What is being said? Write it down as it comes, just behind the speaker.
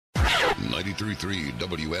93.3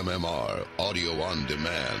 WMMR Audio on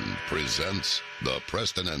Demand presents the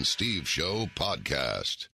Preston and Steve Show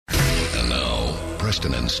podcast. And now,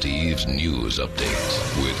 Preston and Steve's News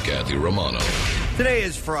Update with Kathy Romano. Today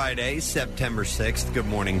is Friday, September 6th. Good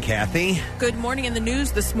morning, Kathy. Good morning. In the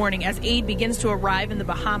news this morning, as aid begins to arrive in the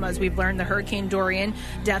Bahamas, we've learned the Hurricane Dorian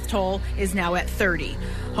death toll is now at 30.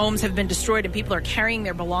 Homes have been destroyed and people are carrying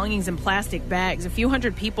their belongings in plastic bags. A few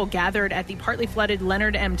hundred people gathered at the partly flooded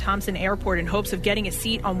Leonard M. Thompson Airport in hopes of getting a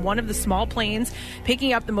seat on one of the small planes,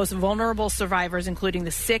 picking up the most vulnerable survivors, including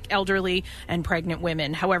the sick, elderly, and pregnant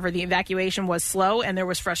women. However, the evacuation was slow, and there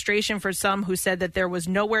was frustration for some who said that there was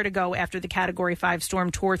nowhere to go after the Category 5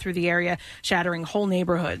 storm tore through the area, shattering whole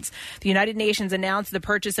neighborhoods. The United Nations announced the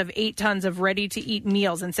purchase of 8 tons of ready-to-eat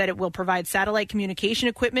meals and said it will provide satellite communication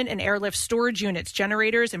equipment and airlift storage units,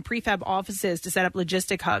 generators, and prefab offices to set up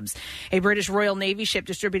logistic hubs. A British Royal Navy ship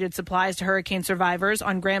distributed supplies to hurricane survivors.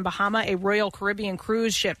 On Grand Bahama, a Royal Caribbean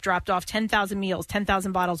cruise ship dropped off 10,000 meals,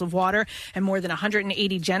 10,000 bottles of water, and more than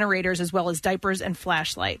 180 generators, as well as diapers and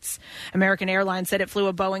flashlights. American Airlines said it flew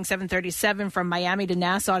a Boeing 737 from Miami to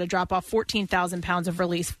Nassau to drop off 14,000 pounds of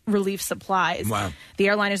relief supplies. Wow. The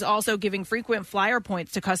airline is also giving frequent flyer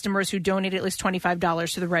points to customers who donate at least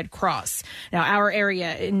 $25 to the Red Cross. Now, our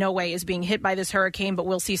area in no way is being hit by this hurricane, but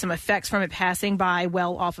we'll see some effects from it passing by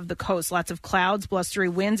well off of the coast. Lots of clouds, blustery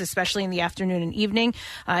winds, especially in the afternoon and evening,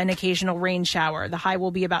 an occasional rain shower. The high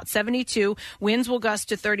will be about 72. Winds will gust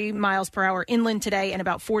to 30 miles per hour inland today and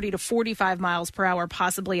about 40 to 45 miles per hour,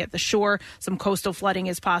 possibly at the shore. Some coastal flooding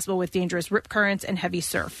is possible with dangerous rip currents and heavy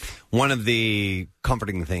surf. One of the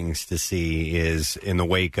comforting things to see is in the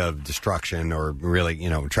wake of destruction or really,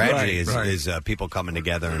 tragedy is people coming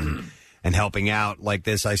together and helping out like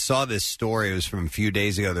this. I saw this story. It was from a few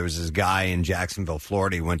days ago. There was this guy in Jacksonville,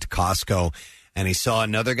 Florida. He went to Costco, and he saw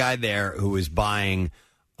another guy there who was buying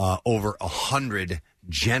over 100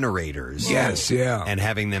 generators. Yes, yeah. And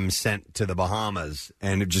having them sent to the Bahamas,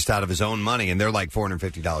 and just out of his own money, and they're like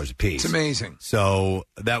 $450 a piece. It's amazing. So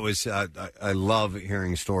that was, I love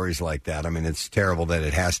hearing stories like that. I mean, it's terrible that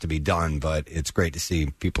it has to be done, but it's great to see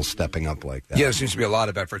people stepping up like that. Yeah, there seems to be a lot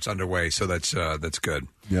of efforts underway, so that's good.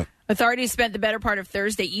 Yep. Authorities spent the better part of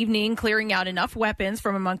Thursday evening clearing out enough weapons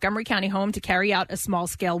from a Montgomery County home to carry out a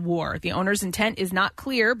small-scale war. The owner's intent is not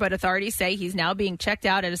clear, but authorities say he's now being checked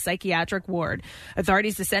out at a psychiatric ward.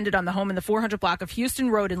 Authorities descended on the home in the 400 block of Houston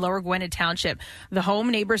Road in Lower Gwinnett Township. The home,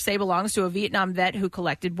 neighbors say, belongs to a Vietnam vet who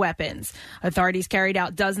collected weapons. Authorities carried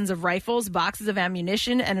out dozens of rifles, boxes of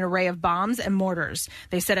ammunition, and an array of bombs and mortars.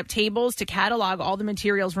 They set up tables to catalog all the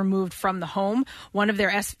materials removed from the home. One of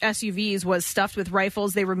their SUVs was stuffed with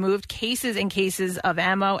rifles. They removed cases and cases of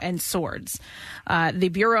ammo and swords. The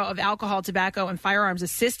Bureau of Alcohol, Tobacco, and Firearms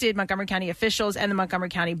assisted Montgomery County officials and the Montgomery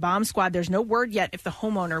County Bomb Squad. There's no word yet if the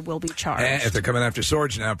homeowner will be charged. If they're coming after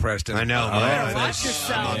swords now, Preston. I know. Watch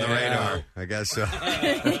yourself. I'm on the radar. I guess so.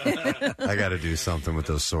 I got to do something with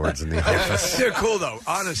those swords in the office. They're cool, though.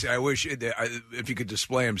 Honestly, I wish if you could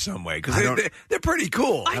display them some way, because they're pretty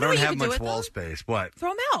cool. I don't have much wall space. What? Throw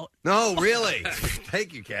them out. No, really.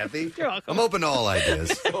 Thank you, Kathy. You're welcome. I'm open to all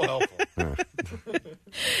ideas.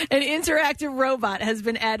 An interactive robot has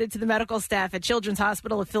been added to the medical staff at Children's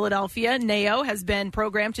Hospital of Philadelphia. Neo has been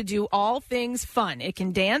programmed to do all things fun. It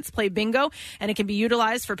can dance, play bingo, and it can be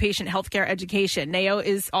utilized for patient healthcare education. Neo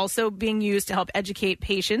is also being used to help educate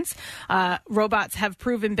patients. Robots have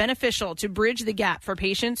proven beneficial to bridge the gap for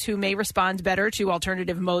patients who may respond better to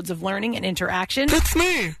alternative modes of learning and interaction. That's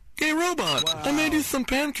me. Gay robot. Wow. I made you some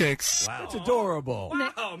pancakes. Wow. That's adorable.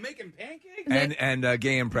 Wow, making pancakes? And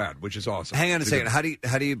gay and proud, which is awesome. Hang on a second. How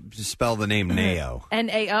do you spell the name Neo?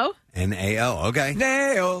 N-A-O? N-A-O. Okay.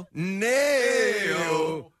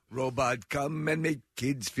 Neo. Robot come and make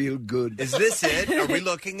kids feel good. Is this it? Are we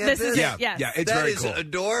looking at this? Yeah, yes. Yeah, it's very cool. That is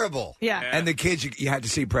adorable. Yeah. And the kids, you had to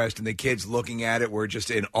see Preston. The kids looking at it were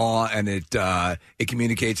just in awe, and it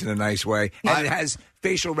communicates in a nice way. And it has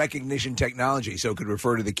facial recognition technology, so it could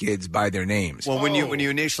refer to the kids by their names. Well, when you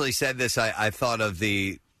initially said this, I thought of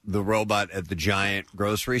the robot at the giant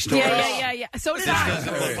grocery store. Yeah. So did I.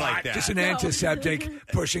 Doesn't look like that. Just an antiseptic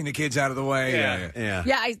pushing the kids out of the way.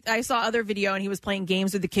 Yeah, I saw other video, and he was playing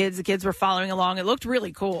games with the kids. The kids were following along. It looked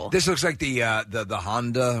really cool. This looks like the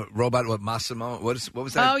Honda robot with Massimo. What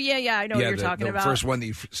was that? Oh, yeah. I know what you're talking about. The first one that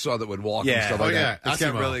you saw that would walk and stuff like that. It's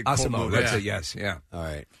got really cool Asimo, movement. that's it, yes, yeah. All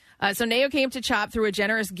right. So Neo came to CHOP through a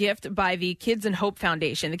generous gift by the Kids and Hope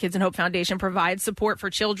Foundation. The Kids and Hope Foundation provides support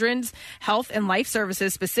for children's health and life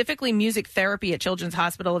services, specifically music therapy at Children's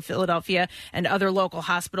Hospital of Philadelphia and other local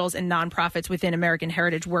hospitals and nonprofits within American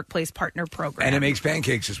Heritage Workplace Partner Program. And it makes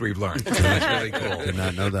pancakes, as we've learned. So that's really cool. Did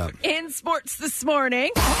not know that. In sports this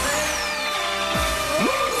morning.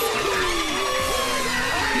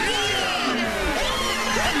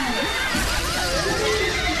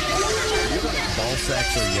 Ball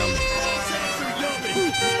sacks are yummy.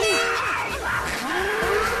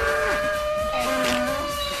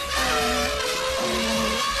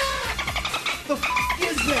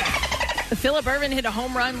 Phillip Ervin hit a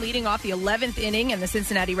home run leading off the 11th inning, and the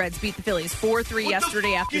Cincinnati Reds beat the Phillies 4-3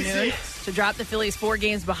 yesterday afternoon to drop the Phillies 4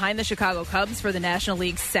 games behind the Chicago Cubs for the National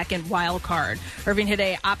League's second wild card. Ervin hit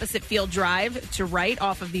a opposite field drive to right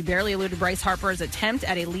off of the barely eluded Bryce Harper's attempt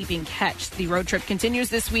at a leaping catch. The road trip continues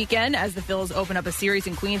this weekend as the Phils open up a series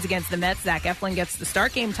in Queens against the Mets. Zach Eflin gets the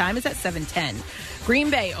start. Game time is at 7:10. Green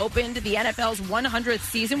Bay opened the NFL's 100th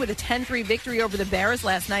season with a 10-3 victory over the Bears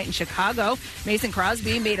last night in Chicago. Mason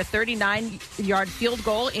Crosby made a 39-yard field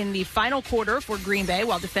goal in the final quarter for Green Bay,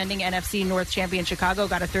 while defending NFC North champion Chicago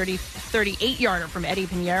got a 38-yarder from Eddie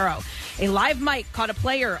Pinheiro. A live mic caught a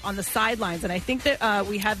player on the sidelines, and I think that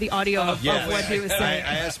we have the audio of what he was saying.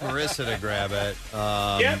 I asked Marissa to grab it.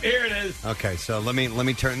 Yep, here it is. Okay, so let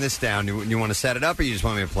me turn this down. You want to set it up, or you just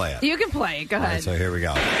want me to play it? You can play it. Go ahead. All right, so here we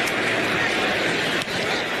go.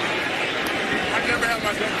 I've never had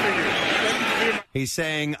my butt fingered. He's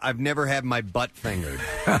saying, I've never had my butt fingered.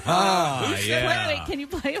 Wait, can you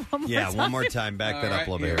play it one more time? Yeah, one more time. Back that up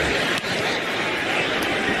a little bit. I've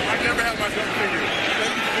never had my butt fingered.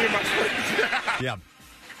 Yeah.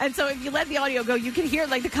 And so if you let the audio go, you can hear,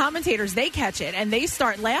 like, the commentators, they catch it, and they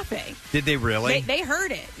start laughing. Did they really? They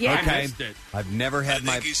heard it. Yeah. Okay. I've never had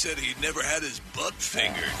I think he said he'd never had his butt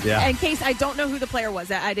fingered. Yeah. In case I don't know who the player was.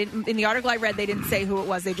 I didn't. In the article I read, they didn't say who it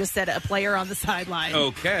was. They just said a player on the sideline.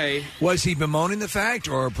 Okay. Was he bemoaning the fact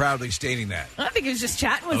or proudly stating that? I think he was just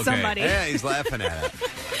chatting with somebody. Yeah, he's laughing at it.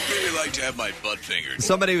 I'd really like to have my butt fingered.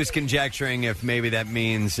 Somebody was conjecturing if maybe that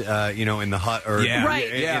means, in the hut or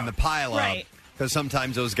in the pile-up. Right. Because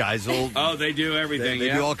sometimes those guys will... Oh, they do everything. They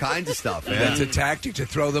do all kinds of stuff. Yeah. That's a tactic to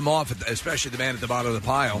throw them off, especially the man at the bottom of the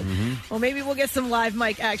pile. Mm-hmm. Well, maybe we'll get some live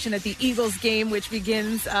mic action at the Eagles game, which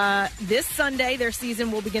begins this Sunday. Their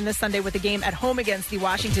season will begin this Sunday with a game at home against the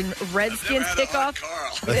Washington Redskins. Kickoff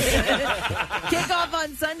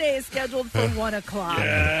on Sunday is scheduled for 1 o'clock.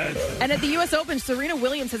 Yes. And at the U.S. Open, Serena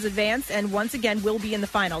Williams has advanced and once again will be in the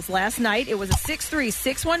finals. Last night, it was a 6-3,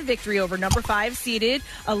 6-1 victory over number 5 seeded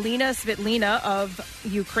Alina Svitolina of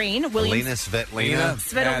Ukraine. Alina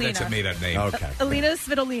Svitolina? Yeah, that's a made-up name. Okay. Alina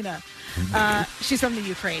Svitolina. She's from the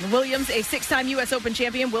Ukraine. Williams, a 6-time U.S. Open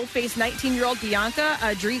champion, will face 19-year-old Bianca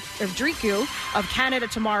Andreescu of Canada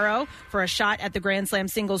tomorrow for a shot at the Grand Slam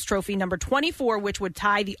singles trophy number 24, which would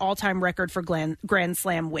tie the all-time record for Grand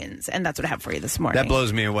Slam wins. And that's what I have for you this morning. That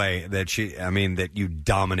blows me away that you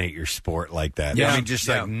dominate your sport like that. Yeah. I mean,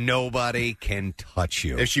 like nobody can touch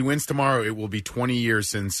you. If she wins tomorrow, it will be 20 years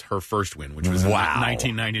since her first win, which was in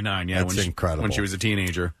 1999. Yeah, That's incredible. When she was a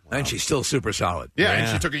teenager. And she's still super solid. Yeah,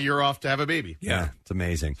 and she took a year off to have a baby. Yeah, it's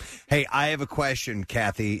amazing. Hey, I have a question,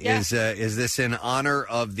 Kathy. Yeah. Is this in honor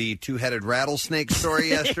of the two-headed rattlesnake story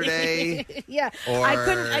yesterday? Yeah. Or I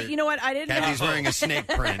couldn't, you know what? I didn't Kathy's wearing a snake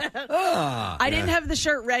print. I didn't have the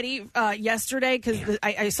shirt ready yesterday because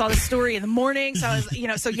I saw the story in the morning. So I was,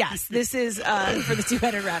 so yes, this is for the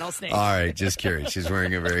two-headed rattlesnake. All right, just curious. She's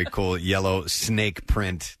wearing a very cool yellow snake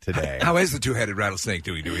print today. How is the two-headed rattlesnake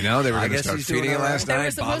doing? Do we know? They were going to start feeding it last They were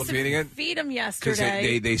night, supposed bottle feeding it? to feed him Because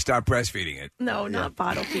yesterday. they stopped breastfeeding it. No, not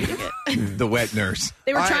bottle feeding it. The wet nurse.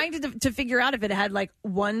 They were All trying to figure out if it had like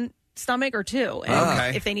one stomach or two,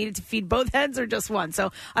 and if they needed to feed both heads or just one.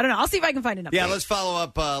 So I don't know. I'll see if I can find an update. Yeah, let's follow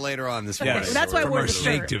up later on this morning. That's why I From wore our the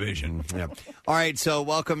snake shirt. division. Yeah. All right, so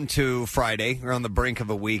welcome to Friday. We're on the brink of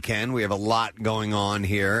a weekend. We have a lot going on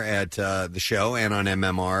here at the show and on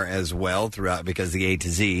MMR as well throughout because the A to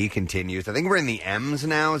Z continues. I think we're in the M's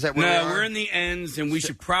now. Is that where we are? We're in the ends, and we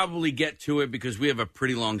should probably get to it because we have a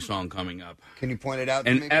pretty long song coming up. Can you point it out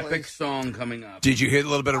to An me, epic please? song coming up. Did you hear the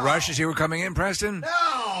little bit of rush as you were coming in, Preston?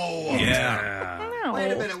 No! Yeah. No.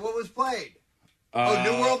 Wait a minute. What was played?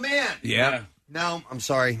 New World Man. Yeah. No, I'm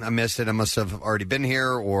sorry. I missed it. I must have already been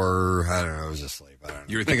here, or I don't know. I was asleep. I don't know.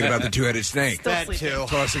 You were thinking about the two-headed snake. Still That sleeping. too.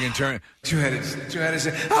 Tossing and turning. Two-headed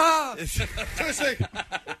snake. Ah!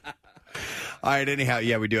 All right, anyhow,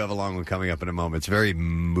 yeah, we do have a long one coming up in a moment. It's a very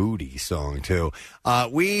moody song, too.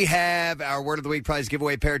 We have our Word of the Week prize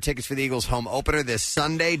giveaway, pair of tickets for the Eagles home opener this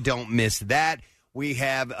Sunday. Don't miss that. We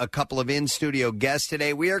have a couple of in-studio guests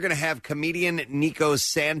today. We are going to have comedian Nico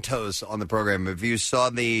Santos on the program. If you saw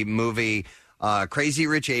the movie Crazy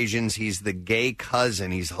Rich Asians, he's the gay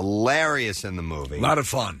cousin. He's hilarious in the movie. A lot of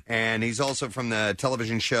fun. And he's also from the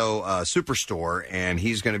television show Superstore, and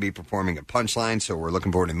he's going to be performing at Punchline, so we're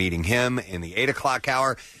looking forward to meeting him in the 8 o'clock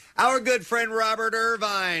hour. Our good friend Robert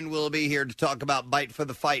Irvine will be here to talk about Bite for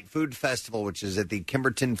the Fight Food Festival, which is at the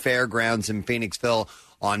Kimberton Fairgrounds in Phoenixville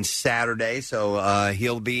on Saturday. So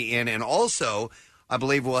he'll be in. And also, I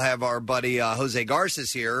believe we'll have our buddy Jose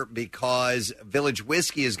Garces here because Village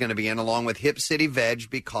Whiskey is going to be in along with Hip City Veg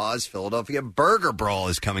because Philadelphia Burger Brawl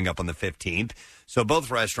is coming up on the 15th. So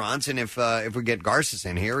both restaurants, and if we get Garces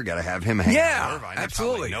in here, we got to have him hang out with Irvine.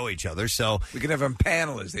 Absolutely. They know each other, so we can have him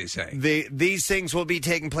panel, as they say. These things will be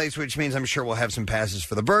taking place, which means I'm sure we'll have some passes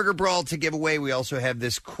for the Burger Brawl to give away. We also have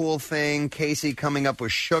this cool thing, Casey, coming up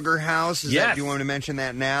with Sugar House. Do you want to mention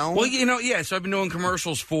that now? Well, so I've been doing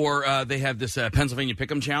commercials for. They have this Pennsylvania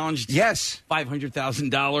Pick'em Challenge. Yes,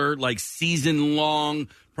 $500,000 season-long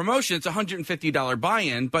promotion. It's $150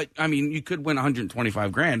 buy-in, but I mean, you could win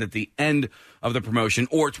 $125,000 at the end of the promotion,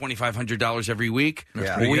 or $2,500 every week.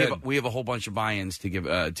 Yeah, we have a whole bunch of buy-ins to give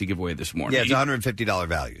away this morning. Yeah, it's $150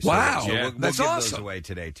 value. Wow, so we'll that's give awesome. those away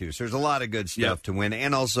today too. So there's a lot of good stuff to win,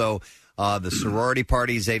 and also the sorority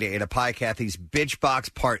party, Zeta Eta Pi. Kathy's Bitch Box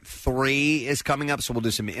Part 3 is coming up, so we'll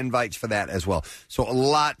do some invites for that as well. So a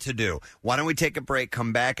lot to do. Why don't we take a break?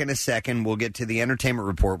 Come back in a second. We'll get to the entertainment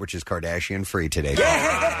report, which is Kardashian free today.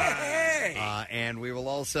 And we will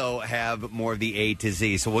also have more of the A to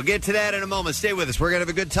Z. So we'll get to that in a moment. Stay with us. We're going to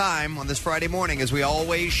have a good time on this Friday morning, as we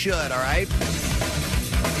always should, all right?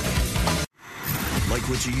 Like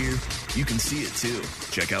what you hear? You can see it, too.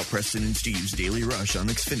 Check out Preston and Steve's Daily Rush on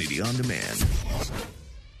Xfinity On Demand.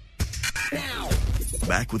 Now,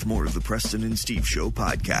 back with more of the Preston and Steve Show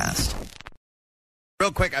podcast.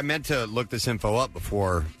 Real quick, I meant to look this info up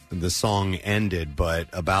before the song ended, but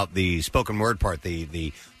about the spoken word part,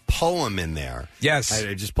 the poem in there. Yes.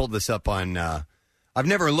 I just pulled this up on... I've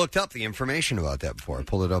never looked up the information about that before. I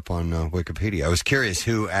pulled it up on Wikipedia. I was curious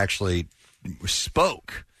who actually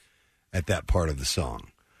spoke at that part of the song.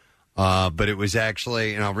 But it was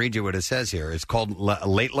actually, and I'll read you what it says here. It's called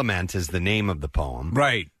Late Lament is the name of the poem.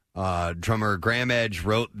 Right. Drummer Graham Edge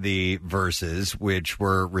wrote the verses, which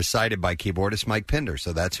were recited by keyboardist Mike Pinder.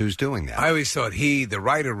 So that's who's doing that. I always thought the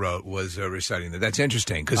writer was reciting that. That's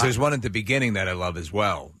interesting, because there's one at the beginning that I love as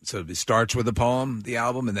well. So it starts with a poem, the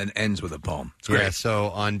album, and then ends with a poem. It's great. Yeah, so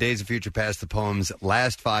on Days of Future Past, the poem's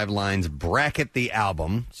last 5 lines bracket the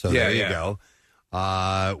album. So there you go.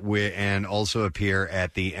 And also appear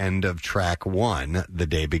at the end of track 1, The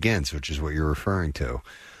Day Begins, which is what you're referring to.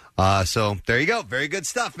 So there you go. Very good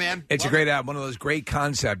stuff, man. It's a great album. One of those great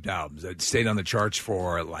concept albums that stayed on the charts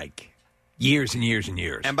for years and years and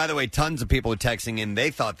years. And by the way, tons of people are texting in.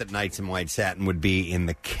 They thought that Knights in White Satin would be in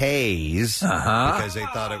the K's because they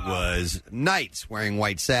thought it was knights wearing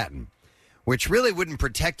white satin, which really wouldn't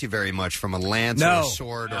protect you very much from a lance or a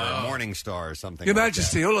sword or a morning star or something. Your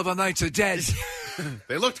Majesty, all of our knights are dead.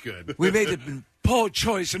 They looked good. We made a poor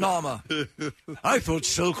choice in armor. I thought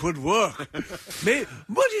silk would work.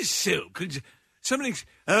 What is silk?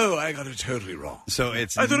 I got it totally wrong. So I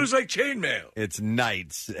thought it was like chainmail. It's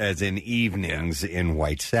nights, as in evenings, in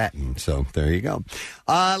white satin. So there you go.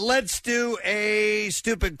 Let's do a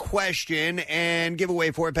stupid question and give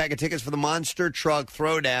away 4-pack of tickets for the Monster Truck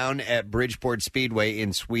Throwdown at Bridgeport Speedway in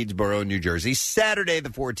Swedesboro, New Jersey, Saturday the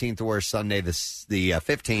 14th or Sunday the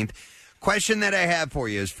 15th. Question that I have for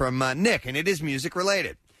you is from Nick, and it is music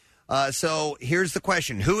related. So here's the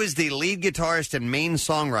question. Who is the lead guitarist and main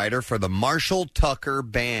songwriter for the Marshall Tucker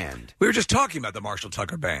Band? We were just talking about the Marshall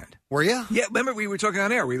Tucker Band. Were you? Yeah, remember we were talking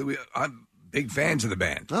on air. I'm big fans of the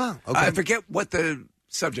band. Oh, okay. I forget what the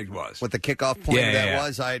subject was. What the kickoff point of that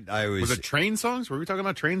was? I was... Was it train songs? Were we talking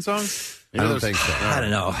about train songs? I don't think so. I don't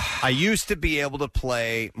know. I used to be able to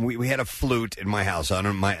play. We had a flute in my house. It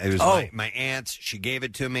was my aunt's. She gave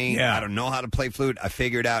it to me. Yeah. I don't know how to play flute. I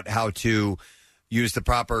figured out how to use the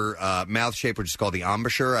proper mouth shape, which is called the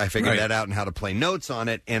embouchure. I figured that out and how to play notes on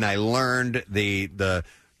it, and I learned the.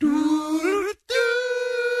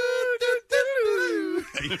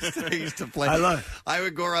 I used to play. I love it. I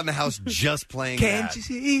would go around the house just playing. Can't you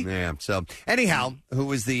see? Yeah. So anyhow, who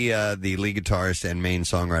was the lead guitarist and main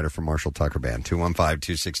songwriter for Marshall Tucker Band?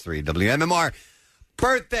 215-263 WMMR.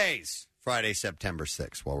 Birthdays Friday, September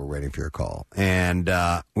 6th. While we're waiting for your call, and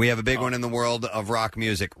we have a big one in the world of rock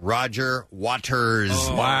music. Roger Waters.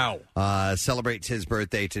 Wow. Celebrates his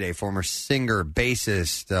birthday today. Former singer,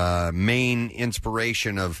 bassist, main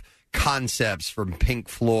inspiration of concepts from Pink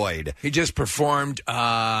Floyd. He just performed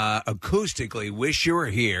acoustically Wish You Were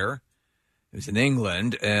Here. It was in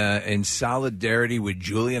England in solidarity with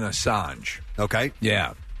Julian Assange. Okay.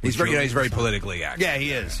 Yeah. He's very politically active. Yeah,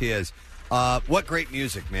 he is. He is. What great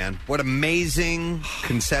music, man. What amazing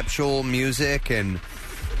conceptual music. And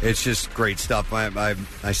It's just great stuff.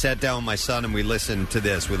 I sat down with my son and we listened to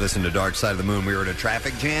this. We listened to Dark Side of the Moon. We were in a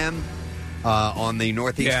traffic jam on the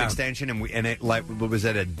Northeast Extension, and it was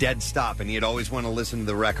at a dead stop, and he'd always want to listen to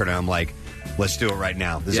the record, and I'm like, let's do it right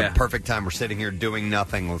now. This is a perfect time. We're sitting here doing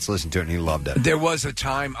nothing. Let's listen to it, and he loved it. There was a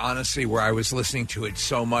time, honestly, where I was listening to it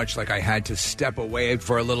so much, like I had to step away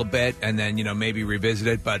for a little bit and then, maybe revisit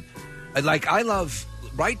it. But, I love,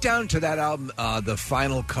 right down to that album, The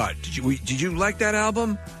Final Cut. Did you like that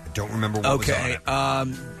album? I don't remember what was on it.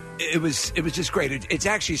 It was just great. It's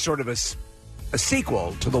actually sort of a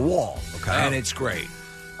sequel to The Wall, and it's great.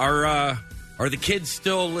 Are the kids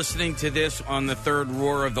still listening to this on the third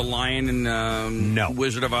Roar of the Lion and no.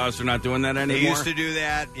 Wizard of Oz? They're not doing that anymore? They used to do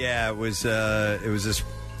that. Yeah, it was this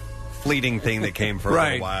fleeting thing that came for a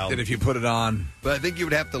little while. That if you put it on. But I think you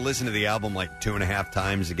would have to listen to the album like 2.5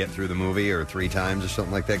 times to get through the movie, or 3 times or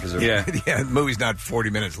something like that. The movie's not 40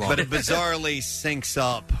 minutes long. But it bizarrely syncs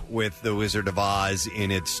up with The Wizard of Oz in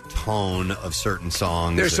its tone of certain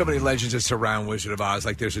songs. There's so many legends that surround Wizard of Oz.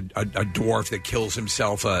 Like there's a dwarf that kills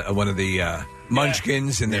himself, one of the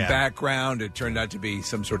munchkins in the background. It turned out to be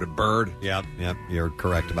some sort of bird. Yep, you're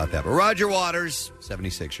correct about that. But Roger Waters,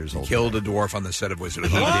 76 years old. Killed a dwarf on the set of Wizard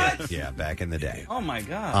of Oz. He did. Yeah, back in the day. Oh, my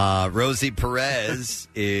God. Rosie Perez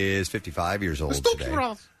is 55 years old today.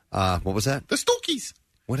 What was that? The Stookies.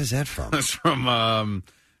 What is that from? That's from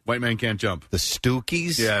White Man Can't Jump. The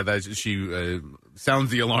Stookies? Yeah, she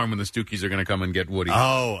sounds the alarm when the Stookies are going to come and get Woody.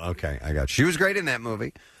 Oh, okay. I got you. She was great in that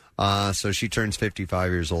movie. So she turns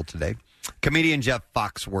 55 years old today. Comedian Jeff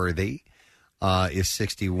Foxworthy is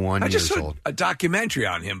 61 years old. A documentary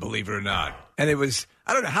on him, believe it or not. And it was,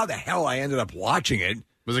 I don't know how the hell I ended up watching it.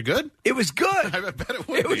 Was it good? It was good. I bet it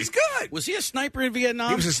would. It was good. Was he a sniper in Vietnam?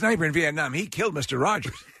 He was a sniper in Vietnam. He killed Mr.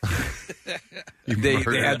 Rogers. They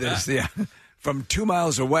had this, from 2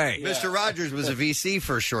 miles away. Mr. Rogers was a VC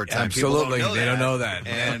for a short time. Absolutely. They don't know that.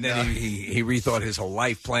 And then he rethought his whole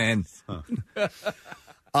life plan.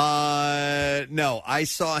 No, I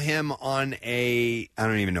saw him on I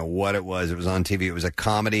don't even know what it was. It was on TV. It was a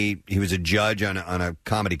comedy. He was a judge on a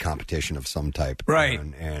comedy competition of some type. Right.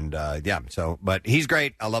 But he's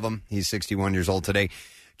great. I love him. He's 61 years old today.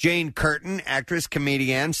 Jane Curtin, actress,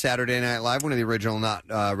 comedian, Saturday Night Live, one of the original not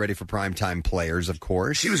ready for primetime players, of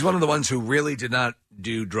course. She was one of the ones who really did not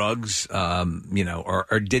do drugs,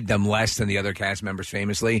 or did them less than the other cast members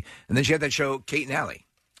famously. And then she had that show, Kate and Allie.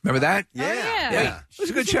 Remember that? Yeah. It was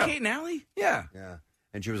a good show. Kate and Allie? Yeah.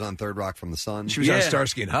 And she was on Third Rock from the Sun. She was on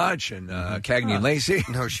Starsky and Hutch and Cagney and Lacey.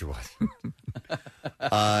 No, she wasn't.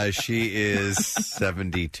 She is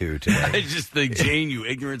 72 today. I just think, Jane, you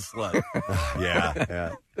ignorant slut.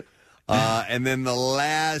 Yeah. And then the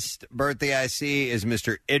last birthday I see is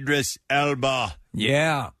Mr. Idris Elba.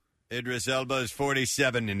 Yeah. Idris Elba is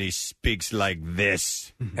 47, and he speaks like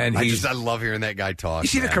this. And I love hearing that guy talk. You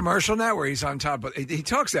see the commercial now where he's on top of... He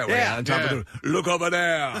talks that way on top of the... Look over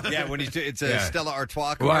there. Yeah, when it's a Stella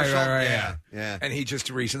Artois commercial. Right. Yeah. And he just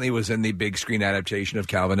recently was in the big screen adaptation of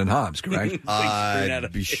Calvin and Hobbes, correct?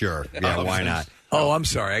 Be sure. Yeah, why not? Oh, I'm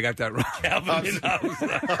sorry. I got that wrong. Calvin and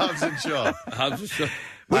Hobbes and Shaw. Hobbes and Shaw.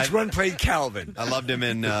 Which one played Calvin? I loved him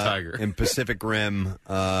in Pacific Rim.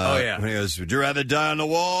 When he goes, would you rather die on the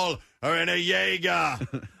wall or in a Jaeger?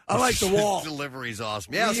 I like the wall. Delivery's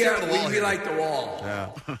awesome. Yeah, we like the wall.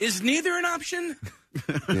 Yeah. Is neither an option?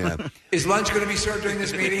 Yeah. Is lunch going to be served during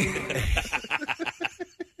this meeting?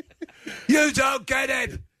 You don't get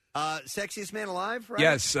it. Sexiest man alive, right?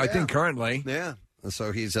 Yes, I think currently. Yeah.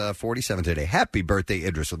 So he's 47 today. Happy birthday,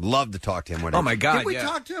 Idris. Would love to talk to him one day. Oh, my God, Did we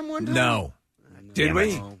talk to him one time? No. Did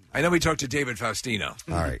we? I know we talked to David Faustino.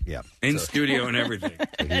 All right, yeah. In studio and everything.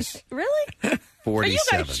 Really? 47. Are you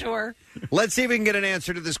guys sure? Let's see if we can get an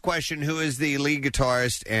answer to this question. Who is the lead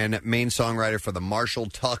guitarist and main songwriter for the Marshall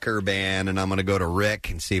Tucker Band? And I'm going to go to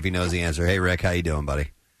Rick and see if he knows the answer. Hey, Rick, how you doing,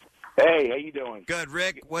 buddy? Hey, how you doing? Good,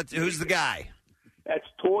 Rick. Who's the guy? That's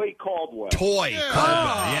Toy Caldwell. Caldwell,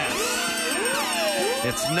 yes.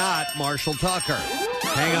 It's not Marshall Tucker.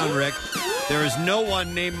 Hang on, Rick. There is no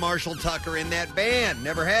one named Marshall Tucker in that band.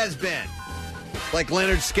 Never has been. Like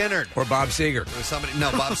Leonard Skinner. Or Bob Seger.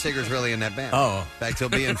 No, Bob Seger's really in that band. Oh. In fact, he'll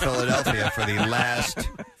be in Philadelphia for the last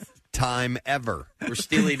time ever. We're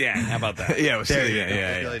Steely Dan. How about that? Yeah, Steely Dan.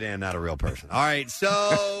 Yeah. Steely Dan, not a real person. All right,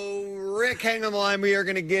 so Rick, hang on the line. We are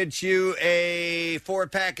going to get you a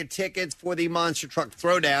 4-pack of tickets for the Monster Truck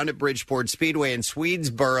Throwdown at Bridgeport Speedway in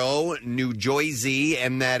Swedesboro, New Jersey,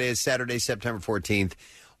 and that is Saturday, September 14th.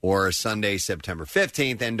 Or Sunday, September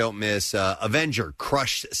 15th. And don't miss Avenger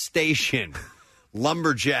Crush Station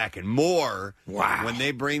Lumberjack, and more. Wow. When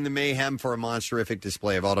they bring the mayhem for a monster-ific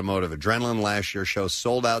display of automotive adrenaline. Last year's show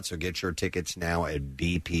sold out, so get your tickets now at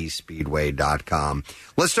bpspeedway.com.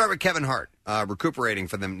 Let's start with Kevin Hart, recuperating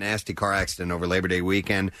from the nasty car accident over Labor Day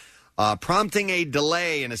weekend, prompting a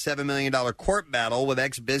delay in a $7 million court battle with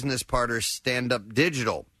ex-business partner Stand Up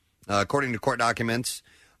Digital. According to court documents,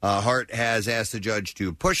 Hart has asked the judge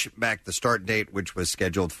to push back the start date, which was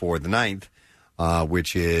scheduled for the 9th.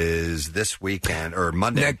 Which is this weekend, or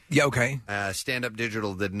Monday. Yeah, okay. Stand Up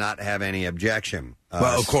Digital did not have any objection.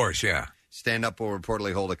 Well, of course, yeah. Stand Up will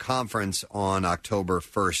reportedly hold a conference on October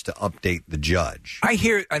 1st to update the judge. I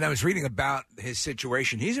hear, and I was reading about his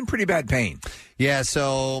situation. He's in pretty bad pain. Yeah,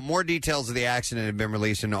 so more details of the accident have been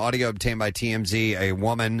released in audio obtained by TMZ. A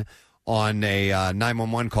woman on a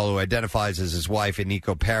 911 call who identifies as his wife,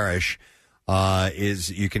 Iniko Parrish,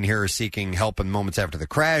 you can hear her seeking help in moments after the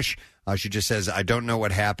crash. She just says, I don't know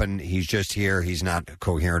what happened. He's just here. He's not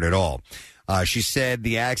coherent at all. She said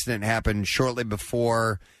the accident happened shortly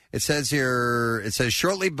before. It says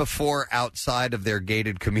shortly before outside of their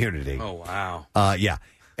gated community. Oh, wow. Yeah.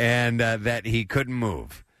 And that he couldn't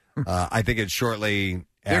move. I think it's shortly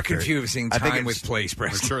They're after. confusing time with place,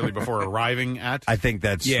 Preston. Shortly before arriving at. I think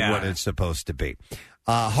that's what it's supposed to be.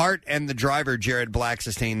 Hart and the driver, Jared Black,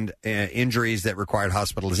 sustained injuries that required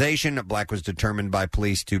hospitalization. Black was determined by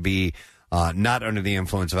police to be not under the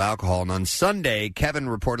influence of alcohol. And on Sunday, Kevin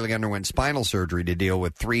reportedly underwent spinal surgery to deal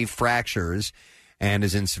with 3 fractures and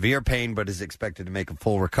is in severe pain, but is expected to make a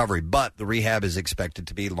full recovery. But the rehab is expected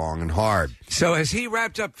to be long and hard. So has he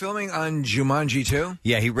wrapped up filming on Jumanji 2?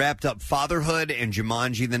 Yeah, he wrapped up Fatherhood and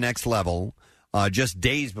Jumanji The Next Level just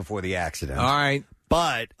days before the accident. All right.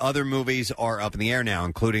 But other movies are up in the air now,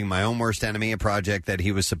 including My Own Worst Enemy, a project that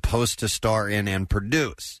he was supposed to star in and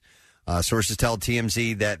produce. Sources tell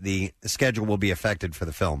TMZ that the schedule will be affected for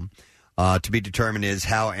the film. To be determined is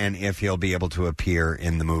how and if he'll be able to appear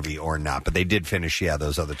in the movie or not. But they did finish,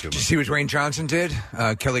 those other 2 movies. Did you see what Dwayne Johnson did?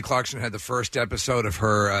 Kelly Clarkson had the first episode of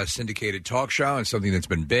her syndicated talk show, and something that's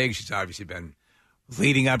been big. She's obviously been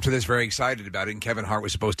leading up to this, very excited about it, and Kevin Hart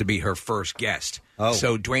was supposed to be her first guest. Oh.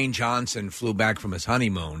 So Dwayne Johnson flew back from his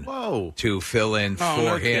honeymoon to fill in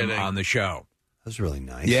for him on the show. That was really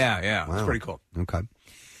nice. Yeah. Wow. It's pretty cool. Okay.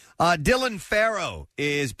 Dylan Farrow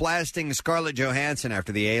is blasting Scarlett Johansson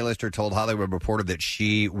after the A-lister told Hollywood Reporter that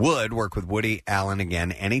she would work with Woody Allen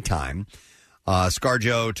again anytime.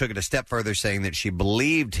 ScarJo took it a step further, saying that she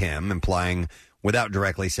believed him, implying, without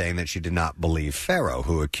directly saying, that she did not believe Farrow,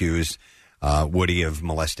 who accused Woody of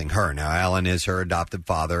molesting her. Now, Allen is her adopted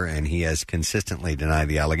father, and he has consistently denied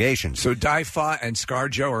the allegations. So Daifa and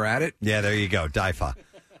ScarJo are at it? Yeah, there you go, Daifa.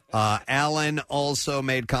 Allen also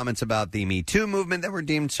made comments about the Me Too movement that were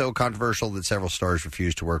deemed so controversial that several stars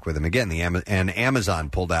refused to work with him again. And Amazon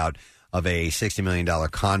pulled out of a $60 million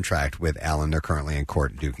contract with Allen. They're currently in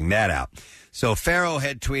court duking that out. So Farrow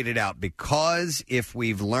had tweeted out, because if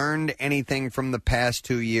we've learned anything from the past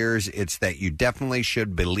 2 years, it's that you definitely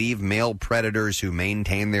should believe male predators who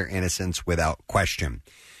maintain their innocence without question.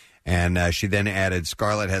 And she then added,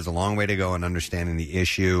 Scarlett has a long way to go in understanding the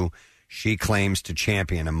issue she claims to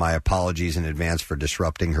champion, and my apologies in advance for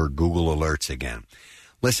disrupting her Google alerts again.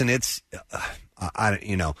 Listen, it's,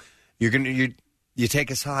 you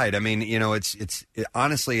take a side. I mean, it's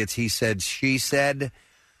honestly, it's he said, she said.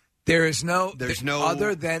 There's no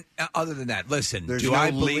other than that. Listen, there's do no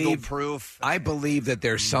I legal believe proof? I believe that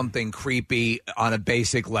there's something creepy on a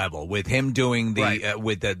basic level with him doing the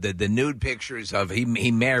with the nude pictures of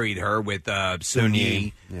he married her with Sun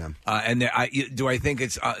Yi. Yeah, and do I think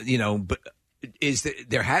it's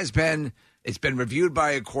there has been. It's been reviewed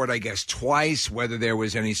by a court, I guess, twice, whether there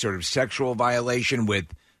was any sort of sexual violation with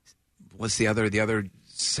what's the other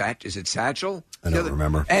is it Satchel? I don't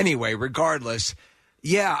remember. Anyway, regardless.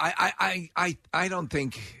 Yeah, I don't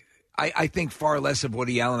think I think far less of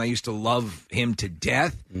Woody Allen. I used to love him to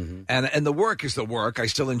death, and the work is the work. I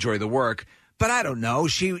still enjoy the work, but I don't know.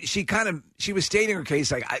 She was stating her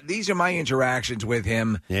case like these are my interactions with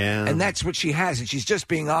him, and that's what she has, and she's just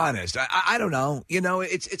being honest. I don't know.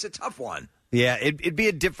 It's a tough one. Yeah, it'd be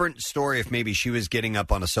a different story if maybe she was getting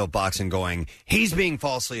up on a soapbox and going, he's being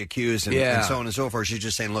falsely accused, and so on and so forth. She's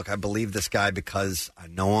just saying, look, I believe this guy because I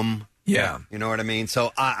know him. Yeah. You know what I mean?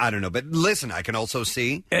 So, I don't know. But listen, I can also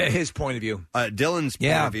see his point of view. Dylan's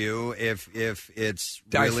point of view if it's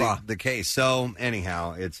really the case. So,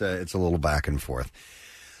 anyhow, it's a little back and forth.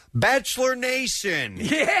 Bachelor Nation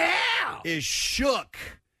is shook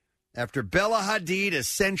after Bella Hadid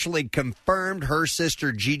essentially confirmed her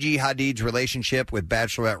sister Gigi Hadid's relationship with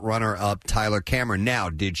Bachelorette runner-up Tyler Cameron. Now,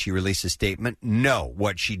 did she release a statement? No.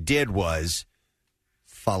 What she did was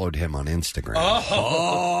followed him on Instagram.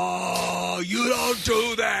 Oh, you don't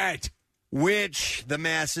do that. Which the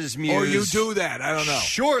masses muse. Or you do that. I don't know.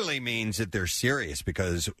 Surely means that they're serious,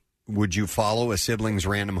 because would you follow a sibling's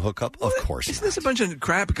random hookup? Of course not. Isn't this a bunch of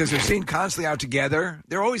crap? Because they're seen constantly out together.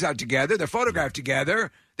 They're always out together. They're photographed together.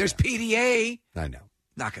 There's PDA. I know.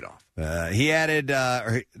 Knock it off. He added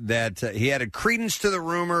he added credence to the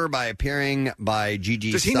rumor by appearing by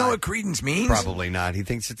Gigi's Does he know what credence means? Probably not. He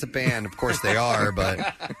thinks it's a band. Of course they are,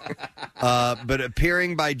 but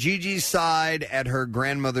appearing by Gigi's side at her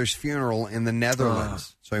grandmother's funeral in the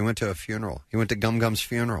Netherlands. So he went to a funeral. He went to Gum Gum's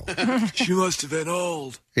funeral. She must have been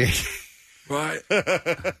old. Right?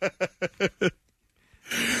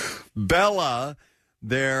 Bella,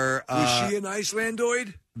 was she an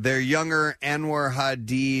Icelandoid? Their younger Anwar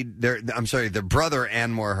Hadid, their brother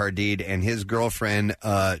Anwar Hadid and his girlfriend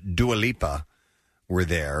Dua Lipa were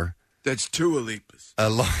there. That's two Lipas.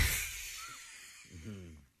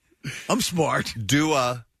 I'm smart.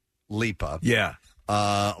 Dua Lipa. Yeah.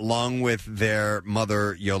 Along with their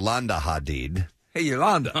mother Yolanda Hadid. Hey,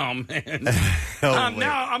 Yolanda. Oh, man.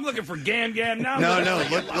 Now I'm looking for Gam Gam. Now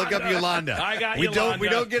Look up Yolanda. I got Yolanda. We Yolanda.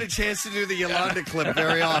 don't get a chance to do the Yolanda clip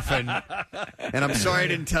very often. And I'm sorry I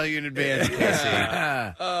didn't tell you in advance, Casey.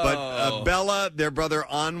 But Bella, their brother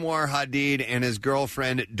Anwar Hadid, and his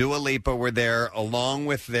girlfriend Dua Lipa were there, along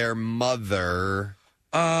with their mother...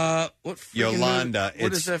 Yolanda.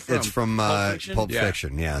 What is that from? It's from Pulp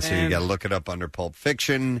Fiction. Yeah, so you got to look it up under Pulp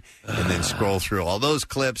Fiction and then scroll through all those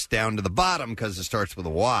clips down to the bottom because it starts with a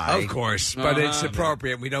Y. Of course, but it's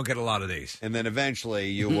appropriate. We don't get a lot of these. And then eventually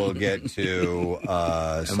you will get to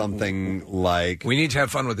something like... We need to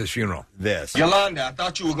have fun with this funeral. This. Yolanda, I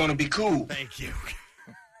thought you were going to be cool. Thank you.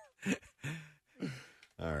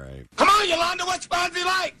 All right. Come on, Yolanda, what's Fonzie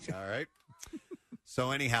like? All right.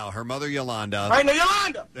 So anyhow, her mother Yolanda. All right, now,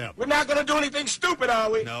 Yolanda, Yeah. we're not going to do anything stupid, are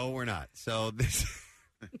we? No, we're not. So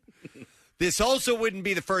this also wouldn't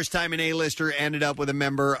be the first time an A-lister ended up with a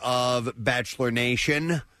member of Bachelor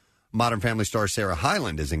Nation. Modern Family star Sarah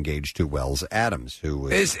Hyland is engaged to Wells Adams, who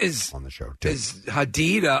is on the show too. Is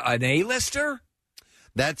Hadid an A-lister?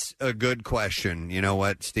 That's a good question. You know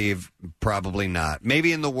what, Steve? Probably not.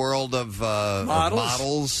 Maybe in the world of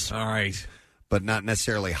models. All right. But not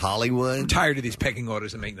necessarily Hollywood. I'm tired of these pecking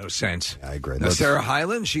orders that make no sense. I agree. Now, Sarah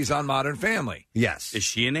Hyland, she's on Modern Family. Yes. Is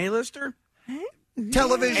she an A-lister?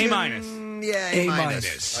 Television. A-minus. Yeah,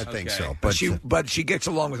 A-minus. I think so. But she gets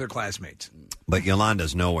along with her classmates. But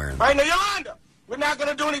Yolanda's nowhere in All right, now, Yolanda, we're not going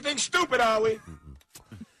to do anything stupid, are we?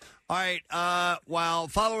 All right. While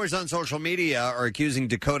followers on social media are accusing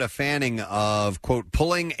Dakota Fanning of, quote,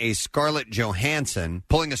 pulling a ScarJo.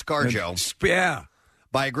 Yeah.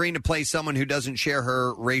 By agreeing to play someone who doesn't share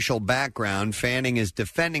her racial background, Fanning is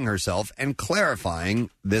defending herself and clarifying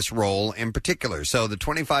this role in particular. So the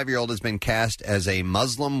 25-year-old has been cast as a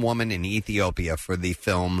Muslim woman in Ethiopia for the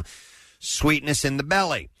film Sweetness in the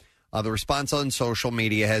Belly. The response on social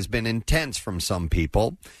media has been intense from some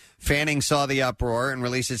people. Fanning saw the uproar and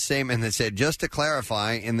released a statement that said, just to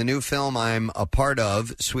clarify, in the new film I'm a part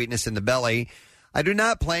of, Sweetness in the Belly, I do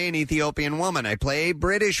not play an Ethiopian woman. I play a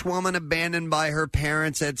British woman abandoned by her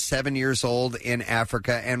parents at 7 years old in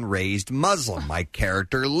Africa and raised Muslim. My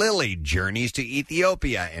character, Lily, journeys to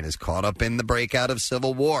Ethiopia and is caught up in the breakout of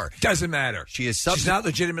civil war. Doesn't matter. She's not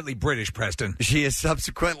legitimately British, Preston. She is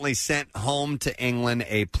subsequently sent home to England,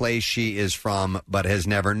 a place she is from, but has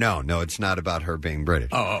never known. No, it's not about her being British.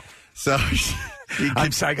 Oh. So...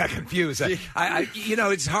 I'm sorry, I got confused.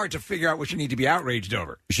 It's hard to figure out what you need to be outraged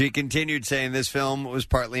over. She continued saying this film was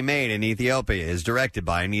partly made in Ethiopia, is directed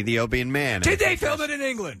by an Ethiopian man. Did they film it in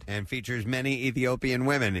England? And features many Ethiopian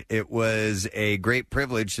women. It was a great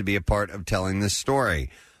privilege to be a part of telling this story.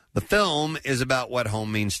 The film is about what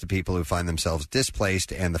home means to people who find themselves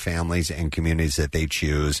displaced and the families and communities that they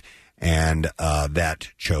choose and that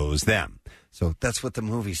chose them. So that's what the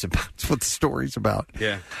movie's about. That's what the story's about.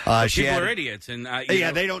 Yeah. People are idiots. And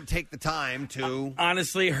they don't take the time to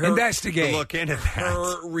honestly investigate. To look into that.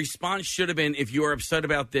 Her response should have been, if you're upset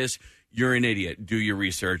about this, you're an idiot. Do your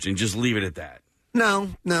research and just leave it at that. No,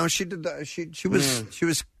 she did. She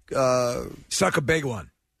was suck a big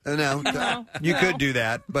one. No, you could do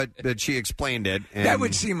that, but she explained it. And that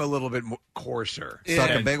would seem a little bit more coarser. Suck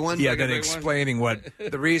a big one? Yeah, than explaining what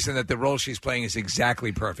the reason that the role she's playing is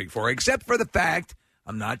exactly perfect for her, except for the fact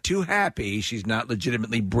I'm not too happy she's not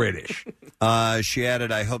legitimately British. She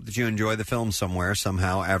added, I hope that you enjoy the film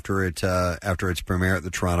somehow after its premiere at the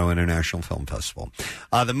Toronto International Film Festival.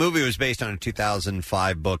 The movie was based on a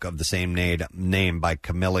 2005 book of the same name by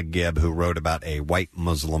Camilla Gibb, who wrote about a white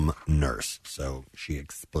Muslim nurse. So she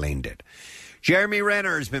explained it. Jeremy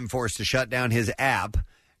Renner has been forced to shut down his app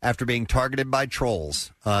after being targeted by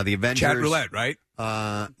trolls. The Avengers... Chat roulette, right?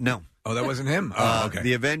 No. Oh, that wasn't him? Oh, okay.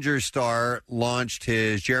 The Avengers star launched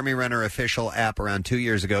his Jeremy Renner official app around 2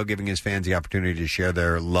 years ago, giving his fans the opportunity to share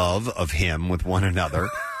their love of him with one another.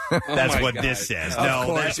 That's what this says.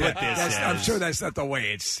 That's what this says. I'm sure that's not the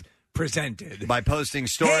way it's presented. By posting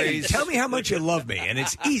stories. Hey, tell me how much you love me, and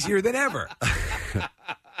it's easier than ever.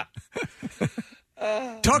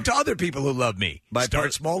 Talk to other people who love me.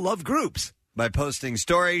 Start small love groups. By posting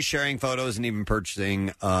stories, sharing photos, and even purchasing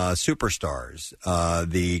superstars,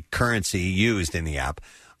 the currency used in the app.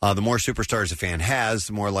 The more superstars a fan has,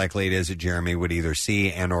 the more likely it is that Jeremy would either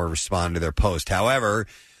see and or respond to their post. However,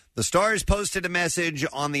 the stars posted a message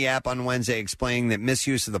on the app on Wednesday explaining that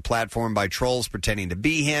misuse of the platform by trolls pretending to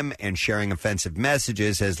be him and sharing offensive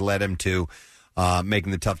messages has led him to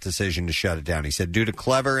making the tough decision to shut it down. He said, due to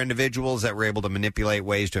clever individuals that were able to manipulate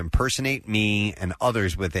ways to impersonate me and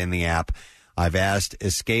others within the app, I've asked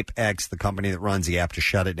EscapeX, the company that runs the app, to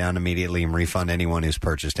shut it down immediately and refund anyone who's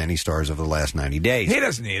purchased any stars over the last 90 days. He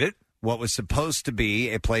doesn't need it. What was supposed to be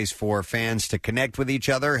a place for fans to connect with each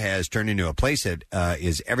other has turned into a place that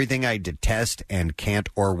is everything I detest and can't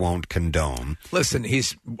or won't condone. Listen,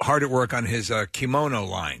 he's hard at work on his kimono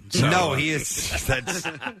line. So. No, he is.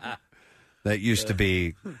 That used to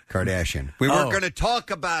be Kardashian. We weren't going to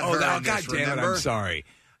talk about her. Oh, God damn it, I'm sorry.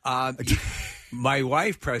 My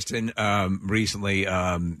wife, Preston, recently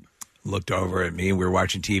looked over at me. We were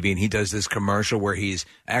watching TV, and he does this commercial where he's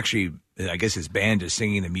actually, I guess his band is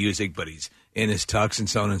singing the music, but he's in his tux and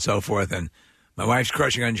so on and so forth. And my wife's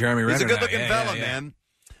crushing on Jeremy Renner. He's a good-looking fella, man.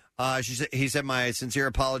 He said, my sincere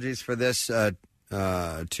apologies for this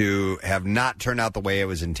to have not turned out the way it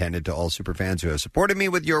was intended. To all superfans who have supported me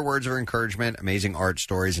with your words of encouragement, amazing art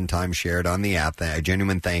stories, and time shared on the app. A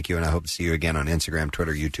genuine thank you, and I hope to see you again on Instagram,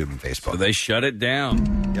 Twitter, YouTube, and Facebook. So they shut it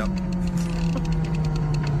down. Yep.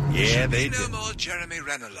 Yeah, they did. No more Jeremy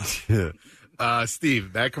Renner.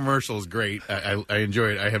 Steve, that commercial is great. I enjoy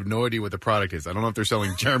it. I have no idea what the product is. I don't know if they're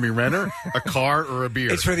selling Jeremy Renner, a car, or a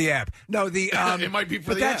beer. It's for the app. No, it might be for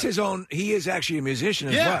but the that's app. His own. He is actually a musician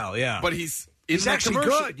as well. Yeah, but he's actually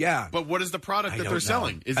commercial. good. Yeah, but what is the product that they're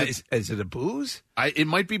selling? Is it a booze? It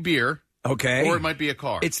might be beer. Okay. Or it might be a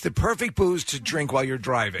car. It's the perfect booze to drink while you're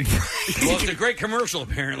driving. Well, it's a great commercial,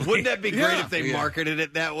 apparently. Wouldn't that be great if they marketed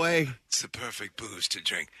it that way? It's the perfect booze to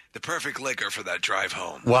drink. The perfect liquor for that drive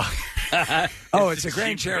home. Well, it's a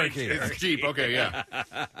Grand Cherokee. It's cheap. Okay, yeah.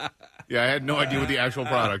 Yeah, I had no idea what the actual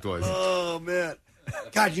product was. Oh, man.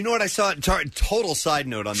 God, you know what I saw? Total side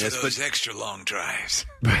note on this. For those extra long drives.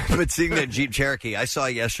 But seeing that Jeep Cherokee, I saw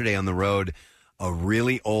yesterday on the road a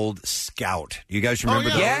really old Scout. You guys remember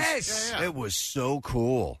those? Yes. It was so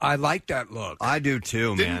cool. I like that look. I do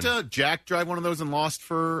too, man. Didn't Jack drive one of those and lost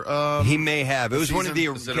for he may have. It was one of the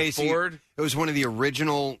Ford? It was one of the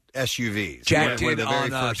original SUVs. Jack did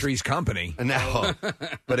on Three's Company. No.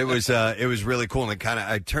 But it was really cool, and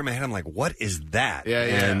I turned my head, I'm like, what is that? Yeah.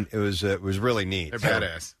 And it was really neat. They're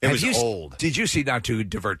badass. It was old. Did you see, not to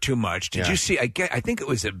divert too much, did you see, I think it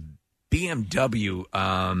was a BMW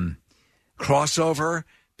crossover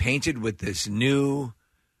painted with this new,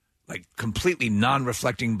 like, completely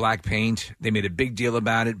non-reflecting black paint. They made a big deal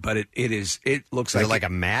about it, but it looks like a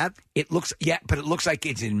matte? It looks, but it looks like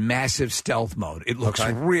it's in massive stealth mode. It looks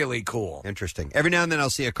really cool. Interesting. Every now and then I'll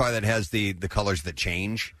see a car that has the colors that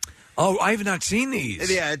change. Oh, I have not seen these.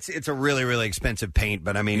 Yeah, it's a really, really expensive paint,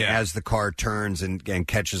 but I mean, as the car turns and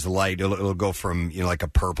catches the light, it'll go from like a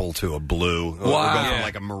purple to a blue. It'll go from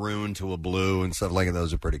like a maroon to a blue and stuff like that.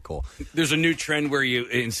 Those are pretty cool. There's a new trend where you,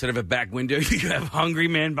 instead of a back window, you have Hungry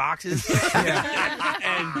Man boxes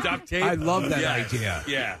and duct tape. I love that idea.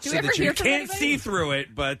 Yeah, Do so we ever that you hear from can't anybody? see through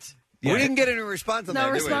it, but. We didn't get any response on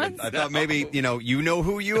that, response? did we? I thought maybe, you know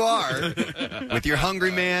who you are with your Hungry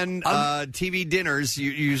Man TV dinners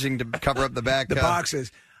using to cover up the back. The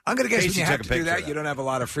boxes. I'm going to guess when you have to do that, that, you don't have a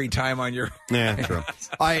lot of free time on your... Yeah, true.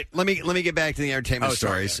 All right, let me get back to the entertainment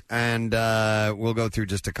stories, and we'll go through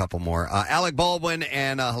just a couple more. Alec Baldwin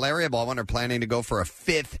and Hilaria Baldwin are planning to go for a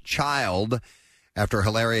fifth child after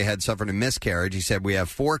Hilaria had suffered a miscarriage. He said, we have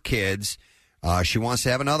 4 kids. She wants to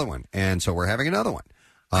have another one, and so we're having another one.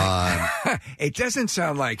 It doesn't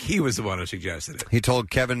sound like he was the one who suggested it. He told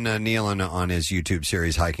Kevin Nealon on his YouTube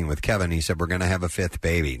series Hiking with Kevin, he said, we're going to have a 5th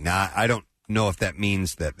baby. Now, I don't know if that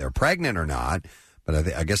means that they're pregnant or not, but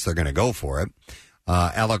I guess they're going to go for it.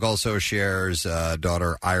 Alec also shares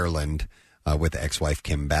daughter Ireland with ex-wife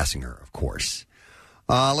Kim Basinger, of course.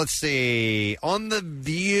 Let's see. On The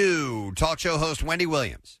View, talk show host Wendy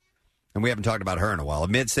Williams, and we haven't talked about her in a while,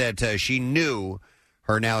 admits that she knew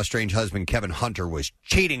her now estranged husband, Kevin Hunter, was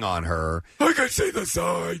cheating on her. I can see the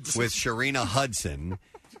signs. With Sharina Hudson.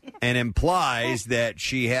 and implies that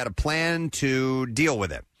she had a plan to deal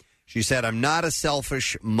with it. She said, I'm not a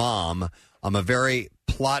selfish mom. I'm a very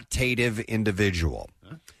plotative individual.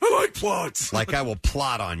 I like plots. Like I will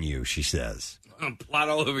plot on you, she says. Plot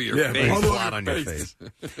all over your face. face. Plot on your face.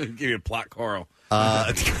 Give you a plot, Carl.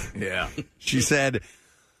 Yeah. She said,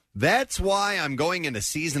 that's why I'm going into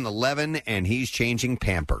season 11 and he's changing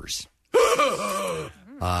Pampers.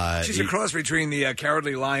 She's a cross between the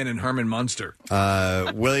Cowardly Lion and Herman Munster.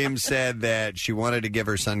 Williams said that she wanted to give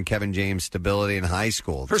her son Kevin James stability in high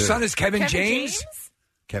school. Her son is Kevin James?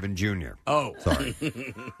 Kevin Jr. Oh. Sorry. Can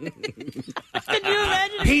you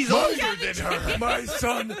imagine? He's older than her. My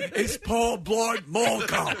son is Paul Blart Mall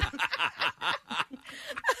Cop.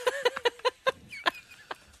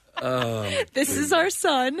 This is our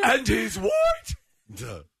son. And he's what?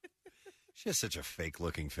 She has such a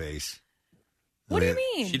fake-looking face. What do you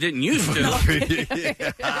mean? She didn't used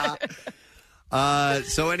to.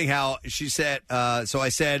 So anyhow, she said, so I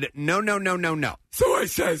said, no. So I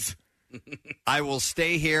says, I will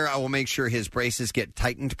stay here. I will make sure his braces get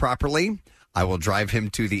tightened properly. I will drive him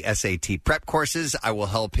to the SAT prep courses. I will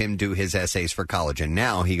help him do his essays for college. And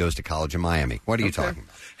now he goes to college in Miami. What are you talking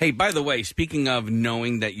about? Hey, by the way, speaking of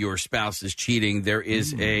knowing that your spouse is cheating, there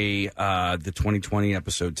is the 2020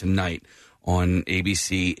 episode tonight on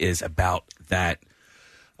ABC is about that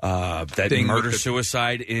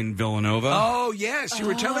murder-suicide in Villanova. oh, yes. You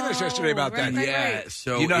were telling us yesterday about that. right, yeah. right.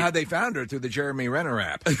 So You know how they found her? Through the Jeremy Renner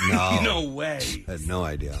app. No. No way. I had no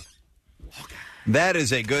idea. That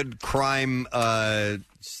is a good crime, solving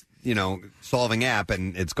app,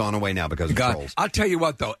 and it's gone away now because of trolls. I'll tell you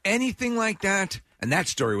what, though. Anything like that, and that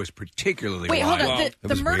story was particularly Wait, wild. hold on. The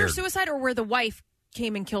was murder weird. suicide, or where the wife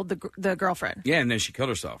came and killed the girlfriend? Yeah, and then she killed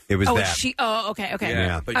herself. It was Oh, that. okay.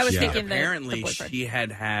 Yeah. But I was she- thinking the apparently boyfriend. she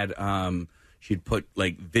had she'd put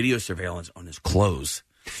like video surveillance on his clothes.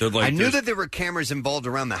 So like I knew there's- that there were cameras involved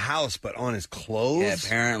around the house, but on his clothes? Yeah,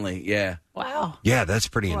 apparently, yeah. Wow. Yeah, that's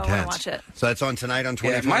pretty Well, I wanna intense. watch it. So that's on tonight on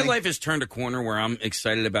Yeah, 2020? my life has turned a corner where I'm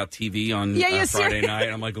excited about TV on Yeah, Friday night.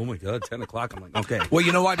 I'm like, oh my god, 10 o'clock. I'm like, okay. Well,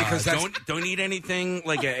 you know why? Because that's... don't eat anything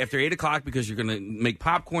like after 8 o'clock because you're going to make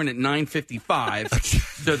popcorn at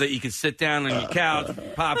 9:55 so that you can sit down on your couch,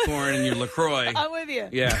 popcorn and your LaCroix. I'm with you.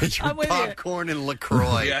 Yeah, I'm with you. Popcorn and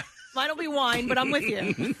LaCroix. yeah. Mine will be wine, but I'm with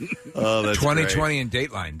you. Oh, that's 2020 and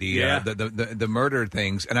Dateline, the murder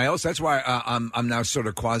things, and I also that's why I'm now sort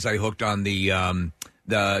of quasi hooked on the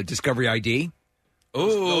Discovery ID.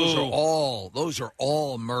 Those are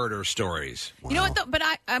all murder stories. You know what, though? But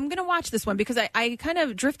I'm going to watch this one because I kind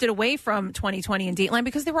of drifted away from 2020 and Dateline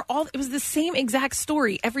because it was the same exact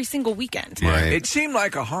story every single weekend. Right. It seemed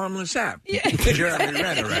like a harmless app. Yeah. Jeremy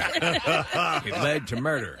Renner app. It led to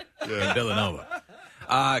murder in Villanova.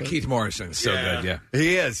 Keith Morrison, so good, yeah.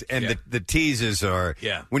 He is. And the teases are,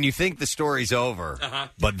 when you think the story's over,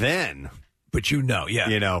 but then... But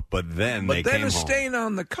but then they then came a home. stain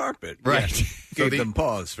on the carpet. Right. Gave them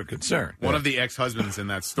pause for concern. One of the ex-husbands in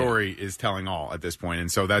that story is telling all at this point,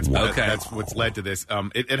 and so that's what's led to this.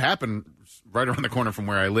 It happened right around the corner from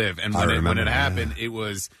where I live, and when it happened, it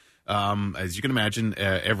was as you can imagine,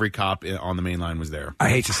 every cop on the main line was there. I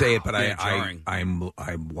hate to say it, but jarring. I'm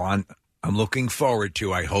looking forward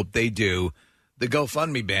to. I hope they do. The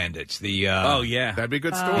GoFundMe bandits. That'd be a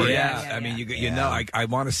good story. I mean, you know, I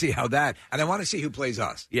want to see how that, and I want to see who plays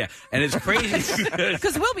us. Yeah, and it's crazy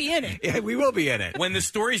Because we'll be in it. Yeah, we will be in it. when the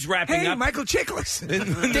story's wrapping up. Michael Chiklis,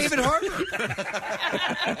 David Harbour,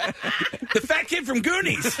 The fat kid from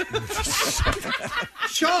Goonies.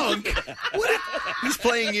 Chunk? He's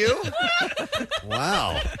playing you?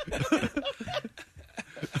 Wow.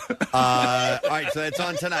 All right, so it's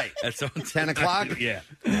on tonight. That's on 10 o'clock? Yeah.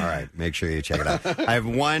 All right, make sure you check it out. I have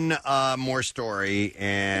one more story,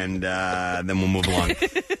 and then we'll move along.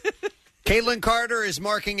 Caitlin Carter is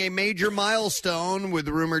marking a major milestone with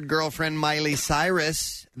rumored girlfriend Miley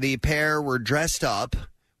Cyrus. The pair were dressed up,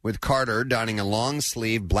 with Carter donning a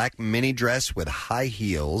long-sleeved black mini dress with high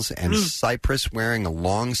heels, and Cypress wearing a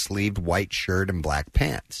long-sleeved white shirt and black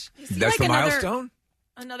pants. That's the milestone?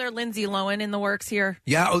 Another Lindsay Lohan in the works here.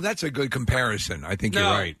 Yeah, that's a good comparison. I think you're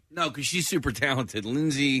right. No, because she's super talented.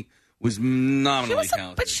 Lindsay was nominally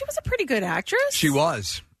talented. But she was a pretty good actress. She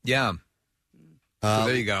was. Yeah. So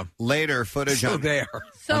there you go. Later, footage So on... there.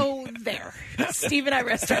 So there. Steve and I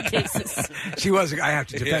rest our cases. She was. I have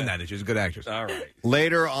to defend that. She was a good actress. All right.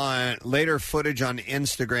 Later footage on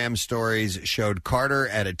Instagram stories showed Carter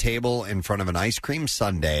at a table in front of an ice cream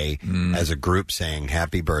sundae as a group saying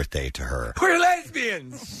happy birthday to her. We're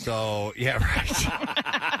lesbians. So, yeah,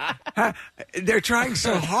 right. They're trying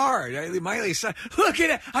so hard. Miley said, look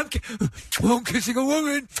at it. I'm kissing a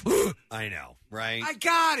woman. I know. Right. I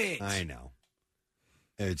got it. I know.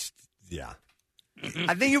 It's, yeah.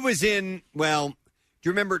 I think it was in, well, do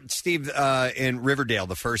you remember, Steve, in Riverdale,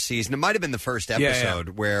 the first season? It might have been the first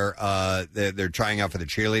episode where they're trying out for the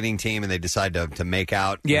cheerleading team and they decide to make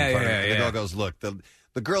out. The girl goes, look,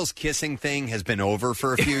 the girls kissing thing has been over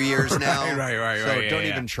for a few years now. Right. So don't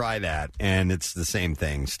even try that. And it's the same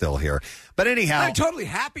thing still here. But anyhow. I'm totally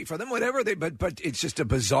happy for them, whatever but it's just a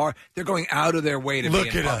bizarre, they're going out of their way to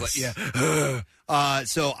look be in at public. us. Yeah.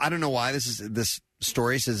 So I don't know why this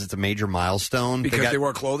story says it's a major milestone. Because they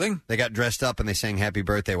wore clothing? They got dressed up and they sang happy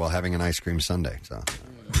birthday while having an ice cream sundae. So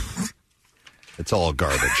it's all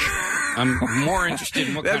garbage. I'm more interested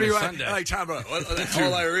in what kind of sundae. Like, that's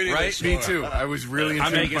all I really right? Me too. I was really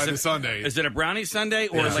intrigued by the sundae. Is it a brownie sundae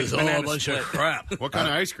or like banana bunch of crap? What kind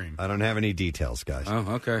of ice cream? I don't have any details, guys.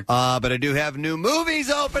 Oh, okay. But I do have new movies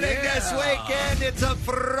opening this weekend. It's a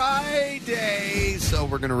Friday, so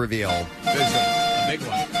we're going to reveal a big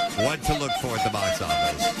one. What to look for at the box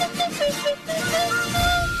office.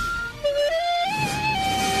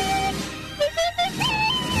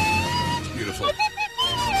 Beautiful.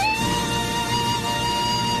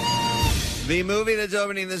 The movie that's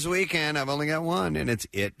opening this weekend, I've only got one, and it's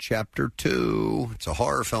It Chapter 2. It's a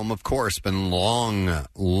horror film, of course. Been long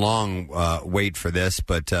wait for this,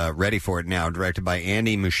 but ready for it now. Directed by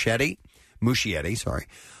Andy Muschietti.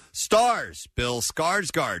 Stars: Bill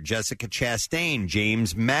Skarsgård, Jessica Chastain,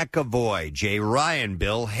 James McAvoy, Jay Ryan,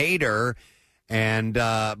 Bill Hader, and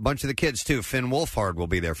a bunch of the kids, too. Finn Wolfhard will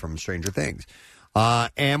be there from Stranger Things.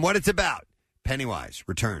 And what it's about. Pennywise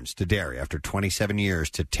returns to Derry after 27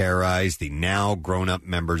 years to terrorize the now grown-up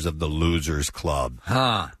members of the Losers Club.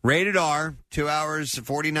 Rated R, 2 hours,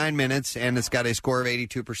 49 minutes, and it's got a score of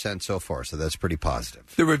 82% so far, so that's pretty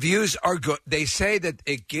positive. The reviews are good. They say that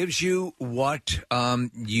it gives you what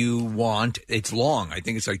you want. It's long. I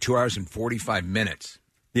think it's like 2 hours and 45 minutes.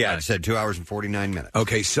 Yeah, it said 2 hours and 49 minutes.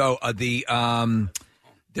 Okay, so they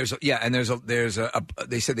said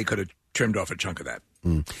they could have trimmed off a chunk of that.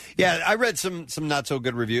 Yeah, I read some not so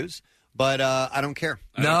good reviews, but I don't care.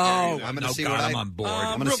 I'm going to see I'm on board.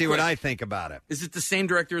 I'm going to see what I think about it. Is it the same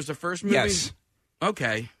director as the first movie? Yes.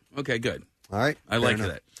 Okay, good. All right. I like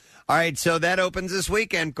that. All right, so that opens this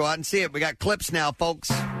weekend. Go out and see it. We got clips now, folks.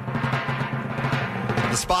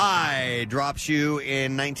 The Spy drops you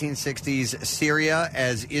in 1960s Syria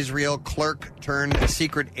as Israel clerk turned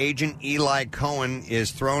secret agent Eli Cohen is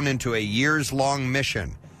thrown into a years-long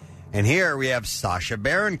mission. And here we have Sacha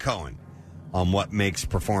Baron Cohen on what makes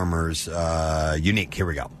performers unique. Here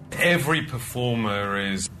we go. Every performer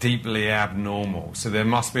is deeply abnormal, so there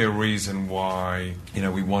must be a reason why,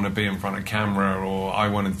 we want to be in front of camera, or I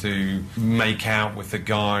wanted to make out with a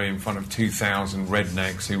guy in front of 2,000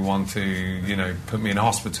 rednecks who want to, put me in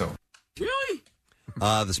hospital. Really?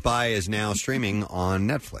 The Spy is now streaming on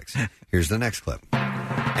Netflix. Here's the next clip.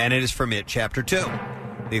 And it is from It Chapter 2.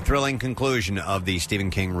 The thrilling conclusion of the Stephen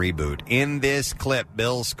King reboot. In this clip,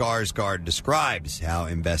 Bill Skarsgård describes how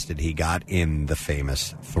invested he got in the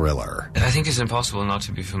famous thriller. I think it's impossible not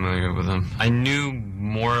to be familiar with him. I knew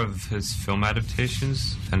more of his film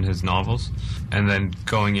adaptations than his novels. And then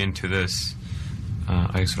going into this,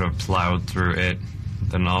 I sort of plowed through it,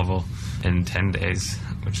 the novel, in 10 days,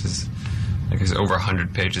 which is, I guess, over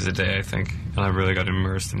 100 pages a day, I think. And I really got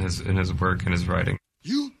immersed in his work and his writing.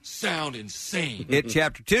 You sound insane. It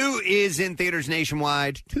Chapter 2 is in theaters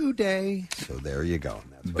nationwide today. So there you go.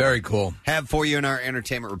 That's very cool. Have for you in our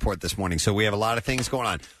entertainment report this morning. So we have a lot of things going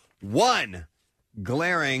on. One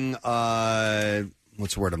glaring, what's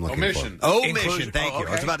the word I'm looking Omission. for? Omission. Inclusion. Thank you. Okay.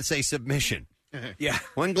 I was about to say submission. Yeah.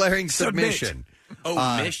 One glaring submission.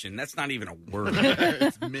 Mission. That's not even a word.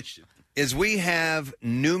 It's mission. Is we have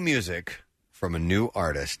new music from a new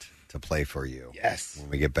artist to play for you. Yes. When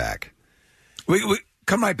we get back. We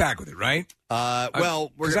come right back with it, right?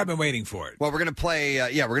 Because I've been waiting for it. Well, we're going to play.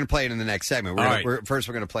 We're going to play it in the next segment. First,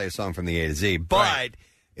 we're going to play a song from the A to Z, but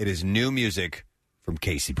it is new music from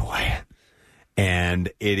Casey Boy,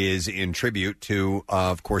 and it is in tribute to,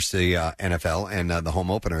 of course, the NFL and the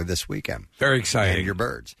home opener this weekend. Very exciting. And your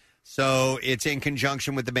Birds. So it's in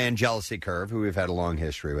conjunction with the band Jealousy Curve, who we've had a long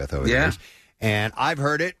history with over the years. And I've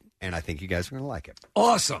heard it, and I think you guys are going to like it.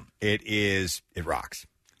 Awesome. It rocks.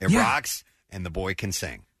 It rocks. And the boy can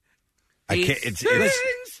sing.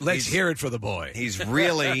 Let's hear it for the boy. He's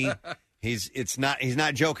really he's not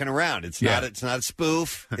joking around. It's not a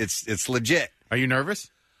spoof. It's legit. Are you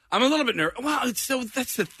nervous? I'm a little bit nervous. Well, so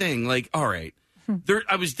that's the thing. Like, all right,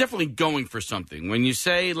 I was definitely going for something. When you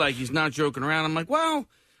say like he's not joking around, I'm like, well,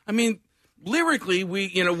 I mean, lyrically,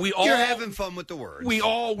 we all you're having fun with the words. We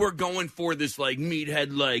all were going for this like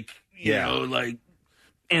meathead, like you know, like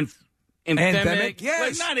and anthemic.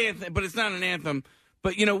 Yes. Like, not anthem, but it's not an anthem.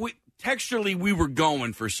 But, texturally, we were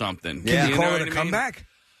going for something. Can you call it a comeback?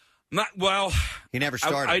 Not well. He never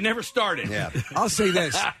started. I never started. Yeah. I'll say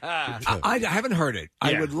this: I haven't heard it. Yeah.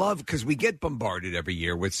 I would love, because we get bombarded every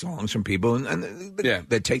year with songs from people, and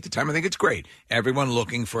they take the time. I think it's great. Everyone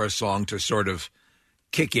looking for a song to sort of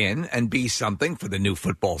kick in and be something for the new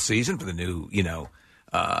football season, for the new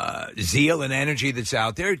zeal and energy that's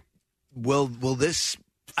out there. Will this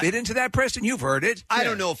fit into that, Preston? You've heard it. I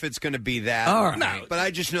don't know if it's going to be that. All right. No, but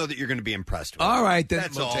I just know that you're going to be impressed with it. All right, then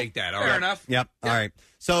That's we'll all. take that. Fair enough. Yep. All right.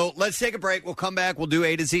 So let's take a break. We'll come back. We'll do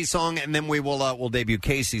A to Z song, and then we'll debut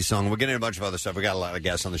Casey's song. We'll get into a bunch of other stuff. We got a lot of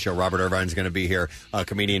guests on the show. Robert Irvine's going to be here.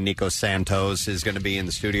 Comedian Nico Santos is going to be in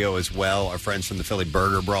the studio as well. Our friends from the Philly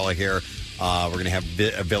Burger Brawl are here. We're going to have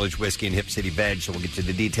Village Whiskey and Hip City Veg, so we'll get to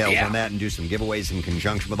the details on that and do some giveaways in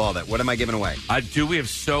conjunction with all that. What am I giving away? We have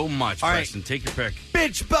so much, All right. Preston. Take your pick.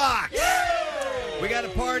 Bitch Box! We got a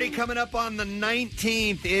party coming up on the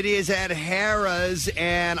 19th. It is at Harrah's,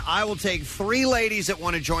 and I will take 3 ladies that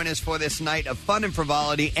want to join us for this night of fun and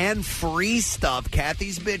frivolity and free stuff,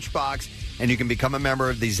 Kathy's Bitch Box, and you can become a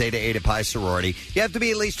member of the Zeta Eta Pi sorority. You have to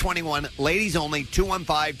be at least 21. Ladies only,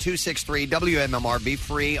 215-263-WMMR. Be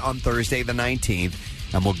free on Thursday the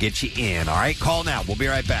 19th, and we'll get you in. All right? Call now. We'll be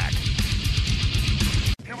right back.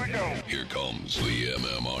 Here comes the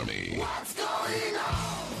MM Army. What's going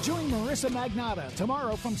on? Join Marissa Magnata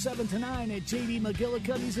tomorrow from 7 to 9 at J.D.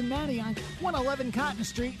 McGillicuddy's in Manayunk, 111 Cotton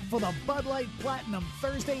Street for the Bud Light Platinum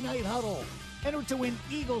Thursday Night Huddle. Enter to win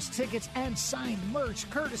Eagles tickets and signed merch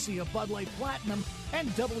courtesy of Bud Light Platinum and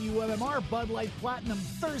WMMR Bud Light Platinum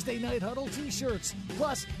Thursday Night Huddle t-shirts.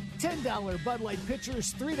 Plus, $10 Bud Light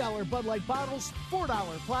pitchers, $3 Bud Light bottles, $4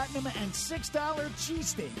 Platinum, and $6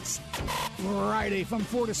 cheesesteaks. Friday from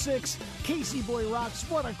 4 to 6, Casey Boy rocks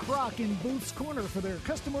What a Crock in Booth's Corner for their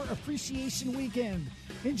Customer Appreciation Weekend.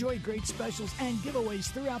 Enjoy great specials and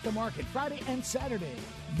giveaways throughout the market Friday and Saturday.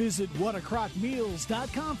 Visit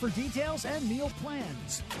whatacrockmeals.com for details and meal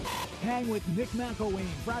plans. Hang with Nick McElwain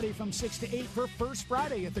Friday from 6 to 8 for First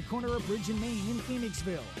Friday at the corner of Bridge and Main in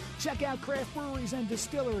Phoenixville. Check out craft breweries and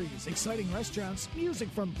distilleries, exciting restaurants, music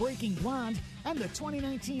from Breaking Blonde, and the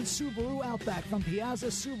 2019 Subaru Outback from Piazza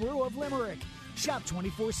Subaru of Limerick. Shop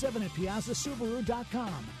 24/7 at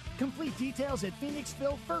piazzasubaru.com. Complete details at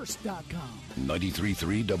PhoenixvilleFirst.com.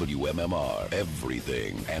 93.3 WMMR.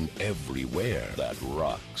 Everything and everywhere that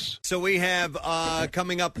rocks. So we have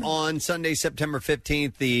coming up on Sunday, September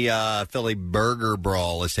 15th, the Philly Burger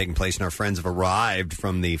Brawl is taking place, and our friends have arrived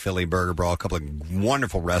from the Philly Burger Brawl. A couple of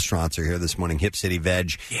wonderful restaurants are here this morning, Hip City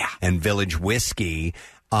Veg and Village Whiskey.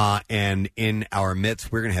 And in our midst,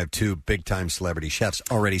 we're going to have 2 big-time celebrity chefs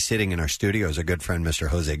already sitting in our studios. Our good friend, Mr.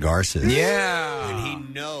 Jose Garces. Yeah. And he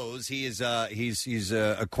knows he's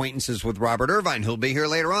acquaintances with Robert Irvine. He'll be here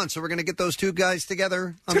later on, so we're going to get those 2 guys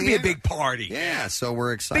together. It's going to be a big party. Yeah, so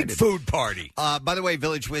we're excited. Big food party. By the way,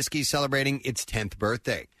 Village Whiskey celebrating its 10th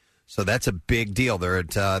birthday. So that's a big deal. They're on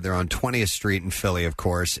 20th Street in Philly, of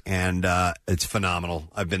course, and it's phenomenal.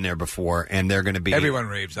 I've been there before, and they're going to be everyone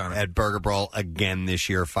raves on it at Burger Brawl again this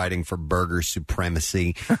year, fighting for burger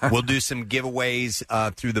supremacy. We'll do some giveaways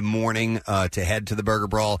through the morning to head to the Burger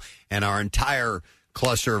Brawl, and our entire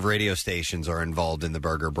cluster of radio stations are involved in the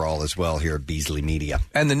Burger Brawl as well here at Beasley Media.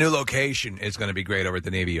 And the new location is going to be great over at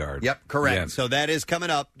the Navy Yard. Yep, correct. Yeah. So that is coming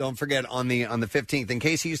up. Don't forget on the 15th. In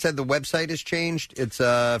case you said the website has changed, it's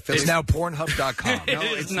Philly. It's now Pornhub.com. No,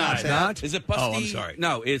 it's not. Is it Busty? Oh, I'm sorry.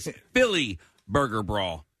 No, it's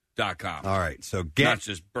PhillyBurgerBrawl.com. All right, so get not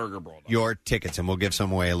just Burger Brawl. your tickets, and we'll give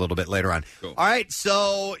some away a little bit later on. Cool. All right,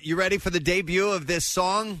 so you ready for the debut of this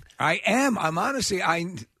song? I am. I'm honestly,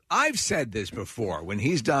 I've said this before. When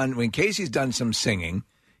Casey's done some singing,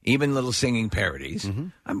 even little singing parodies,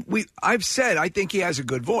 I've said I think he has a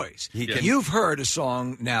good voice. You've heard a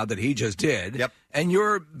song now that he just did, and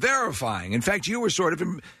you're verifying. In fact, you were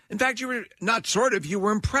you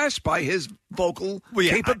were impressed by his vocal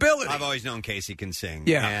capability. I've always known Casey can sing.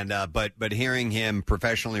 Yeah. And but hearing him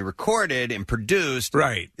professionally recorded and produced,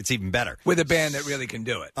 it's even better. With a band that really can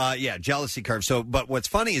do it. Yeah, Jealousy Curve. So, but what's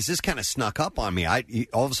funny is this kind of snuck up on me.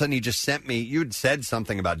 All of a sudden, he just sent me, you'd said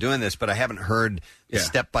something about doing this, but I haven't heard the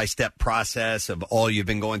step-by-step process of all you've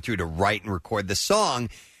been going through to write and record the song.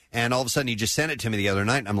 And all of a sudden, he just sent it to me the other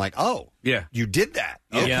night, and I'm like, "Oh, yeah, you did that,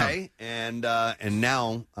 okay?" And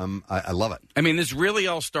now I love it. I mean, this really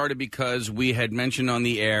all started because we had mentioned on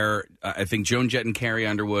the air. I think Joan Jett and Carrie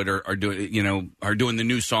Underwood are doing the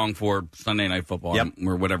new song for Sunday Night Football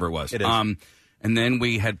or whatever it was. It is. And then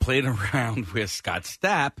we had played around with Scott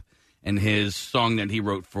Stapp, and his song that he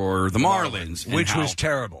wrote for the Marlins. Which was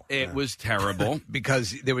terrible. It was terrible.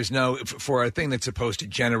 Because there was no, for a thing that's supposed to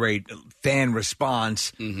generate fan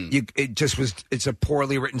response, it's a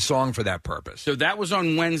poorly written song for that purpose. So that was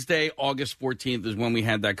on Wednesday, August 14th is when we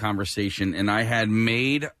had that conversation, and I had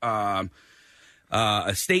made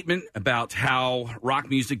a statement about how rock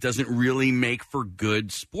music doesn't really make for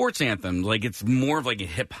good sports anthems. Like, it's more of like a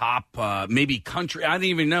hip hop, maybe country. I didn't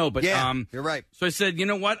even know, but you're right. So I said, you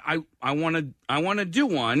know what? I want to do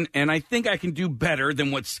one, and I think I can do better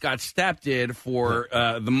than what Scott Stapp did for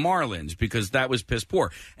the Marlins, because that was piss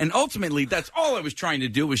poor. And ultimately, that's all I was trying to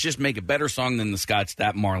do, was just make a better song than the Scott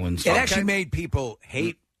Stapp Marlins song. It actually made people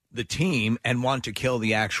hate the team and want to kill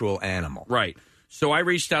the actual animal. Right. So I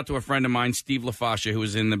reached out to a friend of mine, Steve LaFascia, who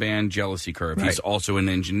was in the band Jealousy Curve. Right. He's also an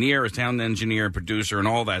engineer, a sound engineer, producer, and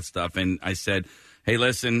all that stuff. And I said, hey,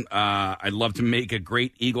 listen, I'd love to make a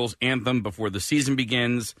great Eagles anthem before the season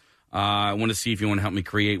begins. I want to see if you want to help me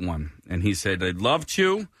create one. And he said, I'd love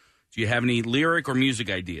to. Do you have any lyric or music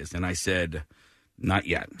ideas? And I said, not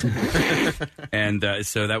yet. And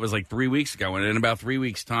so that was like 3 weeks ago. And in about 3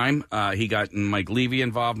 weeks' time, he got Mike Levy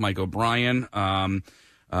involved, Mike O'Brien,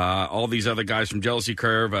 all these other guys from Jealousy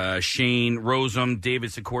Curve, Shane Rosem,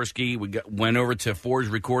 David Sikorsky. We went over to Ford's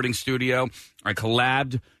recording studio. I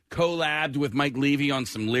collabed with Mike Levy on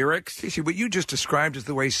some lyrics. Casey, what you just described is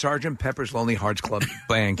the way Sgt. Pepper's Lonely Hearts Club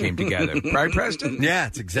Band came together. Right, Preston? Yeah,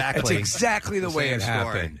 it's exactly the way it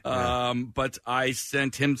happened. But I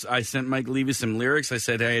sent Mike Levy some lyrics. I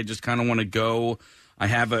said, hey, I just kind of want to go. I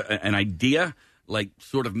have an idea, like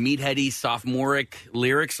sort of meatheady, sophomoric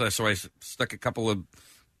lyrics. So I stuck a couple of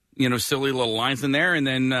silly little lines in there, and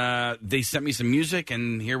then they sent me some music,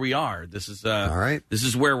 and here we are. This is all right. This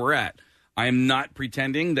is where we're at. I am not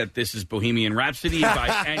pretending that this is Bohemian Rhapsody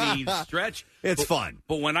by any stretch. It's fun.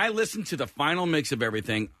 But when I listened to the final mix of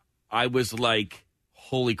everything, I was like,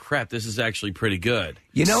 holy crap, this is actually pretty good.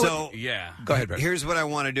 Yeah. Go ahead, Brett. Here's what I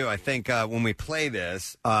want to do. I think when we play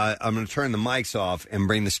this, I'm going to turn the mics off and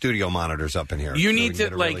bring the studio monitors up in here. You so need we to can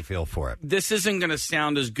get a really feel for it. This isn't going to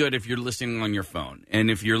sound as good if you're listening on your phone,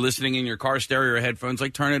 and if you're listening in your car stereo or headphones,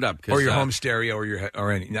 like turn it up, or your home stereo,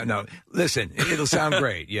 or any. No. Listen, it'll sound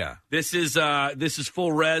great. Yeah. This is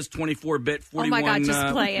full res, 24-bit, 41. Oh my God,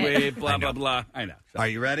 just play it. Blah blah blah. I know. Are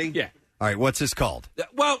you ready? Yeah. All right. What's this called?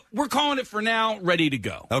 Well, we're calling it for now. Ready to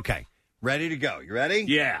go. Okay. Ready to go. You ready?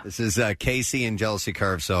 Yeah. This is Casey and Jealousy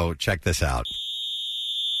Curve, so check this out.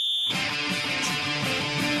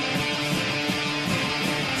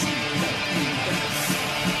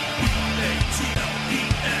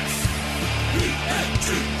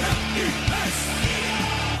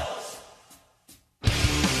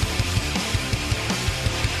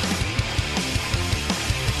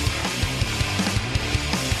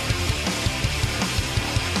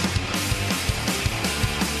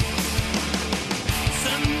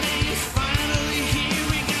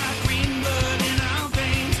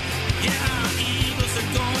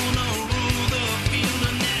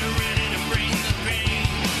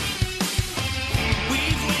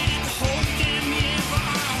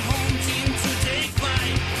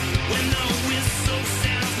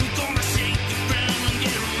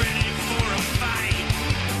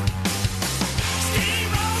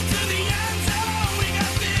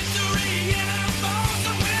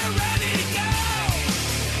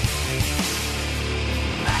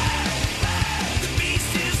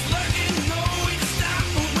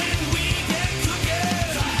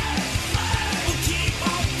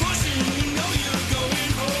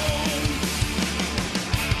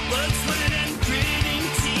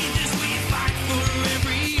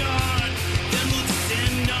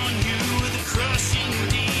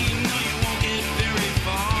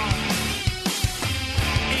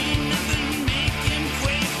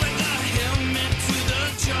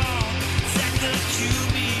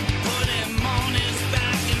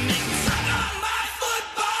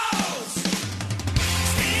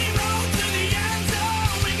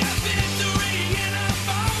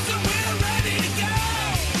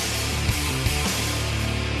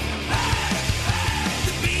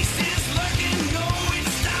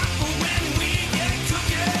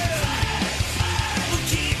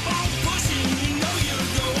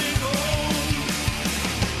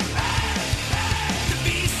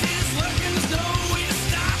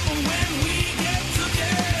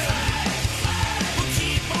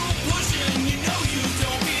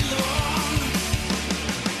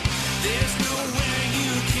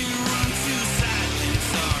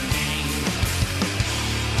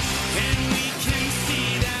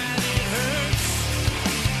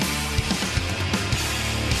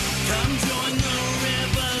 Come join the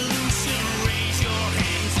revolution, raise your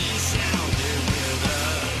hands and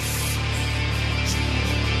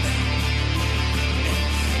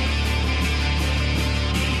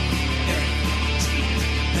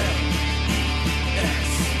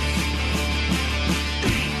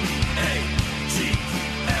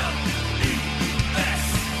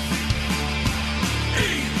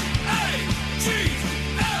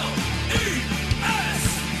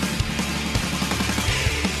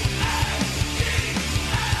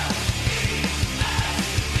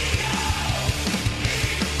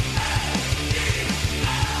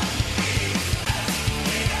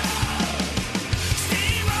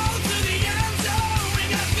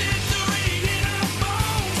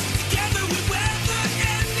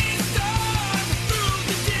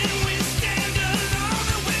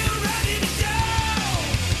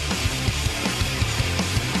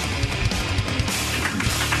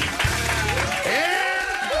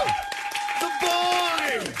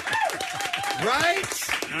Right?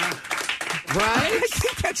 I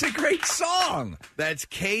think that's a great song. That's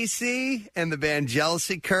Casey and the band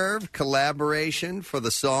Jealousy Curve collaboration for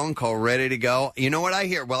the song called Ready to Go. You know what I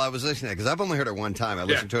hear while I was listening to it? Because I've only heard it one time. I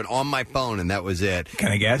listened to it on my phone, and that was it.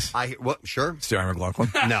 Can I guess? Sure. Sarah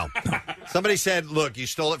McLachlan? No. Somebody said, look, you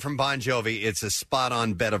stole it from Bon Jovi. It's a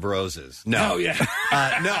spot-on bed of roses. No. Oh, yeah.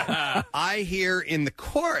 No. I hear in the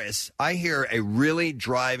chorus, I hear a really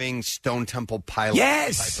driving Stone Temple Pilots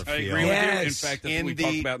type of I feel. agree with you. In fact, that's what we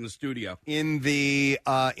talked about in the studio. In the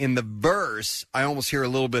verse, I almost hear a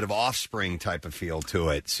little bit of Offspring type of feel to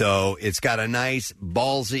it. So it's got a nice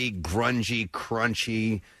ballsy, grungy,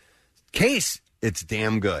 crunchy case. It's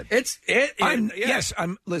damn good. Yes,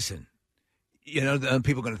 listen. You know,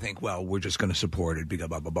 people are going to think, well, we're just going to support it because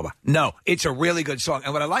blah, blah, blah, blah. No, it's a really good song.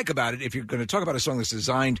 And what I like about it, if you're going to talk about a song that's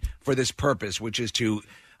designed for this purpose, which is to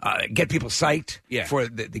get people psyched for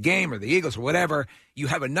the game or the Eagles or whatever, you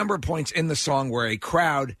have a number of points in the song where a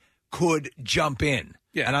crowd could jump in.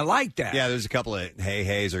 Yeah. And I like that. Yeah, there's a couple of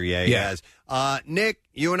hey-heys or yeah-yeahs. Nick,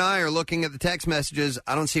 you and I are looking at the text messages.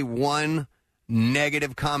 I don't see one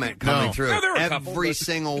negative comment coming through. No, there were a couple, Every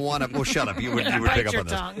single one of... Well, shut up. You would pick up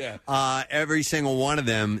on this. Yeah. Every single one of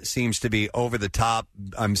them seems to be over the top.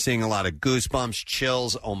 I'm seeing a lot of goosebumps,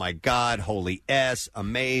 chills. Oh, my God. Holy S.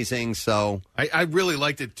 Amazing. So... I really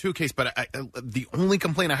liked it, too, Case, but the only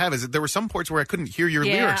complaint I have is that there were some parts where I couldn't hear your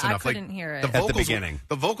lyrics enough. I couldn't hear it. At the beginning.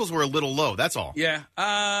 The vocals were a little low. That's all. Yeah.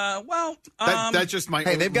 That's just my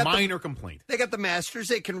minor complaint. They got the masters.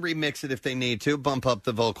 They can remix it if they need to, bump up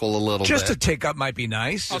the vocal a little Just bit. a tick up might be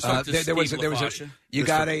nice. There was a you Just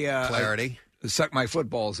got for a clarity. Suck my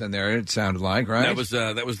footballs in there. It sounded like right. That was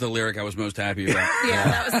the lyric I was most happy about. Yeah,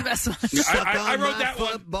 that was the best one. I wrote that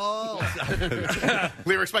one.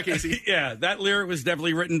 Lyrics by Casey. Yeah, that lyric was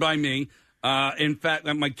definitely written by me. In fact,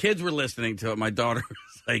 my kids were listening to it. My daughter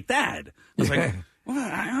was like, "Dad," I was like, "Well,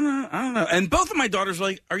 I don't know." And both of my daughters were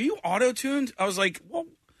like, "Are you auto-tuned?" I was like, "Well,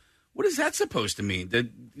 what is that supposed to mean?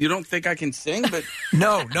 That you don't think I can sing?" But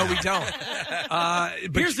no, we don't. But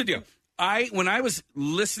here's the deal. When I was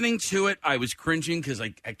listening to it, I was cringing because I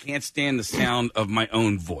can't stand the sound of my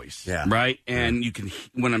own voice. Yeah. Right? And you can,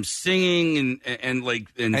 when I'm singing and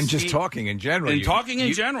just talking in general.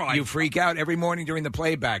 You freak out every morning during the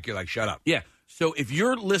playback. You're like, shut up. Yeah. So if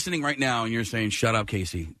you're listening right now and you're saying, shut up,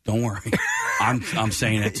 Casey, don't worry. I'm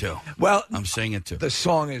saying it too. Well, I'm saying it too. The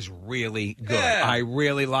song is really good. Yeah. I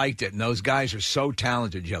really liked it. And those guys are so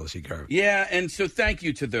talented, Jealousy Curve. Yeah, and so thank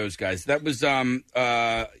you to those guys. That was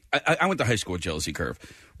I went to high school with Jealousy Curve.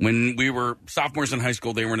 When we were sophomores in high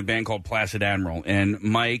school, they were in a band called Placid Admiral, and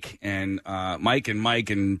Mike and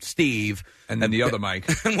Steve, and then the other Mike.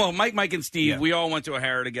 Well, Mike, and Steve, we all went to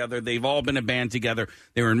O'Hara together. They've all been a band together.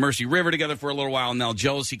 They were in Mercy River together for a little while. Now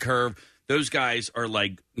Jealousy Curve. Those guys are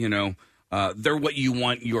like, they're what you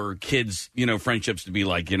want your kids, friendships to be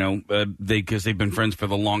like, because they've been friends for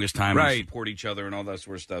the longest time, right? And support each other and all that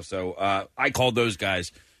sort of stuff. So I called those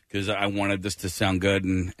guys because I wanted this to sound good,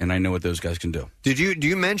 and I know what those guys can do. Do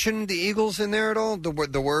you mention the Eagles in there at all?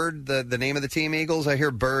 The name of the team, Eagles? I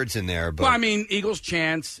hear birds in there. But... Well, I mean, Eagles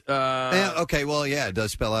chants. Okay, well, yeah, it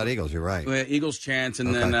does spell out Eagles. You're right. Eagles chants,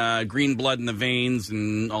 and then green blood in the veins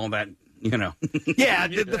and all that. Yeah,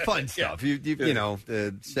 the fun stuff. You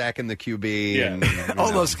sacking the QB and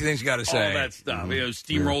all those things you got to say. All that stuff.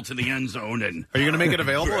 Steamroll to the end zone. And are you going to make it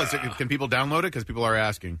available? Can people download it? Because people are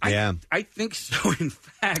asking. I think so. In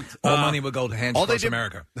fact, all money will go to Hands Across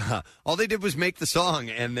America. All they did was make the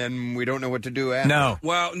song, and then we don't know what to do after. No.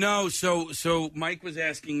 Well, no. So Mike was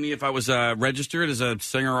asking me if I was registered as a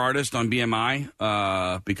singer artist on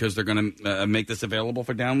BMI because they're going to make this available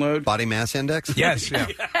for download. Body mass index. Yes. Yeah.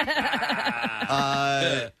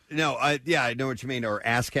 No, I know what you mean. Or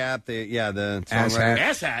ASCAP, the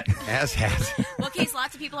Ass hat. Well, Case,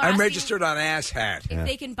 lots of people are I'm asking registered on Ass Hat. if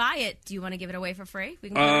they can buy it. Do you want to give it away for free? We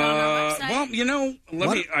can put it on our website.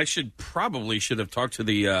 Well, I should have talked to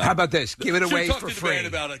the. How about this? Give it away talk for to the free. band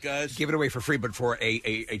about it, guys. Give it away for free, but for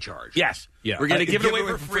a charge. Yes. Yeah. We're going to give it away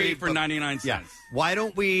for free for 99 cents. Yeah. Why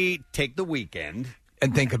don't we take the weekend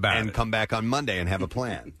and think about it and come back on Monday and have a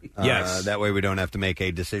plan? Yes. That way we don't have to make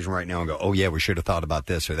a decision right now and go, oh, yeah, we should have thought about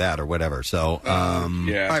this or that or whatever. So, all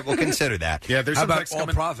right, we'll consider that. Yeah, there's How some about all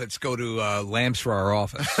profits go to Lamps for Our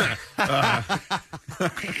Office?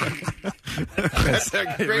 That's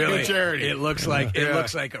a great new charity. It looks like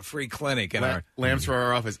a free clinic in our Lamps for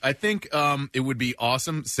Our Office. I think it would be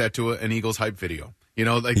awesome set to an Eagles hype video.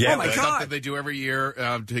 Oh my stuff God. that they do every year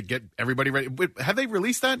to get everybody ready. Have they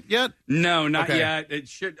released that yet? No, not yet. It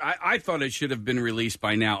should. I thought it should have been released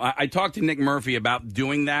by now. I talked to Nick Murphy about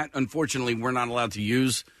doing that. Unfortunately, we're not allowed to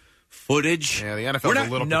use footage. Yeah, the NFL's a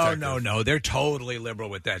little protective. No. They're totally liberal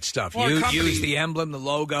with that stuff. Well, Use the emblem, the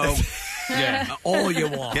logo. Yeah, all you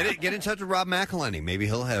want. Get in touch with Rob McElhenney. Maybe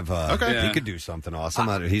he'll have. Okay. He could do something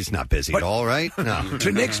awesome. He's not busy at all, right? No.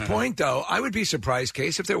 To Nick's point, though, I would be surprised,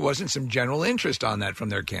 Case, if there wasn't some general interest on that from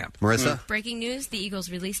their camp. Marissa? Breaking news: the Eagles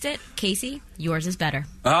released it. Casey, yours is better.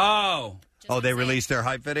 Oh. They released their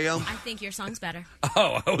hype video? I think your song's better.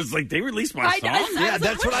 Oh, I was like, they released my song? Yeah,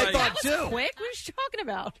 that's what I thought, That was too. quick. What are you talking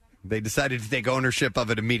about? They decided to take ownership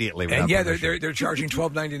of it immediately. And without they're charging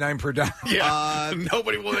 $12.99 per download. Yeah,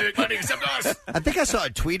 nobody will make money except us. I think I saw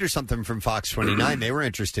a tweet or something from Fox 29. They were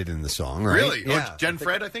interested in the song, right? Really? Yeah. Jen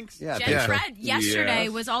Fred, I think? Yeah, Jen Fred yesterday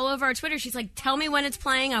was all over our Twitter. She's like, tell me when it's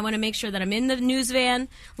playing. I want to make sure that I'm in the news van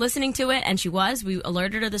listening to it. And she was. We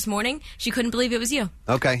alerted her this morning. She couldn't believe it was you.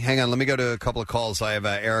 Okay, hang on. Let me go to a couple of calls. I have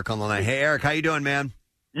Eric on the line. Hey, Eric, how you doing, man?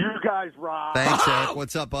 You guys rock. Thanks, Eric.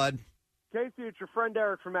 What's up, bud? Casey, it's your friend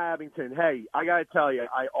Eric from Abington. Hey, I got to tell you,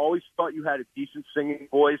 I always thought you had a decent singing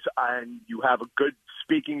voice and you have a good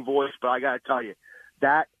speaking voice, but I got to tell you,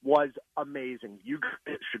 that was amazing. You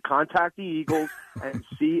should contact the Eagles and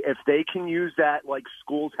see if they can use that, like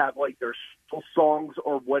schools have like their songs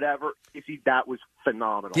or whatever. Casey, that was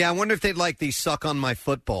phenomenal. Yeah, I wonder if they'd like the Suck on My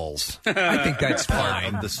Footballs. I think that's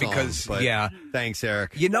fine. The song, because, but thanks,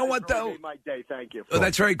 Eric. You know what, though? My day, thank you. Oh,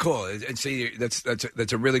 that's very cool. And see, that's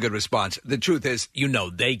a really good response. The truth is,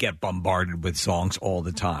 they get bombarded with songs all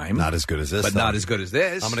the time. Not as good as this, but not as good as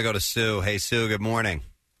this. I'm going to go to Sue. Hey, Sue, good morning.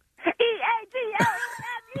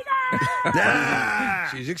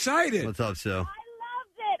 She's excited. What's up, Sue?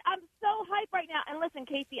 I'm so hyped right now. And listen,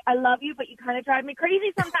 Casey, I love you, but you kind of drive me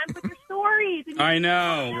crazy sometimes with your stories. And I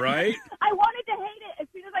know, right? I wanted to hate it. As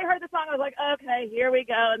soon as I heard the song, I was like, okay, here we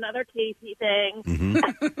go, another Casey thing.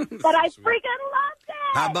 But I freaking loved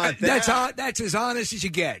it. How about that? That's as honest as you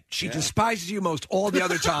get. She despises you most all the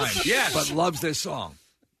other time, but loves this song.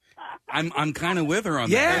 I'm kind of with her on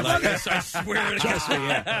Yeah, that. I swear to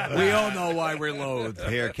God. We all know why we're loathed.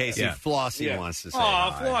 Here, Casey, Flossie wants to say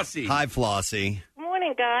Aw, hi. Flossie. Hi, Flossie.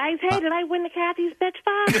 Morning, guys. Hey, did I win the Kathy's Bitch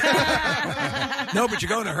Box? No, but you're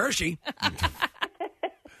going to Hershey.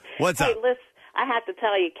 What's hey, up? Listen, I have to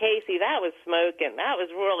tell you, Casey, that was smoking. That was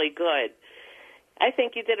really good. I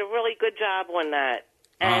think you did a really good job on that.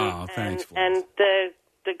 And, thanks. And the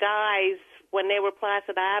guys, when they were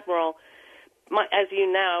Placid Admiral, as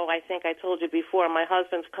you know, I think I told you before, my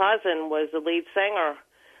husband's cousin was the lead singer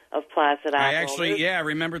of Placid Admiral. I actually,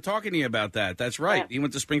 remember talking to you about that. That's right. He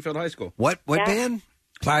went to Springfield High School. What band?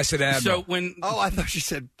 Placid Admiral. So when I thought you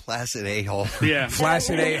said Placid A-hole. Yeah.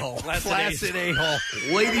 Flaccid A-hole. Flaccid A-hole.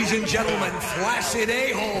 Ladies and gentlemen, Flaccid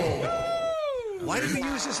A-hole. Why did we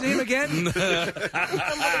use his name again?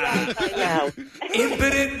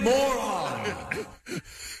 Impotent moron.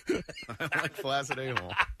 I like Flaccid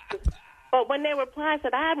A-hole. But when they were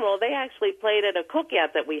Placid Admiral, they actually played at a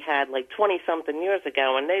cookout that we had like 20-something years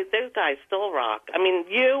ago, and those guys still rock. I mean,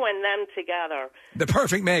 you and them together. The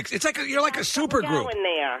perfect mix. It's like you're like a super group. Going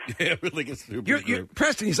there. Yeah, we're like a super group.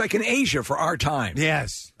 Preston, he's like in Asia for our time.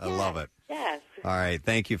 Yes. I love it. Yes. All right.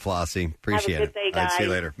 Thank you, Flossie. Appreciate Have a good day, it. All right, see you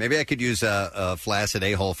guys. later. Maybe I could use a Flaccid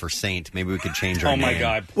A-hole for Saint. Maybe we could change our name. Oh, my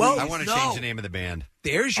God. Well, I want to change the name of the band.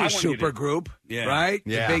 There's your super group, right?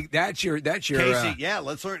 Yeah. That's your Casey,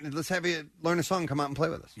 let's have you learn a song, come out and play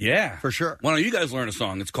with us. Yeah. For sure. Why don't you guys learn a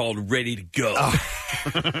song? It's called Ready to Go.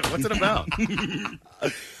 What's it about?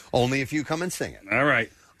 Only if you come and sing it. All right.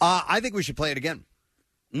 I think we should play it again.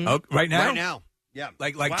 Oh, right now? Right now. Yeah.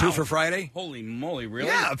 Like Wow. 2 for Friday? Holy moly, really?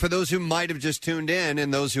 Yeah, for those who might have just tuned in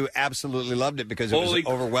and those who absolutely loved it because it was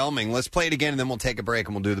overwhelming. Let's play it again and then we'll take a break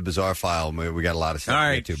and we'll do the bizarre file. We got a lot of stuff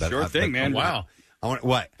to get to. But Sure thing, man. Wow.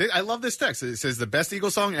 What? I love this text. It says the best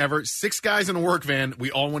Eagle song ever. 6 guys in a work van.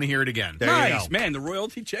 We all want to hear it again. Nice, man. The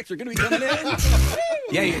royalty checks are going to be coming in.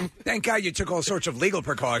 Yeah, thank God you took all sorts of legal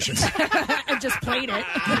precautions. And just played it.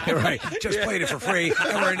 Right. Just played it for free,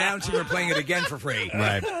 and we're announcing we're playing it again for free.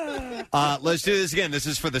 Right. Let's do this again. This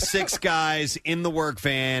is for the 6 guys in the work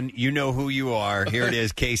van. You know who you are. Here it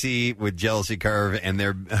is, Casey with Jealousy Curve and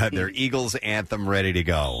their Eagles anthem ready to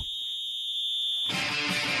go.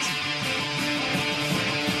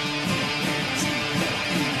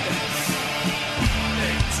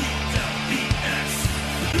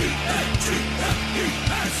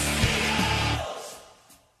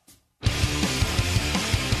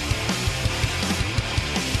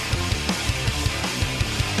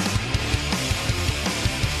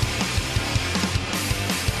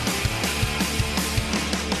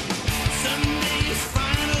 Sunday is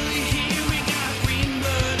finally here. We got green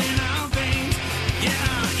blood in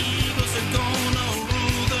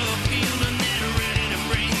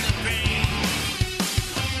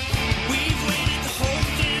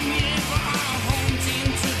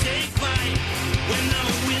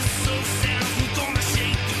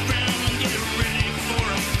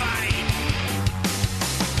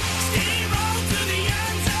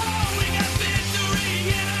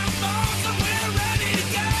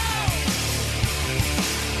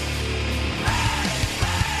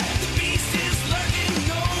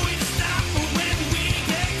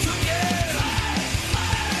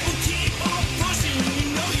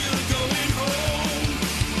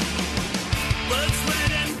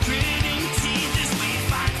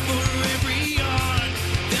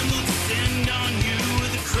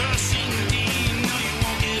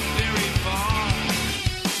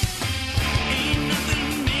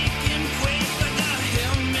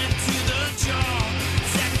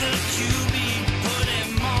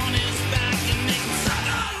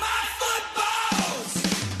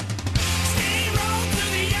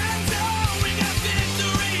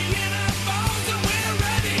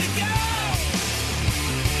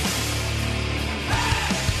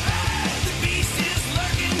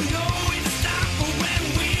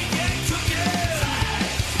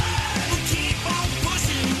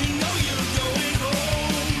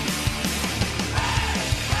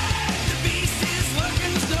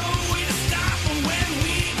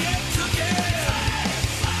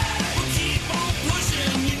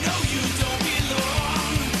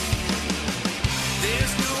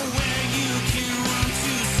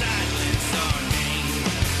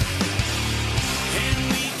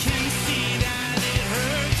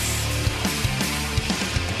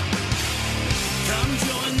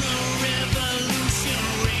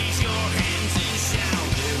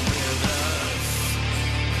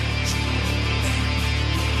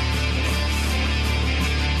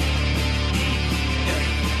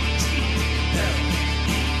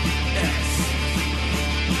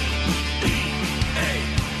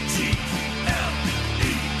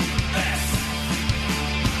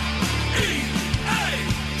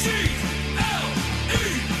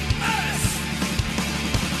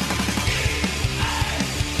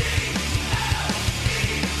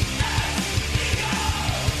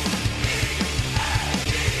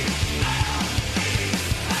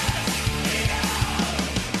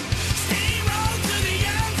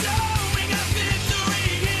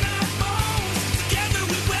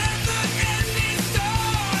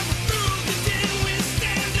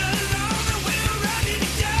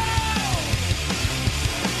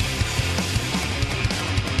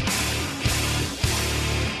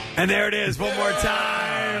And there it is, one more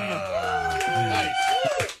time.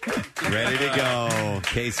 Ready to go,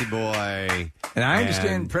 Casey boy. And I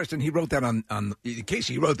understand, Preston, he wrote that on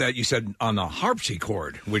Casey, he wrote that, you said, on the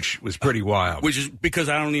harpsichord, which was pretty wild. Which is because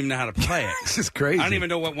I don't even know how to play it. This is crazy. I don't even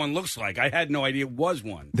know what one looks like. I had no idea it was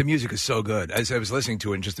one. The music is so good. As I was listening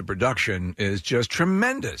to it, and just the production is just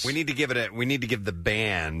tremendous. We need to give the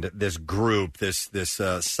band, this group, this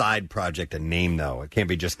side project a name, though. It can't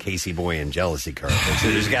be just Casey Boy and Jealousy Curve.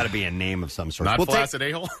 There's got to be a name of some sort. Not Flaccid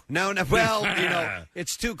A-hole? No. Well,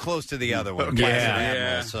 it's too close to the other one.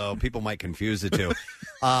 Yeah. So people might confuse the two.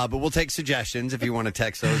 But we'll take suggestions if you want to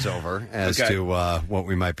text those over as to what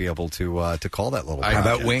we might be able to call that little project.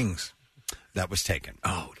 How about Wings? That was taken.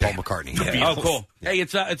 Oh, Paul McCartney. Yeah. Oh, cool. Hey,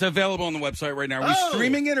 it's available on the website right now. Are we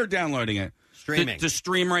streaming it or downloading it? Streaming. To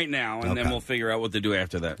stream right now, and then we'll figure out what to do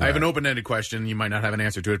after that. I have an open-ended question. You might not have an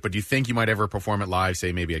answer to it, but do you think you might ever perform it live,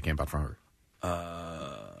 say maybe at Camp Out Front?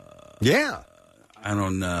 Yeah. I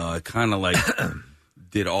don't know. I kind of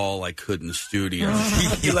did all I could in the studio.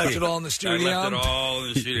 You left it all in the studio? I left it all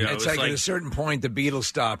in the studio. It's like at a certain point, the Beatles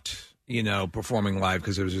stopped, performing live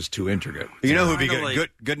because it was just too intricate. You know who'd be good?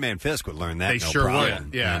 Goodman Fisk would learn that. They sure problem.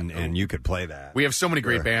 would. Yeah. And you could play that. We have so many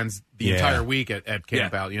great bands the entire week at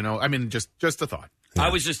Camp Out, I mean, just a thought. I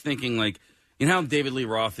was just thinking, how David Lee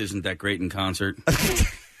Roth isn't that great in concert?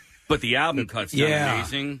 But the album cuts sound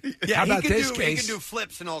amazing. Yeah, how about this He case? can do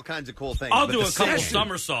flips and all kinds of cool things. I'll do a couple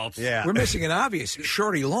somersaults. Yeah. We're missing an obvious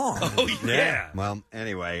Shorty Long. Oh, yeah. Well,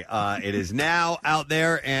 anyway, it is now out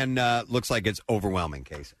there and looks like it's overwhelming,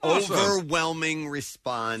 Case. Awesome. Overwhelming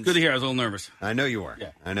response. Good to hear. I was a little nervous. I know you were.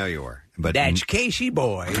 Yeah. I know you were. But That's Casey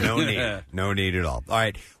boy. No need. No need at all. All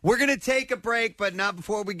right. We're going to take a break, but not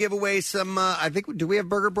before we give away some, do we have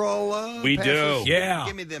Burger Brawl We passes? do. Yeah.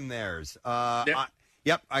 Give me them theirs.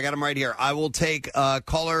 Yep, I got them right here. I will take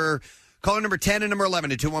caller number 10 and number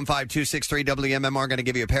 11 at 215-263-WMMR. Going to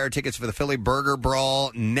give you a pair of tickets for the Philly Burger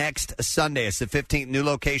Brawl next Sunday. It's the 15th new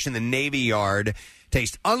location, the Navy Yard.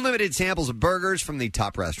 Taste unlimited samples of burgers from the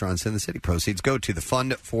top restaurants in the city. Proceeds go to the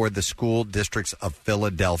Fund for the School Districts of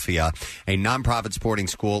Philadelphia, a nonprofit supporting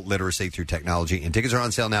school literacy through technology. And tickets are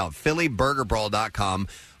on sale now at phillyburgerbrawl.com.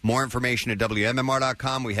 More information at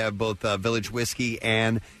WMMR.com. We have both Village Whiskey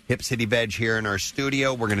and Hip City Veg here in our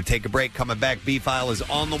studio. We're going to take a break. Coming back, B-File is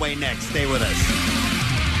on the way next. Stay with us.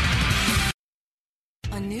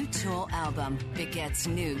 A new Tool album begets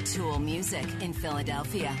new Tool music in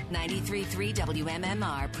Philadelphia. 93.3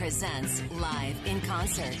 WMMR presents Live in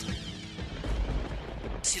Concert.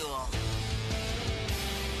 Tool.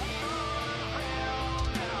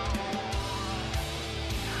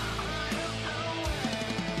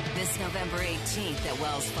 This November 18th at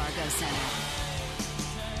Wells Fargo Center.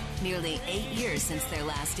 Nearly 8 years since their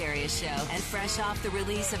last area show, and fresh off the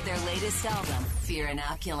release of their latest album, Fear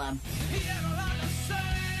Inoculum.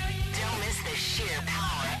 Don't miss the sheer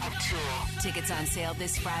power of Tool. Tickets on sale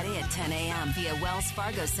this Friday at 10 a.m. via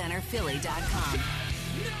WellsFargoCenterPhilly.com.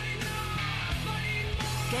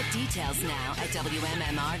 Get details now at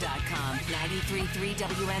WMMR.com. 93.3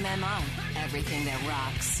 WMMR. Everything that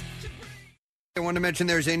rocks. I want to mention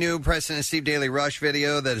there's a new Preston and Steve Daily Rush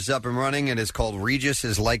video that is up and running. It is called Regis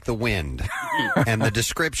is Like the Wind. And the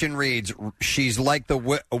description reads, she's like the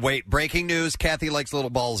wait, breaking news, Kathy likes little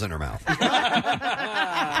balls in her mouth.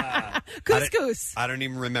 Couscous. I don't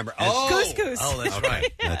even remember. Couscous. Oh, that's right.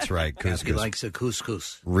 That's right. Couscous. He likes a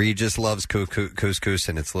couscous. Regis loves couscous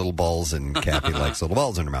and its little balls, and Kathy likes little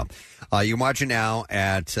balls in her mouth. You can watch it now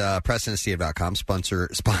at PrestonandSteve.com,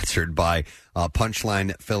 sponsored by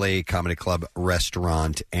Punchline Philly Comedy Club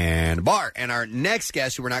Restaurant and Bar. And our next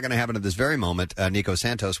guest, who we're not going to have at this very moment, Nico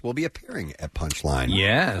Santos, will be appearing at Punchline.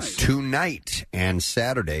 Yes. Tonight and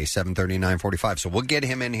Saturday, 7:30 and 9:45. So we'll get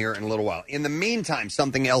him in here in a little while. In the meantime,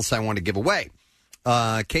 something else I want to give away.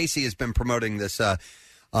 Casey has been promoting this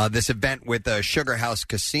this event with Sugar House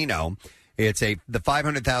Casino. It's the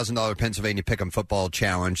 $500,000 Pennsylvania Pick'em Football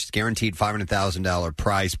Challenge. It's guaranteed $500,000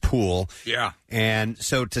 prize pool. Yeah. And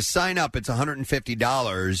so to sign up, it's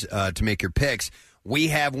 $150 to make your picks. We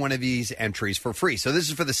have one of these entries for free. So this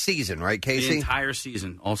is for the season, right, Casey? The entire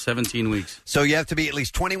season, all 17 weeks. So you have to be at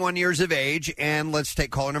least 21 years of age, and let's take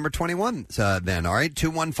caller number 21 then, all right?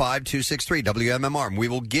 215-263-WMMR. And we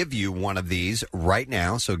will give you one of these right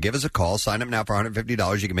now. So give us a call. Sign up now for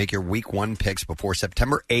 $150. You can make your Week 1 picks before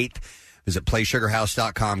September 8th. Visit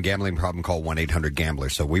PlaySugarHouse.com. Gambling problem, call 1-800-GAMBLER.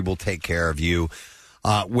 So we will take care of you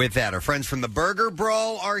with that. Our friends from the Burger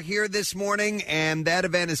Brawl are here this morning, and that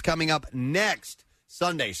event is coming up next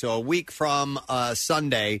Sunday. So a week from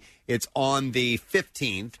Sunday, it's on the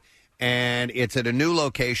 15th. and it's at a new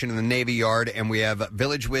location in the Navy Yard, and we have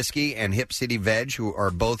Village Whiskey and Hip City Veg, who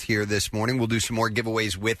are both here this morning. We'll do some more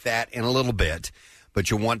giveaways with that in a little bit, but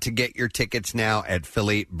you'll want to get your tickets now at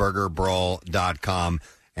PhillyBurgerBrawl.com.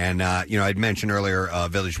 And, I'd mentioned earlier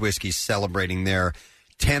Village Whiskey celebrating their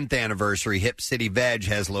 10th anniversary. Hip City Veg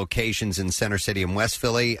has locations in Center City and West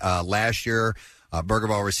Philly. Last year, Burger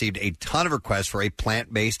Brawl received a ton of requests for a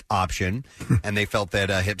plant-based option, and they felt that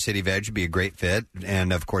Hip City Veg would be a great fit.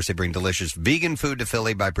 And, of course, they bring delicious vegan food to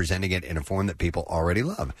Philly by presenting it in a form that people already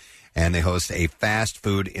love. And they host a fast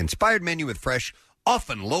food-inspired menu with fresh,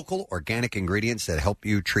 often local organic ingredients that help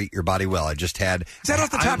you treat your body well. I just had... Is that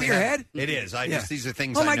off the top of your head? It is. These are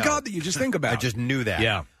things Oh, I my know. God, that you just think about. I just knew that.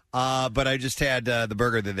 Yeah. But I just had the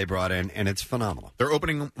burger that they brought in, and it's phenomenal. They're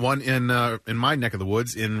opening one in my neck of the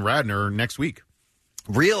woods in Radnor next week.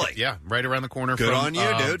 Really? Yeah, right around the corner. Good from, on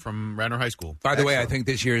you, dude. From Radnor High School. By the way, I think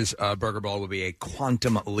this year's Burger Brawl will be a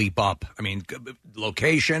quantum leap up. I mean,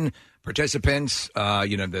 location, participants,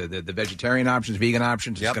 the vegetarian options, vegan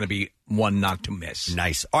options. It's going to be one not to miss.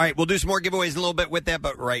 Nice. All right, we'll do some more giveaways in a little bit with that,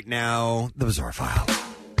 but right now, the Bizarre File.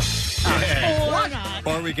 Why not?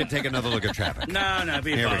 Or we could take another look at traffic. No,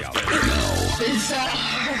 be Here we go.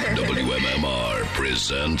 WMMR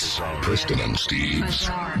presents Preston and Steve's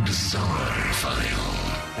Bizarre File.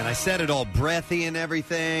 And I said it all breathy and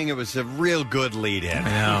everything. It was a real good lead-in. I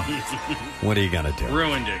know. What are you going to do?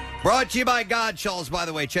 Ruined it. Brought to you by Godshalls, by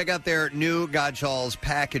the way. Check out their new Godshalls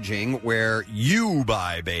packaging where you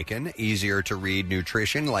buy bacon. Easier to read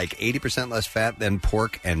nutrition, like 80% less fat than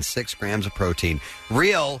pork and 6 grams of protein.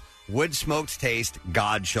 Real wood-smoked taste,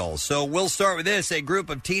 Godshalls. So we'll start with this. A group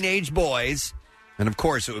of teenage boys, and of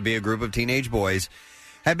course it would be a group of teenage boys,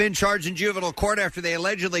 have been charged in juvenile court after they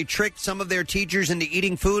allegedly tricked some of their teachers into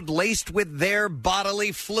eating food laced with their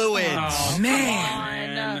bodily fluids. Oh,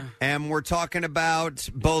 man. And we're talking about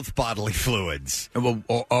both bodily fluids from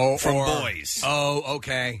boys. Oh,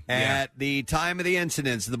 okay. At the time of the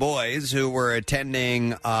incidents, the boys who were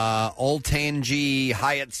attending Old Tangi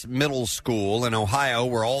Hyatt's Middle School in Ohio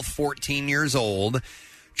were all 14 years old.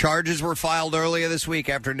 Charges were filed earlier this week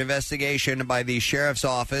after an investigation by the sheriff's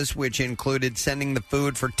office, which included sending the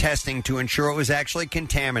food for testing to ensure it was actually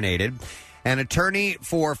contaminated. An attorney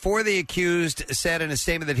for the accused said in a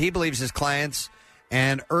statement that he believes his clients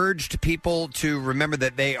and urged people to remember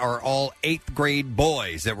that they are all 8th grade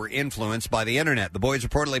boys that were influenced by the internet. The boys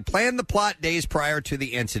reportedly planned the plot days prior to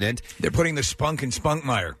the incident. They're putting the spunk in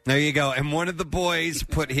Spunkmeyer. There you go. And one of the boys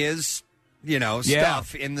put his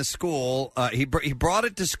stuff in the school. He brought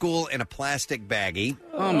it to school in a plastic baggie.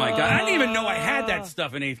 Oh, my God. I didn't even know I had that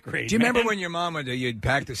stuff in 8th grade. Do you remember when your mom you'd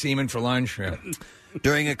pack the semen for lunch?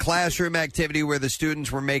 During a classroom activity where the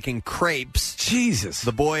students were making crepes, Jesus,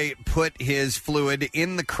 the boy put his fluid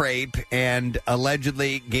in the crepe and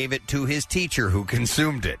allegedly gave it to his teacher, who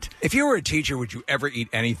consumed it. If you were a teacher, would you ever eat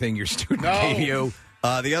anything your student gave you?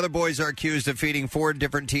 The other boys are accused of feeding 4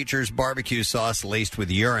 different teachers barbecue sauce laced with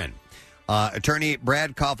urine. Attorney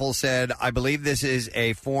Brad Koffel said, "I believe this is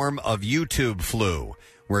a form of YouTube flu,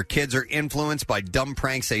 where kids are influenced by dumb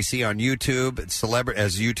pranks they see on YouTube,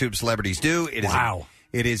 as YouTube celebrities do.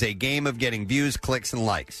 It is a game of getting views, clicks, and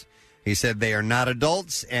likes." He said they are not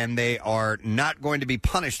adults, and they are not going to be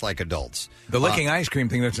punished like adults. The licking ice cream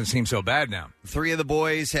thing doesn't seem so bad now. 3 of the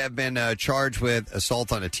boys have been charged with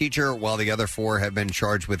assault on a teacher, while the other 4 have been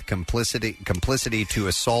charged with complicity to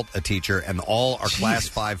assault a teacher, and all are Class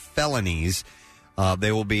 5 felonies.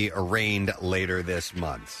 They will be arraigned later this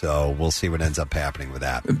month, so we'll see what ends up happening with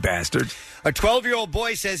that. Bastards. A 12-year-old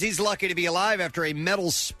boy says he's lucky to be alive after a metal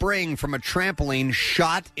spring from a trampoline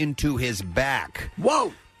shot into his back.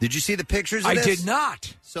 Whoa! Did you see the pictures of this? I did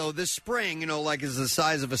not. So this spring, is the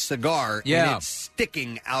size of a cigar, yeah, and it's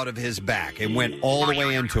sticking out of his back. It went all the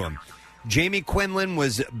way into him. Jamie Quinlan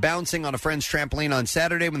was bouncing on a friend's trampoline on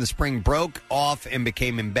Saturday when the spring broke off and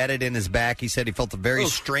became embedded in his back. He said he felt a very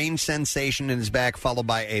strange sensation in his back, followed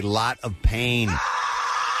by a lot of pain.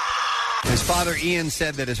 His father, Ian,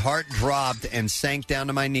 said that his heart dropped and sank down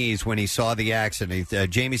to my knees when he saw the accident.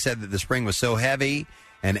 Jamie said that the spring was so heavy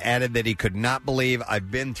and added that he could not believe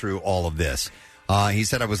I've been through all of this. He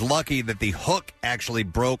said, I was lucky that the hook actually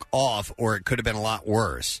broke off, or it could have been a lot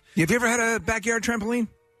worse. Have you ever had a backyard trampoline?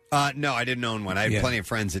 No, I didn't own one. I had plenty of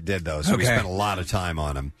friends that did, though, so we spent a lot of time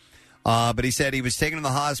on them. But he said he was taken to the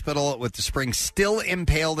hospital with the spring still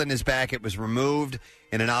impaled in his back. It was removed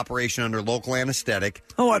in an operation under local anesthetic.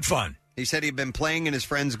 Oh, what fun. He said he'd been playing in his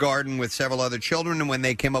friend's garden with several other children, and when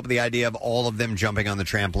they came up with the idea of all of them jumping on the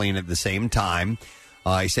trampoline at the same time,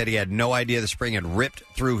 he said he had no idea the spring had ripped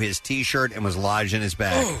through his T-shirt and was lodged in his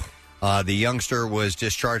back. The youngster was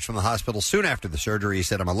discharged from the hospital soon after the surgery. He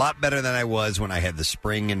said, I'm a lot better than I was when I had the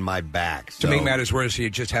spring in my back. To make matters worse, he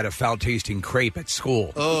had just had a foul-tasting crepe at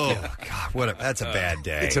school. Oh, God, that's a bad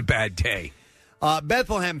day. It's a bad day.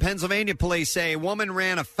 Bethlehem, Pennsylvania police say a woman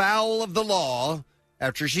ran afoul of the law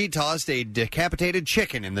after she tossed a decapitated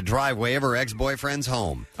chicken in the driveway of her ex-boyfriend's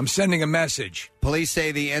home. I'm sending a message. Police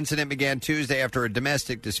say the incident began Tuesday after a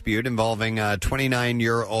domestic dispute involving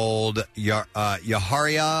 29-year-old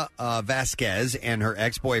Yaharia Vasquez and her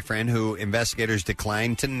ex-boyfriend, who investigators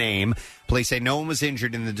declined to name. Police say no one was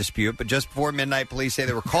injured in the dispute, but just before midnight, police say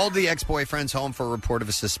they were called to the ex-boyfriend's home for a report of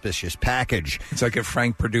a suspicious package. It's like if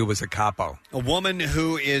Frank Perdue was a capo. A woman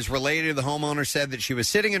who is related to the homeowner said that she was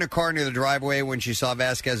sitting in her car near the driveway when she saw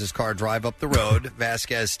Vasquez's car drive up the road.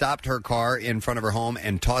 Vasquez stopped her car in front of her home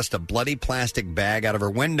and tossed a bloody plastic bag out of her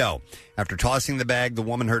window. After tossing the bag, the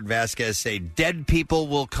woman heard Vasquez say, "Dead people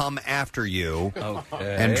will come after you,"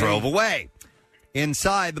 and drove away.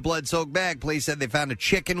 Inside the blood-soaked bag, police said they found a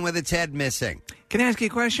chicken with its head missing. Can I ask you a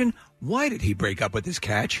question? Why did he break up with his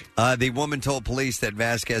catch? The woman told police that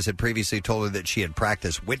Vasquez had previously told her that she had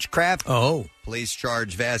practiced witchcraft. Oh. Police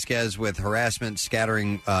charged Vasquez with harassment,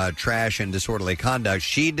 scattering trash, and disorderly conduct.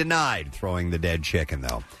 She denied throwing the dead chicken,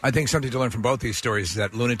 though. I think something to learn from both these stories is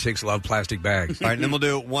that lunatics love plastic bags. All right, and then we'll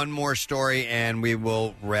do one more story, and we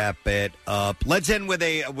will wrap it up. Let's end with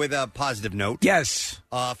a positive note. Yes.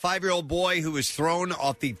 A 5-year-old boy who was thrown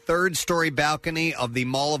off the third-story balcony of the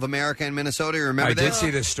Mall of America in Minnesota. You remember this? I did see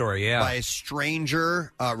this story, yeah. By a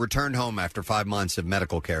stranger, returned home after 5 months of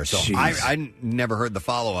medical care. So I never heard the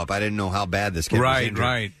follow-up. I didn't know how bad this kid was injured.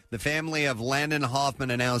 Right. The family of Landon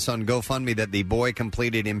Hoffman announced on GoFundMe that the boy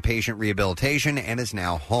completed inpatient rehabilitation and is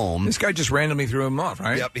now home. This guy just randomly threw him off,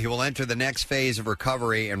 right? Yep. He will enter the next phase of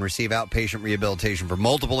recovery and receive outpatient rehabilitation for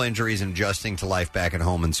multiple injuries and adjusting to life back at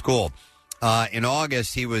home and school. In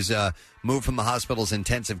August, he was moved from the hospital's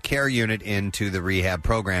intensive care unit into the rehab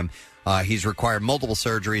program. He's required multiple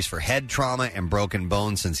surgeries for head trauma and broken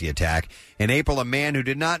bones since the attack. In April, a man who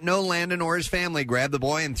did not know Landon or his family grabbed the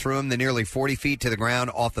boy and threw him the nearly 40 feet to the ground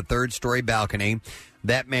off the third-story balcony.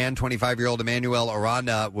 That man, 25-year-old Emmanuel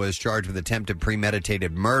Aranda, was charged with attempted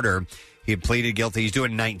premeditated murder. He had pleaded guilty. He's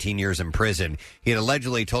doing 19 years in prison. He had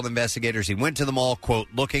allegedly told investigators he went to the mall, quote,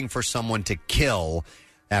 looking for someone to kill,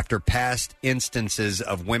 after past instances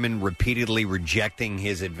of women repeatedly rejecting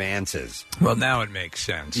his advances. Well, now it makes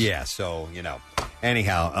sense. Yeah, so,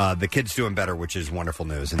 Anyhow, the kid's doing better, which is wonderful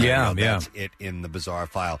news. And that's it in the bizarre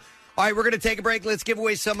file. All right, we're going to take a break. Let's give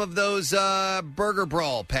away some of those Burger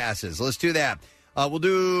Brawl passes. Let's do that. We'll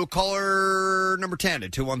do caller number 10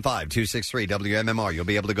 at 215-263-WMMR. You'll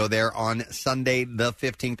be able to go there on Sunday the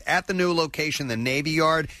 15th at the new location, the Navy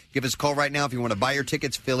Yard. Give us a call right now if you want to buy your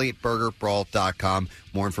tickets, Philly at burgerbrawl.com.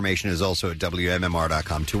 More information is also at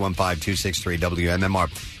WMMR.com,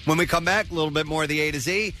 215-263-WMMR. When we come back, a little bit more of the A to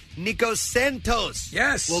Z. Nico Santos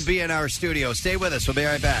will be in our studio. Stay with us. We'll be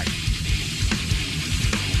right back.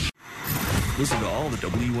 Listen to all the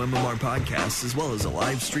WMMR podcasts as well as a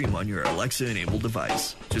live stream on your Alexa-enabled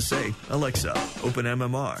device. Just say, Alexa, open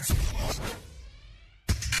MMR.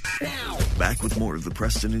 Back with more of the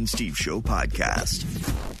Preston and Steve Show podcast.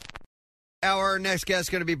 Our next guest is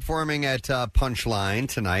going to be performing at Punchline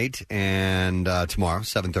tonight and tomorrow,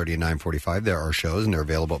 7:30 and 9:45. There are shows, and they're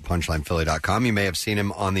available at punchlinephilly.com. You may have seen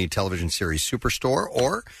him on the television series Superstore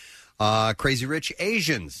or Crazy Rich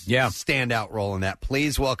Asians. Yeah. Standout role in that.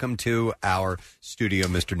 Please welcome to our studio,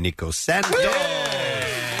 Mr. Nico Santos.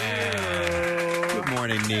 Good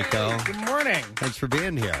morning, Nico. Good morning. Thanks for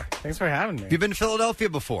being here. Thanks for having me. You've been to Philadelphia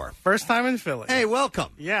before? First time in Philly. Hey, welcome.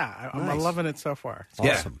 Yeah, I'm Nice. loving it so far. It's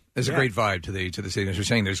Awesome. There's a great vibe to the city. As you're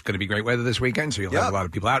saying, there's going to be great weather this weekend, so you'll have a lot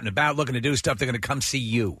of people out and about looking to do stuff. They're going to come see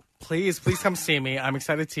you. Please come see me. I'm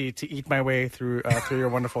excited to eat my way through your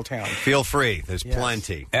wonderful town. Feel free. There's Yes.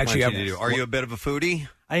 plenty. Actually, plenty to do. Are you a bit of a foodie?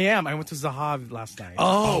 I am. I went to Zahav last night.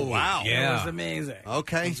 Oh, wow. It was amazing.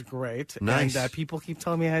 Okay. It was great. Nice. And people keep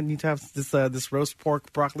telling me I need to have this roast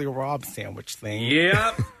pork broccoli rabe sandwich thing.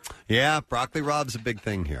 Yeah, broccoli rabe's a big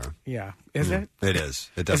thing here. Yeah. Is it? It is.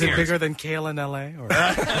 It Is definitely it bigger than kale in L.A.? Or?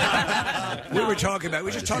 We were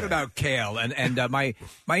just talking about kale and my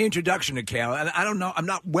introduction to kale. And I don't know, I'm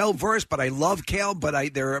not well versed, but I love kale.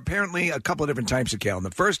 But there are apparently a couple of different types of kale. And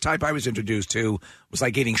the first type I was introduced to was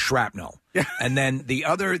like eating shrapnel. And then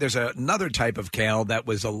there's another type of kale that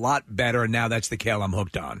was a lot better, and now that's the kale I'm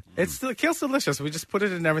hooked on. Kale's delicious. We just put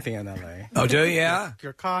it in everything in L.A. Oh, do you? Yeah.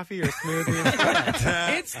 Your coffee, your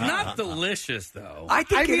smoothie. It's not delicious, though. I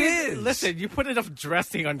think it is. Listen, you put enough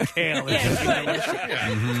dressing on kale.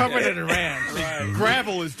 It's covered in ranch. Right.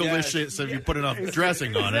 Gravel is delicious if you put enough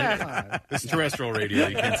dressing on it. It's terrestrial radio.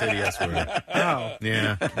 You can't say the S word. Oh.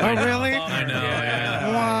 Yeah. Oh, really? I know, yeah.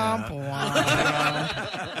 Womp,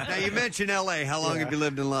 womp. Now, you mentioned L.A. How long have you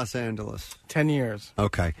lived in Los Angeles? 10 years.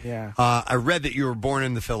 Okay. Yeah. I read that you were born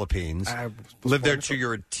in the Philippines. I lived there till you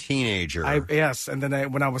were a teenager. Yes, and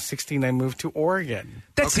then when I was 16, I moved to Oregon.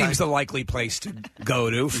 That seems the likely place to go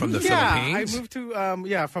to from the Philippines. I moved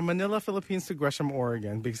to from Manila, Philippines to Gresham,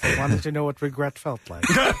 Oregon, because I wanted to know what regret felt like.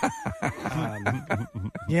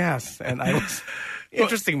 Yes, and I was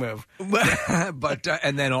interesting move. But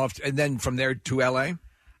and then from there to L.A.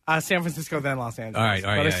 San Francisco, then Los Angeles. All right,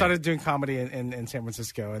 but I started doing comedy in San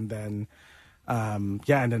Francisco, and then and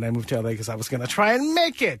then I moved to LA because I was going to try and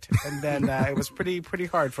make it, and then it was pretty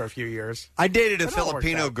hard for a few years. I dated a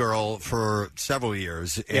Filipino girl for several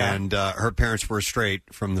years, and her parents were straight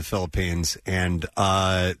from the Philippines, and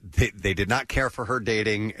they did not care for her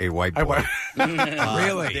dating a white boy.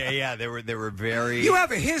 Really? They were very. You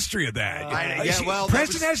have a history of that.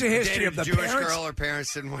 Preston has a history of the Jewish parents. girl. Her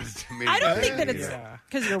parents didn't want to meet. I don't think that it's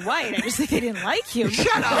because you're white. I just think they didn't like you.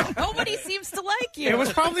 Shut up. Nobody seems to like you. It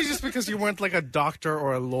was probably just because you weren't like a doctor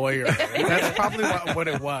or a lawyer. That's probably what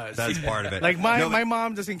it was. That's part of it. Like my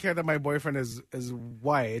mom doesn't care that my boyfriend is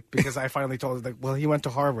white because I finally told her like, well, he went to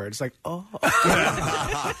Harvard. It's like, oh,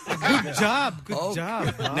 good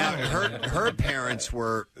job. Now her parents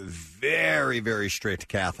were very, very strict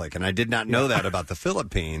Catholic, and I did not know that about the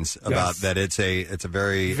Philippines. About that, it's a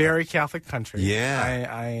very very Catholic country.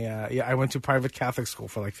 Yeah, I went to private Catholic school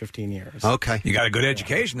for like 15 years. Okay, you got a good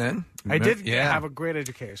education then. I did have a great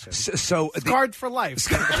education. So scarred for life.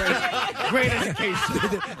 Great education.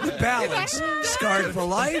 The balance. Scarred for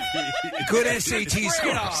life. Good SAT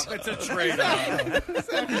scores. It's a trade-off.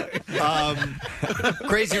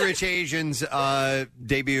 Crazy Rich Asians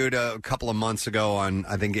debuted a couple of months ago on,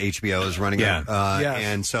 I think HBO is running it.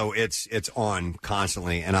 And so it's on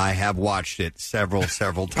constantly, and I have watched it several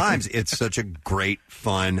times. It's such a great,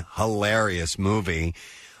 fun, hilarious movie.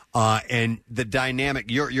 And the dynamic,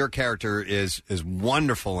 your character is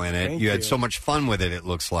wonderful in it. Thank You had you. so much fun with it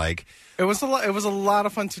looks like. It was a lot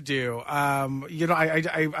of fun to do.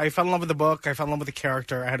 I fell in love with the book. I fell in love with the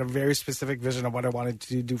character. I had a very specific vision of what I wanted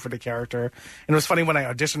to do for the character. And it was funny when I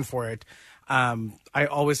auditioned for it. I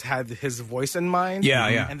always had his voice in mind.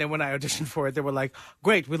 Yeah. And then when I auditioned for it, they were like,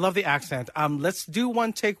 "Great, we love the accent. Let's do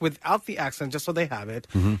one take without the accent, just so they have it."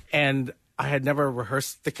 And I had never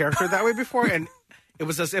rehearsed the character that way before, and it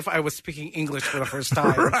was as if I was speaking English for the first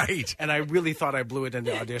time. Right. And I really thought I blew it in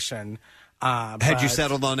the audition. Had you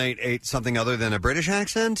settled on something other than a British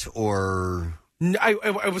accent, or? No,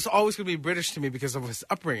 I was always going to be British to me because of his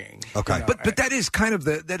upbringing. Okay. You know, But that is kind of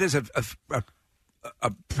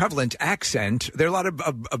a prevalent accent. There are a lot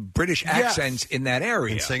of British accents in that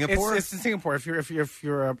area. In Singapore? It's in Singapore. If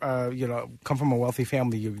you're come from a wealthy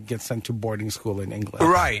family, you get sent to boarding school in England.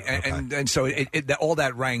 Right, and so all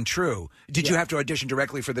that rang true. Did you have to audition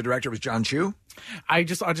directly for the director? Was John Chu? I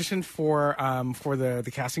just auditioned for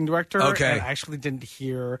the casting director. Okay. And I actually didn't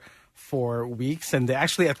hear for weeks, and they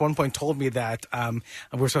actually at one point told me that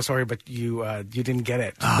we're so sorry, but you didn't get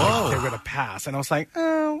it. They're going to pass, and I was like,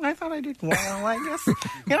 oh, I thought I did well. I guess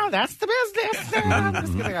that's the business. I'm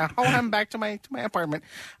just going to hold him back to my apartment.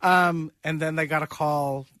 And then they got a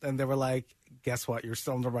call, and they were like, guess what? You're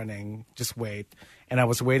still in the running. Just wait. And I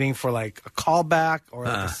was waiting for like a call back or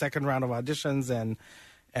like a second round of auditions, and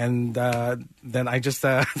then I just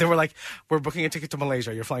they were like, we're booking a ticket to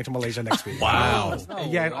Malaysia. You're flying to Malaysia next week. Wow.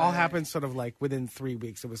 Yeah, it all happened sort of like within 3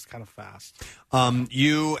 weeks. It was kind of fast.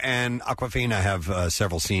 You and Aquafina have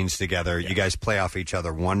several scenes together. You guys play off each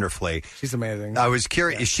other wonderfully. She's amazing. I was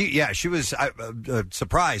curious. She was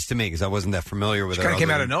surprised to me because I wasn't that familiar with her. Kind of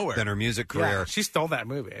came out of nowhere. Than her music career. Yeah, she stole that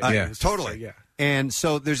movie. Totally. Yeah. And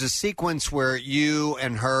so there's a sequence where you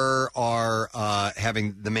and her are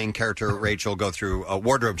having the main character, Rachel, go through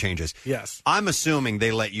wardrobe changes. Yes. I'm assuming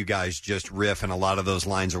they let you guys just riff, and a lot of those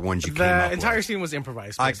lines are ones you came up The entire with. scene was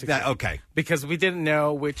improvised, basically. Okay. Because we didn't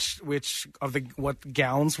know which of what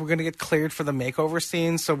gowns were going to get cleared for the makeover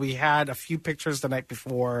scene, so we had a few pictures the night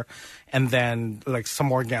before, and then like some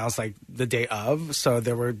more gowns like the day of. So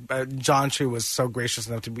there were John Chu was so gracious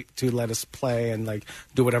enough to let us play and like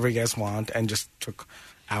do whatever you guys want, and just took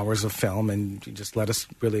hours of film, and you just let us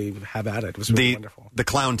really have at it. It was really wonderful. The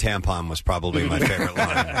clown tampon was probably my favorite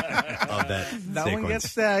line of that That sequence. one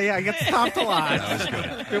gets, gets stopped a lot. That was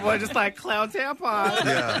good. People are just like, clown tampon.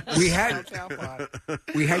 Yeah.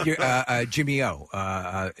 We had your Jimmy O.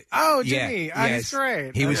 Jimmy. He's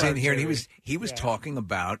great. He was I in love here, Jimmy. and he was talking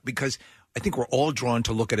about, because I think we're all drawn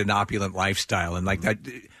to look at an opulent lifestyle, and like that.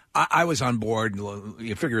 I was on board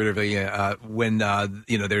figuratively when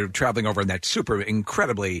they're traveling over in that super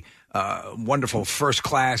incredibly wonderful first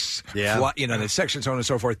class, the section, so on and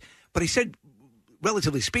so forth. But he said,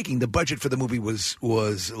 relatively speaking, the budget for the movie was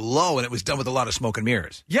low, and it was done with a lot of smoke and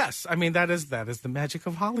mirrors. Yes, I mean that is the magic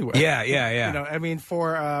of Hollywood. Yeah. I mean,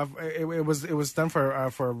 for it was done for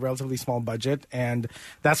a relatively small budget, and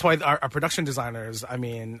that's why our production designers. I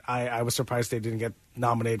mean, I was surprised they didn't get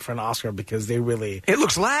nominated for an Oscar, because they really. It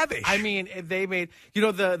looks lavish. I mean, they made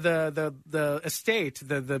the estate,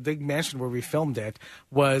 the big mansion where we filmed it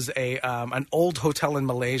was an old hotel in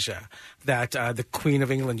Malaysia that the Queen of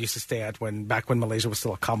England used to stay at back when Malaysia was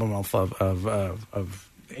still a Commonwealth of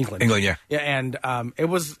England. England, yeah. Yeah, and it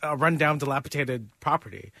was a rundown, dilapidated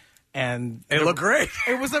property. And it looked great.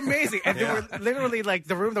 It was amazing. And they were literally like,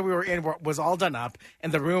 the room that we were in was all done up,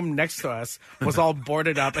 and the room next to us was all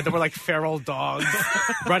boarded up, and there were like feral dogs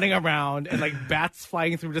running around and like bats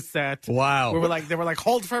flying through the set. Wow. They were like,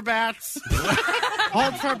 hold for bats.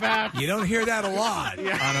 Hold for bats. You don't hear that a lot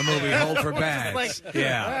on a movie, hold for bats.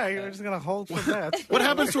 We're just going to hold for bats. What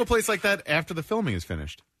happens to a place like that after the filming is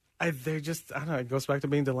finished? I don't know, it goes back to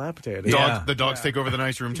being dilapidated. The dogs take over the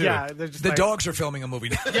nice room, too. Yeah, they're just the dogs are filming a movie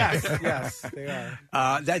now. Yes, they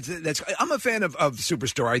are. That's. I'm a fan of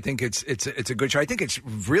Superstore. I think it's a good show. I think it's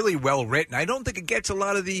really well written. I don't think it gets a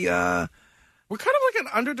lot of the. We're kind of like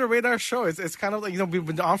an under the radar show. It's kind of like, we've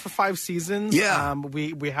been on for 5 seasons. Yeah.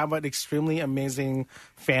 We have an extremely amazing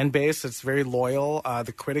fan base. It's very loyal.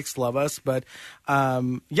 The critics love us, but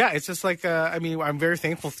it's just like I'm very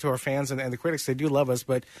thankful to our fans and the critics. They do love us,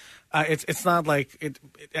 but it's not like it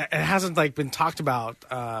hasn't like been talked about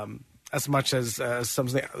as much as some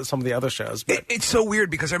of the other shows. But it's so weird,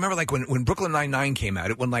 because I remember like when Brooklyn Nine-Nine came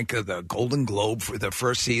out, it won like the Golden Globe for the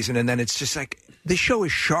first season, and then it's just like, the show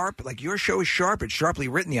is sharp, like your show is sharp, it's sharply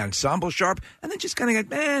written, the ensemble sharp, and then just kind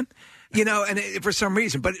of and for some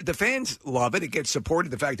reason, but the fans love it. It gets supported.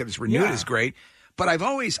 The fact that it's renewed is great. But I've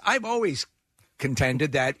always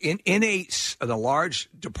contended that in a large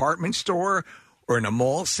department store or in a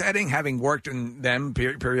mall setting, having worked in them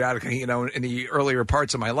periodically, in the earlier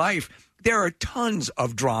parts of my life, there are tons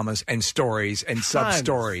of dramas and stories and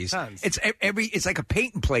sub-stories. It's like a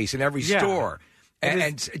patent place in every store.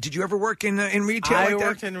 And did you ever work in retail? I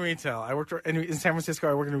worked in retail. I worked in San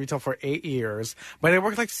Francisco. I worked in retail for 8 years, but I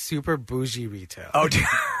worked like super bougie retail.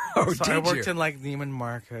 So I worked in like Neiman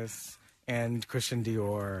Marcus and Christian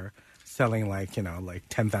Dior, selling like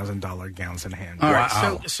 $10,000 gowns in hand. All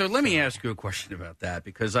right, so let me ask you a question about that,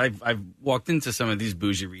 because I've walked into some of these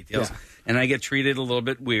bougie retails and I get treated a little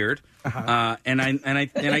bit weird, and I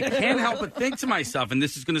can't help but think to myself, and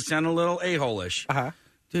this is going to sound a little a-hole-ish.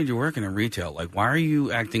 Dude, you're working in retail. Like, why are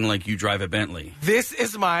you acting like you drive a Bentley? This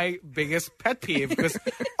is my biggest pet peeve, because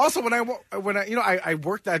also when I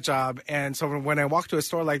worked that job, and so when I walk to a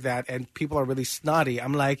store like that and people are really snotty,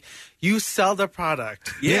 I'm like, you sell the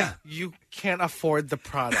product. Yeah. You can't afford the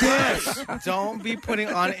product. Yes. Don't be putting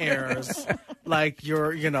on airs like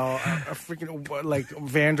you're, a freaking like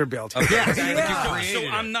Vanderbilt. So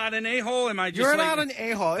I'm not an a-hole? Am I just You're not an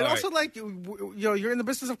a-hole. And also, right. you're in the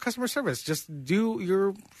business of customer service. Just do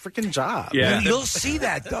your freaking job. Yeah. You'll see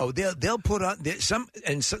that, though. They'll put on some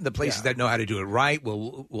the places that know how to do it right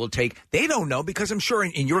will take. They don't know, because I'm sure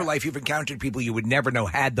in your life you've encountered people you would never know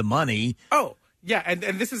had the money. Oh. Yeah, and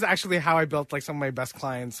this is actually how I built like some of my best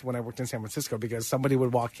clients when I worked in San Francisco, because somebody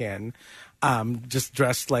would walk in just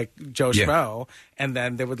dressed like Joe Schmo, and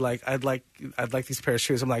then they would like, I'd like these pair of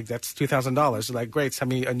shoes. I'm like, that's $2,000. They're like, great, send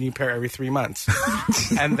me a new pair every 3 months.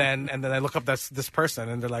 and then I look up this person,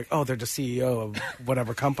 and they're like, oh, they're the CEO of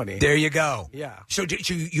whatever company. There you go. Yeah. So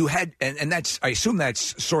you had, and that's, I assume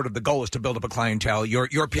that's sort of the goal, is to build up a clientele.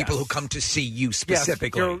 Your people who come to see you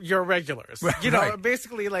specifically. Yes, your regulars. Right.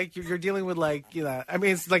 Basically, like you're dealing with like, I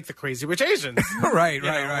mean, it's like the Crazy Rich Asians. right.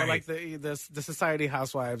 Or like the society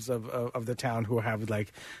housewives of the town who have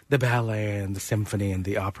like the ballet and the symphony and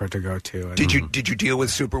the opera to go to. And, Did you deal with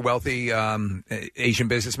super wealthy Asian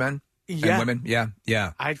businessmen and women?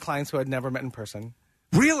 Yeah. I had clients who I'd never met in person.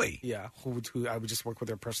 Really? Yeah, who I would just work with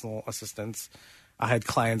their personal assistants. I had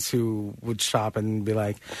clients who would shop and be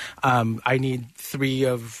like, I need 3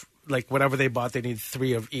 of like whatever they bought, they need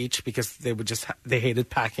 3 of each because they would they hated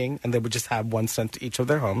packing, and they would just have 1 sent to each of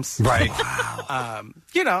their homes. Right.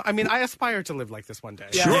 I mean, I aspire to live like this one day.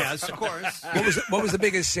 Sure. Yes, of course. What was the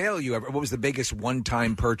biggest sale you ever? What was the biggest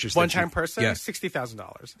one-time purchase? One-time person? Yes.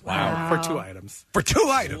 $60,000. Wow. For 2 items. For 2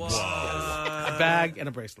 items. A bag and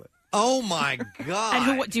a bracelet. Oh my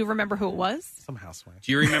God! And do you remember who it was? Some housewife.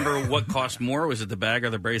 Do you remember what cost more? Was it the bag or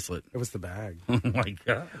the bracelet? It was the bag. Oh my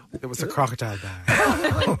God! It was a crocodile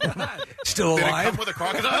bag. Still Did it alive? come with a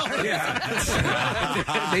crocodile? Yeah.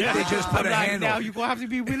 they just put a handle. Now you're going to have to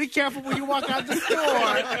be really careful when you walk out the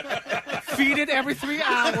store. Feed it every 3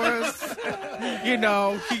 hours. He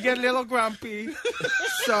get a little grumpy.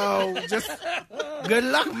 So just good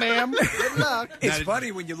luck, ma'am. Good luck. It's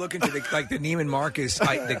funny when you look into the Neiman Marcus,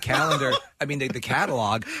 the calendar. I mean, the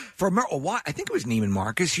catalog for a while. I think it was Neiman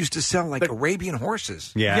Marcus used to sell Arabian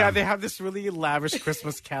horses. Yeah, they have this really lavish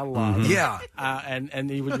Christmas catalog. Mm-hmm. Yeah,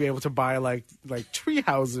 and you would be able to buy like tree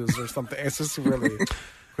houses or something. It's just really.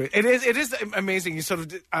 It is amazing. You sort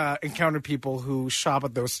of encounter people who shop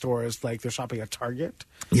at those stores like they're shopping at Target.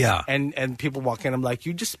 Yeah, and people walk in. I'm like,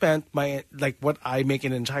 you just spent what I make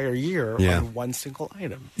an entire year on one single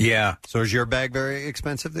item. Yeah. So is your bag very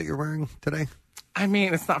expensive that you're wearing today? I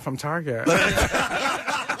mean, it's not from Target. Listen,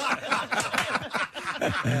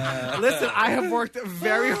 I have worked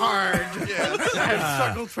very hard. Yes. I have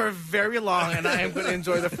struggled for very long, and I am going to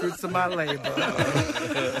enjoy the fruits of my labor.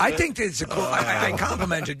 I think it's a cool. I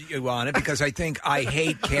complimented you on it because I think I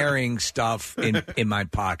hate carrying stuff in my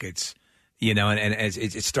pockets. And as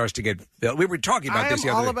it starts to get, we were talking about this the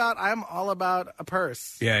other day. I'm all about a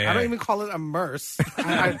purse. Yeah. I don't even call it a merce.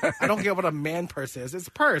 I don't get what a man purse is. It's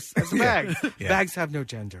a purse. It's a bag. Yeah. Bags have no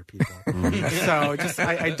gender, people. So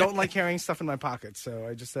I don't like carrying stuff in my pockets. So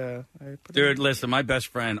I just I put Dude, listen, my best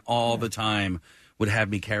friend all the time would have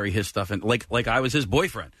me carry his stuff in, like I was his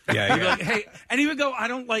boyfriend. Yeah, He'd be like, hey, and he would go, I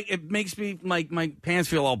don't like, it makes me, my pants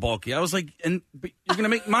feel all bulky. I was like, but you're going to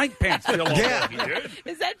make my pants feel all bulky, dude.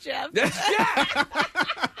 Is that Jeff?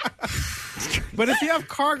 But if you have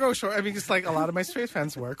cargo shorts, I mean, just like a lot of my straight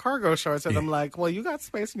fans wear cargo shorts, and I'm like, well, you got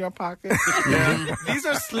space in your pocket. Yeah. These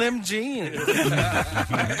are slim jeans.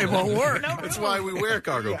 It won't work. That's why we wear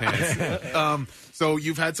cargo pants. So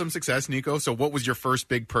you've had some success, Nico. So what was your first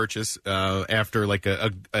big purchase after like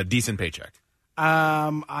a decent paycheck?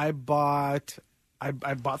 I bought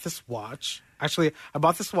this watch. Actually, I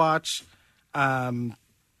bought this watch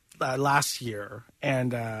last year,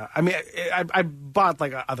 and I bought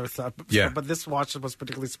like other stuff. But this watch was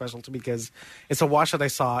particularly special to me because it's a watch that I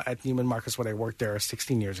saw at Neiman Marcus when I worked there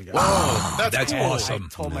 16 years ago. Whoa, that's awesome. I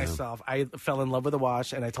told myself, I fell in love with the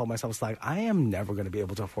watch, and I told myself, it's like, I am never going to be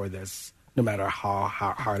able to afford this, no matter how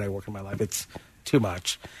hard I work in my life. It's too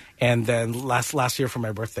much. And then last year for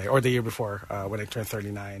my birthday, or the year before when I turned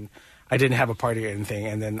 39, I didn't have a party or anything,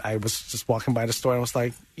 and then I was just walking by the store and I was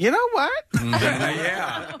like, you know what?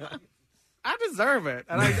 Yeah. I deserve it.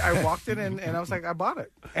 And I walked in and I was like, I bought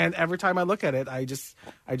it. And every time I look at it, I just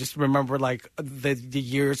remember like the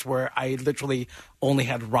years where I literally only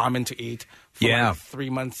had ramen to eat for like 3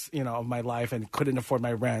 months, of my life, and couldn't afford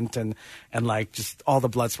my rent, and like just all the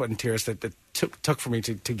blood, sweat, and tears that took for me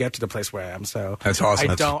to get to the place where I am. So that's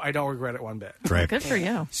awesome. I don't regret it one bit. Right. Good for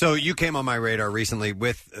you. So you came on my radar recently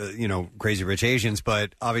with Crazy Rich Asians,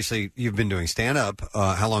 but obviously you've been doing stand up.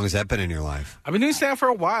 How long has that been in your life? I've been doing stand up for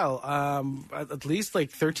a while, at least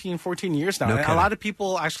like 13, 14 years now. No And kidding. a lot of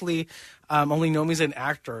people actually only know me as an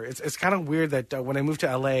actor. It's kind of weird that when I moved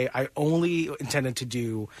to LA, I only intended to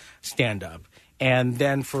do stand up. And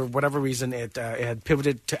then for whatever reason, it had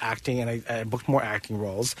pivoted to acting, and I booked more acting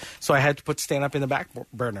roles. So I had to put stand-up in the back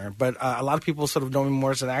burner. But a lot of people sort of know me more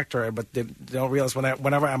as an actor, but they don't realize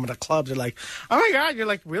whenever I'm at a club, they're like, oh, my God, you're,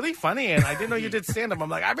 like, really funny, and I didn't know you did stand-up. I'm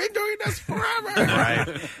like, I've been doing this forever. Right.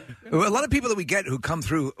 Well, a lot of people that we get who come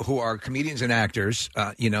through who are comedians and actors,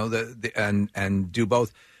 and do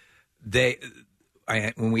both,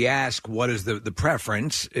 when we ask what is the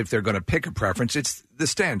preference, if they're going to pick a preference, it's the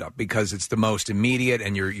stand-up because it's the most immediate,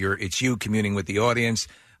 and it's you communing with the audience.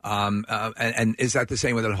 And is that the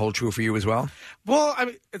same? Would that hold true for you as well? Well, I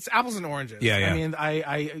mean, it's apples and oranges. Yeah. I mean,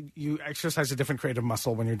 you exercise a different creative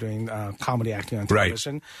muscle when you're doing comedy acting on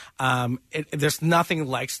television. Right. There's nothing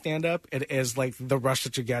like stand-up. It is like the rush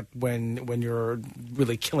that you get when you're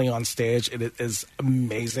really killing on stage. It is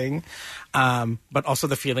amazing. But also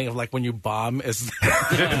the feeling of like when you bomb is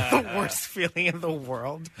the worst feeling in the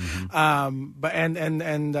world. Mm-hmm. But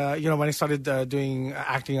when I started doing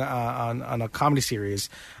acting on a comedy series,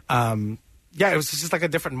 it was just like a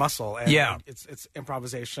different muscle. And it's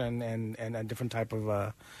improvisation and a different type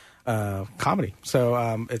of comedy.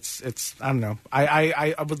 So it's I don't know.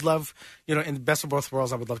 I would love, in the best of both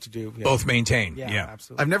worlds, I would love to do both maintain. Yeah,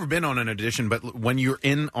 absolutely. I've never been on an audition, but when you're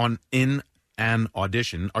in an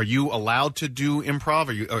audition, are you allowed to do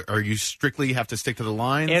improv? Are you strictly have to stick to the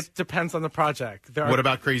lines? It depends on the project. What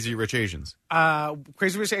about Crazy Rich Asians?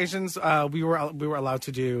 Crazy Rich Asians, we were allowed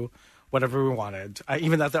to do whatever we wanted.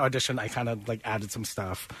 Even at the audition, I kind of added some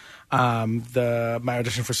stuff. My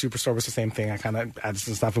audition for Superstore was the same thing. I kind of added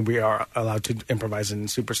some stuff, and we are allowed to improvise in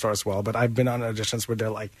Superstore as well. But I've been on auditions where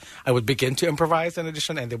they're I would begin to improvise an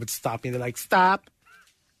audition, and they would stop me. They're like, "Stop.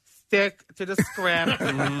 Stick to the script.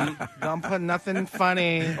 Don't put nothing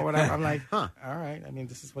funny or whatever." I'm like, all right. I mean,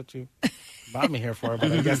 this is what you brought me here for.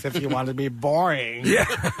 But I guess if you wanted me boring,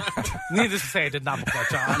 needless to say, I did not book that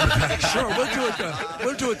job. Sure,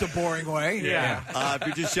 we'll do it the boring way. Yeah. If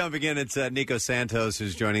you're just jumping in, it's Nico Santos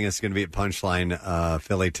who's joining us. Going to be at Punchline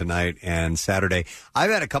Philly tonight and Saturday.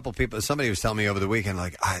 I've had a couple people. Somebody was telling me over the weekend,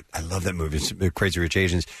 I love that movie, Crazy Rich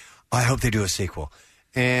Asians. I hope they do a sequel.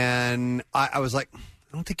 And I was like,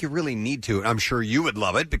 I don't think you really need to. I'm sure you would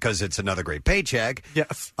love it because it's another great paycheck.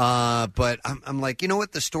 Yes. But I'm like, you know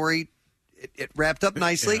what? The story, it wrapped up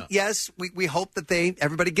nicely. Yeah. Yes, we hope that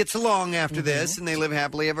everybody gets along after this and they live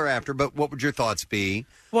happily ever after. But what would your thoughts be?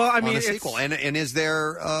 Well, I mean, on a sequel? And is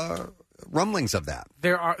there rumblings of that?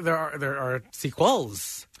 There are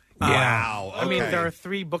sequels. Wow. I mean, there are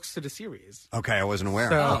 3 books to the series. Okay, I wasn't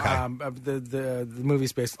aware. So, okay. The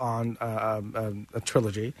movie's based on a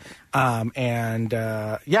trilogy, so I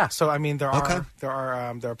mean there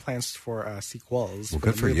are plans for sequels. Well,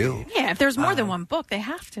 good for you. Yeah, if there's more than one book, they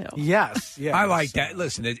have to. Yes, I like that.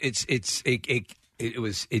 Listen, it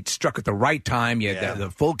struck at the right time. You had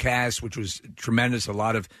the full cast, which was tremendous. A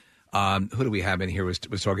lot of who do we have in here was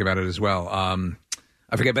talking about it as well.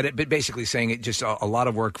 I forget, but basically saying it just a lot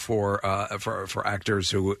of work for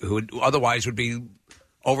actors who otherwise would be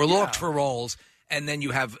overlooked for roles, and then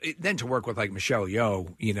you have to work with Michelle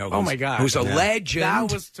Yeoh, oh my God, who's a legend.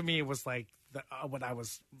 That was to me what I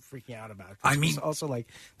was freaking out about. I mean, she's also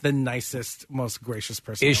the nicest, most gracious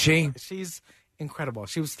person. Is she? She's incredible.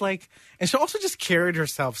 She was and she also just carried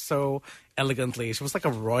herself so elegantly. She was like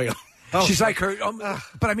a royal. She's like her,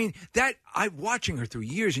 but I mean I'm watching her through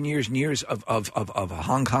years and years and years of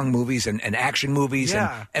Hong Kong movies and action movies,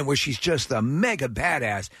 and where she's just a mega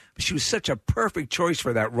badass. But she was such a perfect choice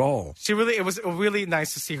for that role. It was really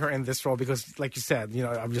nice to see her in this role because, like you said,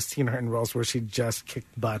 I've just seen her in roles where she just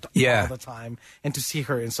kicked butt all the time, and to see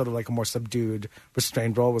her in sort of a more subdued,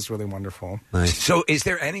 restrained role was really wonderful. Nice. So, is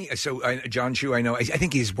there any? John Chu, I know, I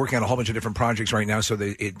think he's working on a whole bunch of different projects right now, so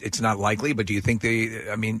it's not likely. But do you think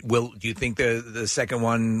do you think the second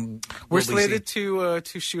one? We're slated to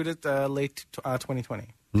shoot it late 2020.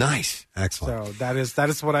 Nice, excellent. So that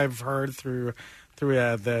is what I've heard through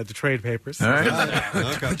the trade papers. All right.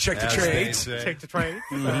 Okay. Check the trades. Check the trade.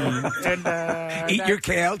 And eat your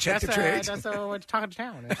kale. Check the trades. That's what talking to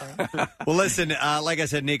town. Well, listen. Like I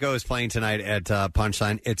said, Nico is playing tonight at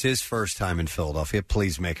Punchline. It's his first time in Philadelphia.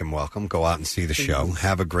 Please make him welcome. Go out and see the show.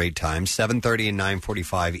 Have a great time. 7:30 and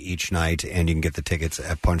 9:45 each night, and you can get the tickets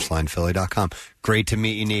at punchlinephilly.com. Great to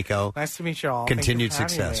meet you, Nico. Nice to meet you all. Continued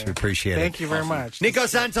success. We appreciate it. Thank you very much. Nico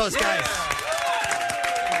Santos, guys.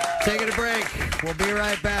 Taking a break. We'll be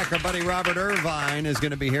right back. Our buddy Robert Irvine is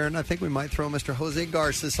going to be here, and I think we might throw Mr. Jose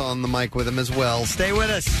Garces on the mic with him as well. Stay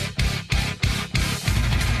with us.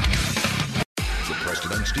 The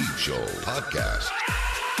Preston and Steve Show podcast.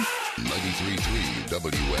 93.3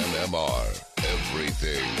 WMMR.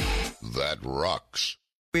 Everything that rocks.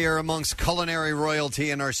 We are amongst culinary royalty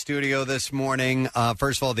in our studio this morning.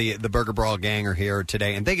 First of all, the Burger Brawl gang are here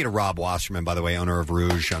today. And thank you to Rob Wasserman, by the way, owner of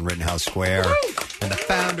Rouge on Rittenhouse Square, and the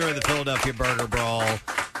founder of the Philadelphia Burger Brawl,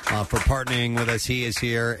 for partnering with us. He is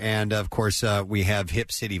here. And, of course, we have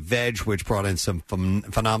Hip City Veg, which brought in some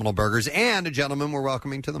phenomenal burgers. And a gentleman we're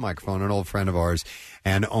welcoming to the microphone, an old friend of ours,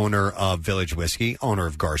 and owner of Village Whiskey, owner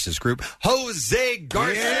of Garces Group, Jose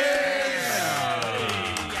Garces.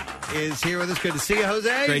 Is here with us. Good to see you,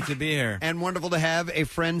 Jose. Great to be here. And wonderful to have a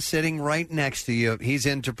friend sitting right next to you. He's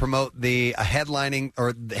in to promote the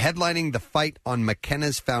headlining the fight on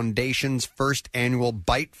McKenna's Foundation's first annual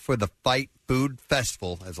Bite for the Fight Food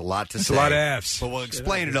Festival. There's a lot to say. A lot of F's. But we'll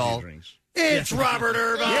explain it all. It's Robert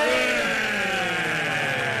Irvine.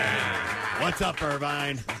 What's up,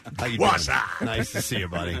 Irvine? How you What's doing? up? Nice to see you,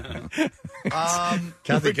 buddy.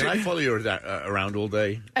 Kathy, can I follow you around all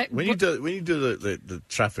day? When you do the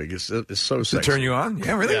traffic, it's so To sexy. turn you on?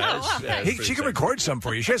 Yeah, really? It's She can record some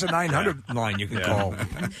for you. She has a 900 line you can call.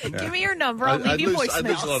 Give me your number. I'll leave you voicemails. I'd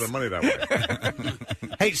lose a lot of money that way.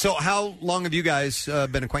 Hey, so how long have you guys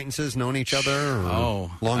been acquaintances, known each other?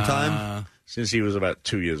 Long time? Since he was about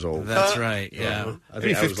 2 years old. That's right, yeah. I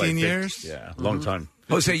Maybe think I was 15 like years? Yeah, long time.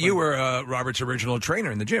 Jose, you were Robert's original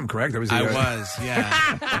trainer in the gym, correct? That was I was,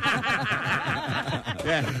 yeah.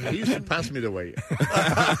 Yeah, he used to pass me the weight. The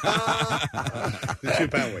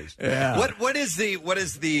 2-pound weights. Yeah. What is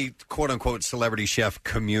the quote unquote celebrity chef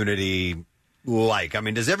community like? I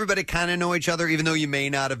mean, does everybody kind of know each other, even though you may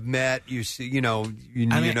not have met? You see, you know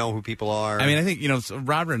who people are. I mean, I think so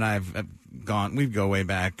Robert and I have gone. We go way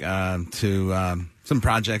back to some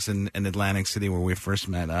projects in Atlantic City where we first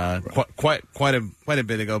met quite a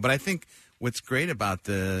bit ago. But I think what's great about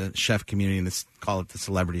the chef community, and let's call it the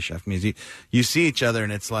celebrity chef community, you see each other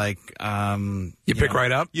and it's like you pick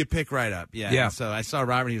right up. You pick right up. Yeah. Yeah. So I saw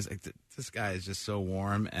Robert. He was like, "This guy is just so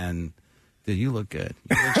warm and." Dude, you look good.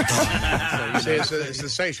 You look strong, man. So, it's a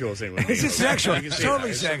sexual thing. With It's me. sexual. You can see Totally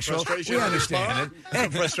it. It's sexual. frustration We on his understand part.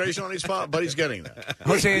 Some frustration on his part, but he's getting there.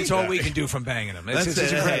 Jose, it's all we can do from banging him. It's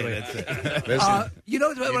incredible. Listen, You know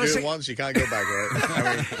what I you want to do say? it once, you can't go back, right?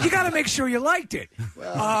 I mean, You got to make sure you liked it.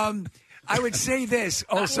 I would say this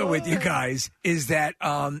also with you guys is that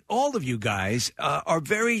all of you guys are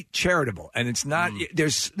very charitable, and it's not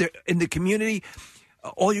there's in the community.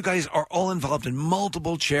 All you guys are all involved in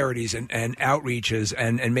multiple charities and outreaches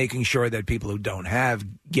and making sure that people who don't have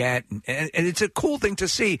get. And it's a cool thing to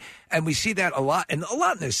see. And we see that a lot in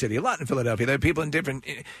this city, a lot in Philadelphia. There are people in different,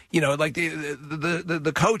 like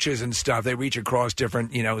the coaches and stuff. They reach across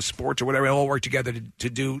different, sports or whatever, and all work together to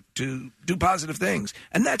do positive things.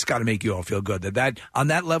 And that's got to make you all feel good that on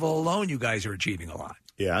that level alone, you guys are achieving a lot.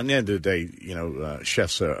 yeah, at the end of the day,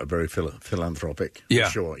 chefs are very philanthropic. Yeah.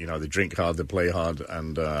 For sure. They drink hard, they play hard,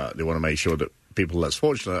 and they want to make sure that people less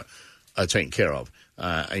fortunate are taken care of.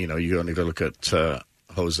 You only go look at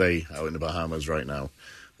Jose out in the Bahamas right now,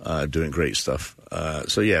 doing great stuff.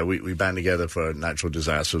 So yeah, we band together for natural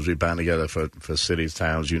disasters. We band together for cities,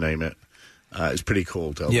 towns, you name it. It's pretty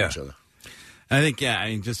cool to help each other. I think,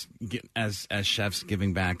 just as chefs,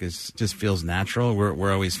 giving back just feels natural.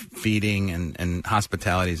 We're always feeding and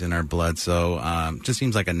hospitality is in our blood, so just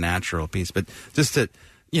seems like a natural piece. But just to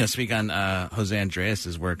speak on Jose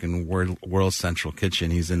Andreas' work in World Central Kitchen.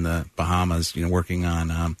 He's in the Bahamas, working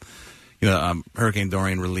on Hurricane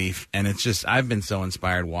Dorian relief, and it's just I've been so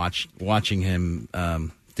inspired watching him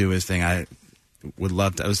do his thing. I would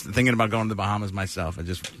love to. I was thinking about going to the Bahamas myself. I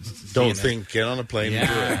just Get on a plane and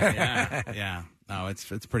do it. Yeah. No,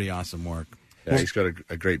 it's pretty awesome work. Yeah, he's got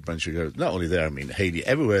a great bunch of guys. Not only there, I mean, Haiti,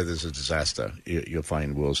 everywhere there's a disaster, you'll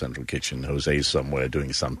find World Central Kitchen. Jose's somewhere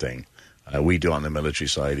doing something. We do on the military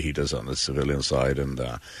side, he does on the civilian side. And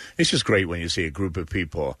it's just great when you see a group of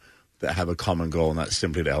people that have a common goal, and that's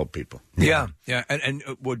simply to help people. Yeah. And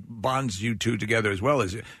what bonds you two together as well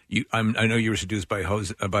is I know you were seduced by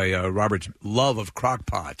Robert's love of crock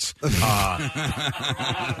pots. We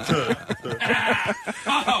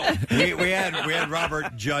had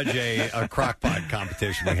Robert judge a crock pot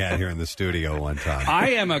competition we had here in the studio one time.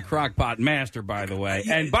 I am a crock pot master, by the way.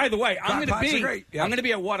 And by the way, I'm going to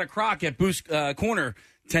be at What a Crock at Boost Corner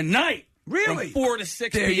tonight. Really? From 4 to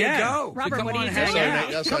 6 there p.m. you go. Robert, what are you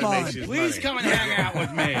doing? Come on. Please come and hang out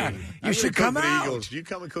with me. You should come out. Eagles. You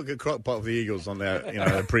come and cook a crock pot for the Eagles on their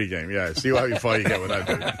pregame. Yeah, see how far you get with that,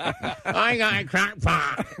 dude. I got a crock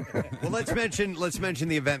pot. Well, let's mention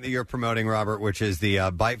the event that you're promoting, Robert, which is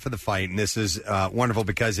the Bite for the Fight, and this is wonderful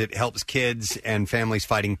because it helps kids and families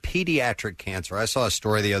fighting pediatric cancer. I saw a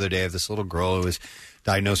story the other day of this little girl who was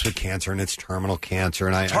diagnosed with cancer, and it's terminal cancer.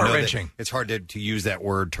 And it's heart-wrenching. It's hard to use that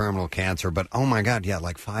word, terminal cancer, but oh my God, yeah,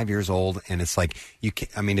 like 5 years old, and it's like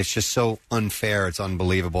it's just so unfair. It's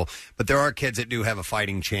unbelievable. But there are kids that do have a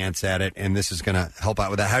fighting chance at it, and this is going to help out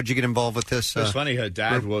with that. How'd you get involved with this? It's funny. Her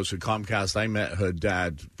dad was with Comcast. I met her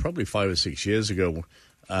dad probably 5 or 6 years ago,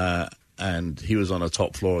 and he was on the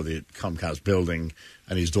top floor of the Comcast building.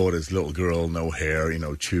 And his daughter's little girl, no hair,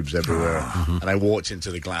 tubes everywhere. And I walked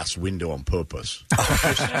into the glass window on purpose,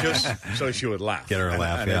 just so she would laugh. Get her to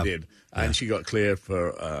laugh, and yeah. I did. Yeah. And she got cleared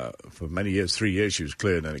for many years, 3 years she was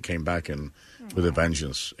cleared, and it came back with a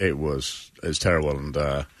vengeance. It's terrible. And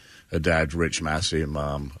her dad, Rich Massey, and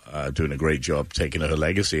Mom, doing a great job taking her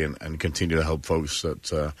legacy and continue to help folks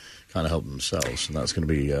that kind of help themselves. And that's going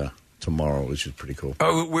to be tomorrow, which is pretty cool.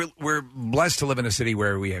 Oh, we're blessed to live in a city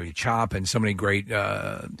where we have CHOP and so many great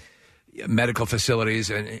medical facilities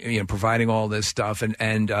and providing all this stuff.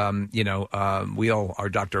 And our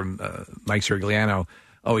Dr. Mike Sirigliano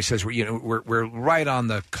always says we're right on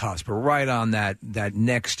the cusp. We're right on that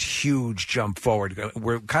next huge jump forward.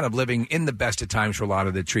 We're kind of living in the best of times for a lot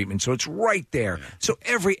of the treatment, so it's right there. Yeah. So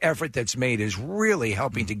every effort that's made is really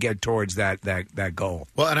helping to get towards that goal.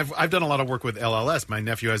 Well, and I've done a lot of work with LLS. My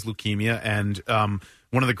nephew has leukemia, and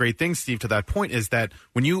one of the great things, Steve, to that point is that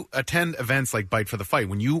when you attend events like Bite for the Fight,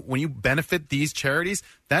 when you benefit these charities,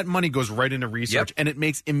 that money goes right into research, and it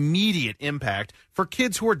makes immediate impact for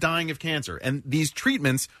kids who are dying of cancer. And these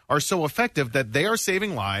treatments are so effective that they are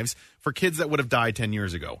saving lives for kids that would have died 10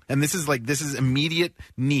 years ago. And this is immediate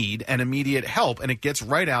need and immediate help, and it gets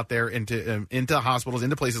right out there into hospitals,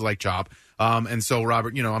 into places like CHOP. And so,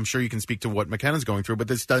 Robert, I'm sure you can speak to what McKenna's going through, but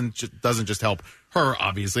this doesn't just help her.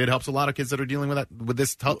 Obviously, it helps a lot of kids that are dealing with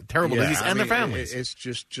this terrible disease and their families. It's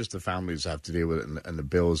just the families that have to deal with it, and the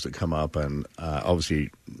bills that come up. And obviously,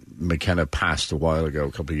 McKenna passed a while ago,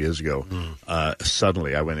 a couple of years ago.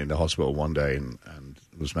 Suddenly, I went into hospital one day and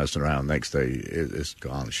was messing around. Next day, it's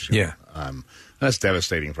gone. Yeah. That's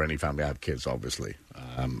devastating for any family. I have kids, obviously.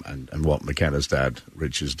 And what McKenna's dad,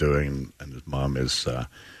 Rich, is doing, and his mom is,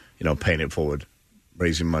 paying it forward,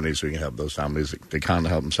 raising money so we can help those families that can't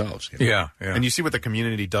help themselves. Yeah. And you see what the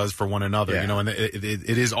community does for one another, and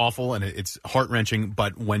it is awful and it's heart-wrenching,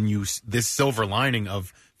 but when this silver lining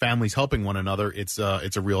of families helping one another, it's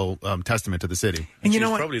a real testament to the city. And she's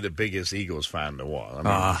probably the biggest Eagles fan in a while.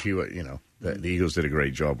 I mean, the Eagles did a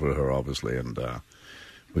great job with her, obviously, and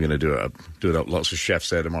we're going to do it up. Lots of chefs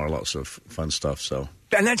there tomorrow, lots of fun stuff. So.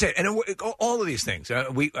 And that's it. And all of these things.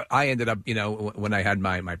 I ended up, when I had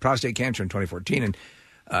my prostate cancer in 2014 and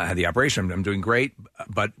had the operation, I'm doing great,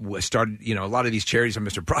 but started, a lot of these charities, and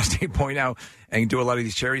Mr. Prostate point out, and do a lot of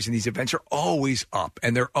these charities, and these events are always up,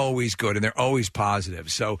 and they're always good, and they're always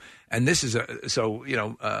positive. So, and this is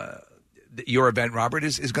your event, Robert,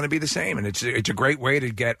 is going to be the same, and it's a great way to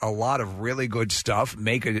get a lot of really good stuff,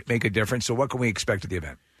 make a difference. So what can we expect at the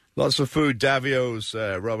event? Lots of food, Davio's,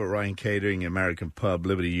 Robert Ryan Catering, American Pub,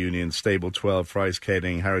 Liberty Union, Stable 12, Fry's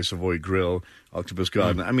Catering, Harry Savoy Grill, Octopus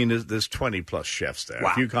Garden. I mean, there's 20-plus chefs there.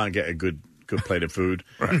 Wow. If you can't get a good plate of food,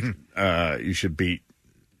 you should beat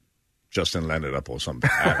Justin Leonard up or something,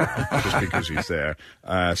 just because he's there.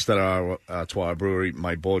 Stella Artois Brewery,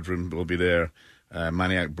 My Boardroom will be there.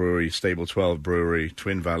 Maniac Brewery, Stable 12 Brewery,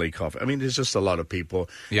 Twin Valley Coffee. I mean, there's just a lot of people.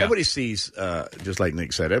 Yeah. Everybody sees, just like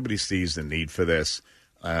Nick said, everybody sees the need for this.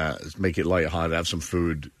 Make it lighthearted, have some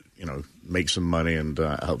food, make some money and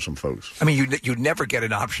help some folks. I mean, you'd never get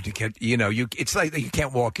an option to get, it's like you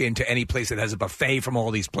can't walk into any place that has a buffet from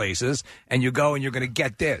all these places, and you go and you're going to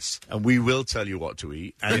get this. And we will tell you what to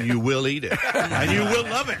eat, and you will eat it, and you will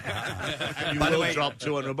love it. And you will drop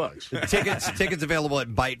 $200. Tickets available at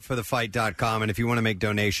biteforthefight.com, and if you want to make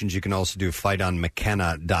donations, you can also do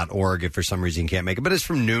fightonmckenna.org if for some reason you can't make it. But it's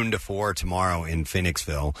from noon to 4 tomorrow in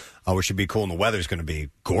Phoenixville, which should be cool, and the weather's going to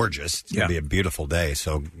be gorgeous. It's going to be a beautiful day,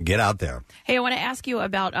 so get out there. Hey, I want to ask you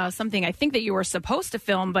about something I think that you were supposed to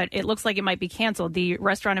film, but it looks like it might be canceled. The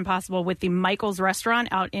Restaurant Impossible with the Michael's Restaurant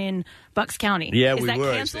out in Bucks County. Yeah, Is we that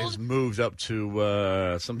were. canceled? It's moved up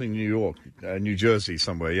to something New York, New Jersey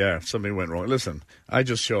somewhere. Yeah, something went wrong. Listen, I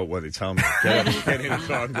just show up when they tell me. Get in the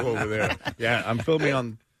car and go over there. Yeah, I'm filming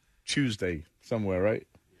on Tuesday somewhere, right?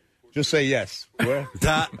 Just say yes. Where?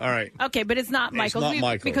 All right. Okay, but it's not Michael's. Not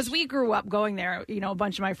Michael's. Because we grew up going there, a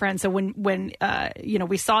bunch of my friends. So when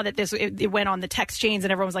we saw that it went on the text chains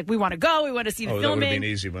and everyone was like, we want to go, we want to see the filming. That would have been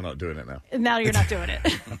easy. We're not doing it now. Now you're not doing it.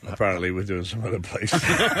 Apparently we're doing some other place.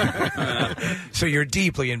 So you're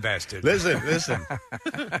deeply invested. Listen.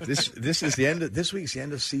 This is the end. This week's the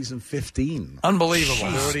end of season 15. Unbelievable.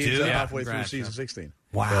 We're already halfway through season 16.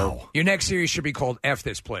 Wow. Your next series should be called F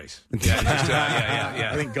This Place.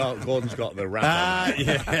 Yeah. I think Gordon's got the rap on it.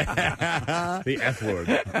 The F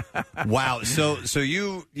word. Wow. So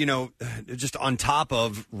you just on top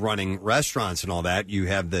of running restaurants and all that, you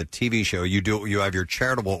have the TV show, you have your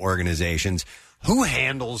charitable organizations. Who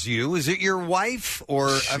handles you? Is it your wife or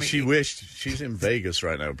she wished she's in Vegas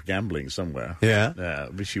right now gambling somewhere. Yeah.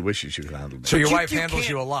 But she wishes she could handle me. So your wife handles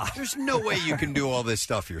you a lot. There's no way you can do all this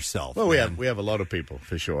stuff yourself. Well, we have a lot of people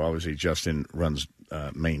for sure. Obviously, Justin runs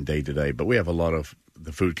main day to day, but we have a lot of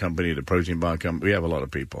the food company, the protein bar company. We have a lot of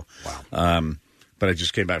people. Wow. But I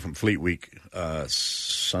just came back from Fleet Week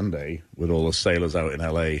Sunday with all the sailors out in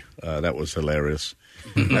L.A. That was hilarious.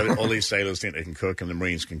 All these sailors think they can cook, and the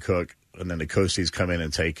Marines can cook. and then the coasties come in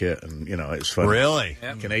and take it, and it's fun. Really?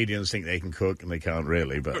 Canadians think they can cook, and they can't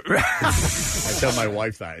really. But I tell my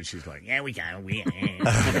wife that, and she's like, "Yeah, we can."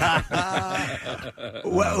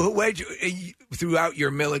 Well, throughout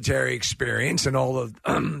your military experience and all of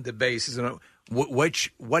the bases, and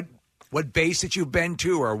what base that you've been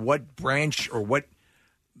to, or what branch, or what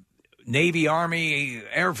Navy, Army,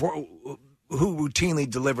 Air Force? Who routinely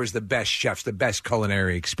delivers the best chefs, the best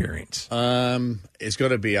culinary experience? It's got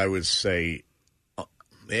to be, I would say,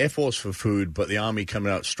 the Air Force for food, but the Army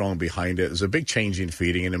coming out strong behind it. There's a big change in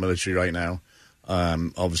feeding in the military right now,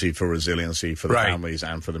 obviously for resiliency for the families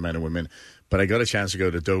and for the men and women. But I got a chance to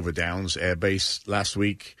go to Dover Downs Air Base last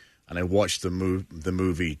week, and I watched the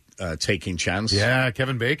movie Taking Chance. Yeah,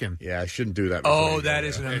 Kevin Bacon. Yeah, I shouldn't do that. Oh, that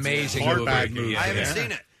is an amazing movie. I haven't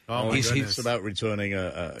seen it. Oh, he's about returning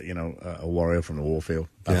a warrior from the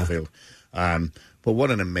battlefield. But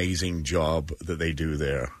what an amazing job that they do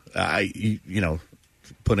there.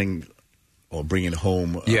 Putting or bringing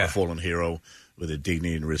home a fallen hero with a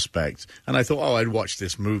dignity and respect. And I thought, I'd watch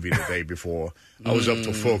this movie the day before. I was up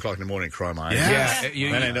till 4 o'clock in the morning crying my eyes.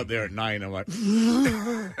 Then I end up there at 9. I'm like,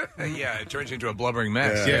 it turns into a blubbering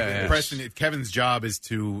mess. Preston, Kevin's job is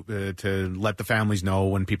to let the families know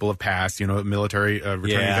when people have passed. Military returning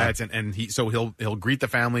vets, and he'll greet the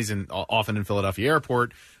families, and often in Philadelphia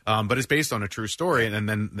Airport. But it's based on a true story, and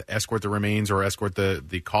then escort the remains or escort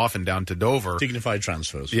the coffin down to Dover. Dignified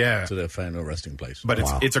transfers to their final resting place. But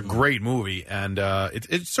it's a great movie, and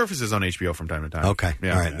it surfaces on HBO from time to time. Okay.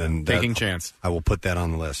 Yeah. All right. Then Taking Chance. I will put that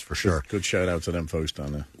on the list for sure. Good shout out to them folks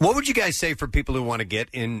down there. What would you guys say for people who want to get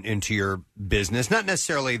into your business? Not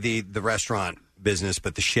necessarily the restaurant business,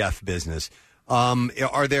 but the chef business.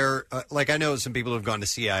 Are there, I know some people who've gone to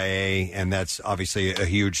CIA, and that's obviously a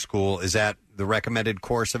huge school. Is that the recommended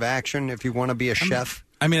course of action if you want to be a chef?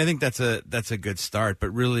 I mean, I think that's a good start,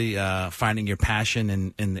 but really finding your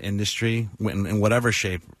passion in the industry in whatever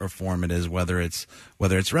shape or form it is, whether it's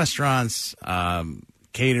restaurants,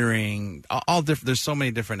 catering, all different. There's so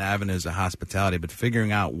many different avenues of hospitality, but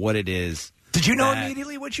figuring out what it is. Did you know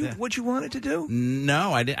immediately what you wanted to do?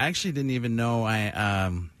 No, I actually didn't even know.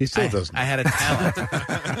 He still doesn't. I had a talent.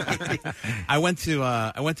 I went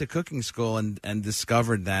to cooking school and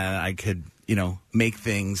discovered that I could make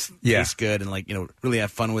things taste good and really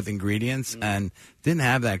have fun with ingredients, and didn't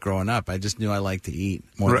have that growing up. I just knew I liked to eat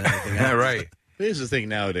more than anything else. Right. Here's the thing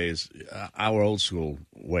nowadays, our old school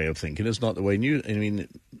way of thinking is not the way new. I mean,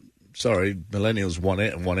 sorry, millennials want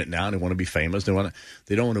it now. They want to be famous. They don't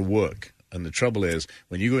want to work. And the trouble is,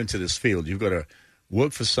 when you go into this field, you've got to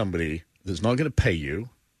work for somebody that's not going to pay you,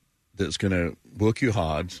 that's going to work you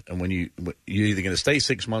hard, and you're either going to stay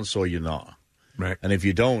 6 months or you're not. Right. And if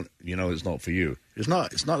you don't, it's not for you. It's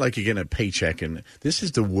not like you're getting a paycheck, and this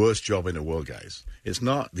is the worst job in the world, guys. It's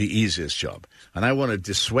not the easiest job. And I want to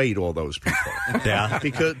dissuade all those people.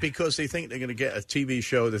 Because they think they're going to get a TV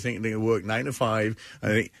show, they think they're going to work 9 to 5,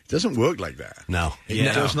 and it doesn't work like that. No.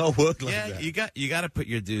 It does not work like that. You got to put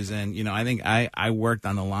your dues in. I think I worked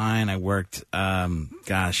on the line. I worked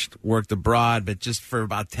worked abroad, but just for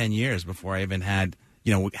about 10 years before I even had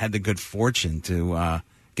the good fortune to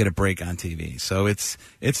get a break on TV. So it's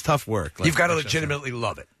tough work. You've got to legitimately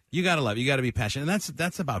love it. You got to love it. You got to be passionate. And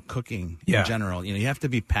that's about cooking in general. You have to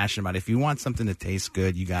be passionate about it. If you want something to taste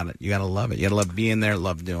good, you got to love it. You got to love being there,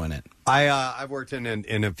 love doing it. I've worked in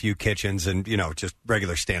a few kitchens and just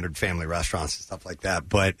regular standard family restaurants and stuff like that.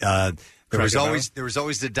 But there was always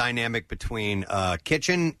the dynamic between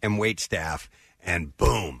kitchen and wait staff, and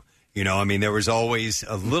boom. There was always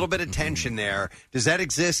a little bit of tension there. Does that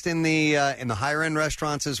exist in the higher end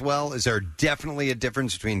restaurants as well? Is there definitely a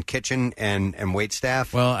difference between kitchen and wait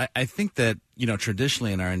staff? Well, I think that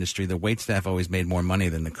traditionally in our industry, the wait staff always made more money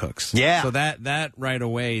than the cooks. Yeah. So that right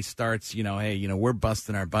away starts. Hey, we're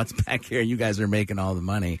busting our butts back here. You guys are making all the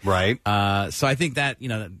money. Right. So I think that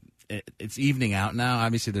it's evening out now.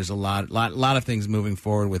 Obviously, there's a lot of things moving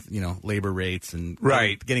forward with labor rates and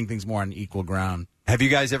getting things more on equal ground. Have you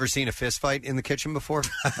guys ever seen a fist fight in the kitchen before?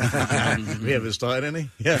 We ever started any?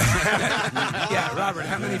 Yeah. Yeah, Robert,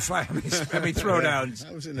 how many throwdowns?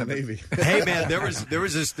 I was in the Navy. Hey, man, there's a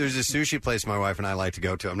sushi place my wife and I like to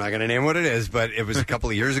go to. I'm not going to name what it is, but it was a couple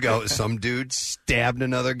of years ago. Some dude stabbed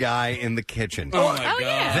another guy in the kitchen. Oh, my God.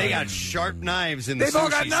 Yeah. They got sharp knives in the sushi. They've all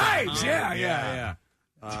got set. knives. Yeah.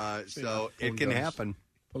 So it can happen.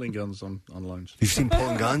 Pulling guns on lounge. You've seen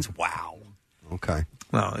pulling guns? Wow. Okay.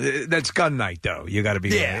 Well, that's gun night, though. You got to be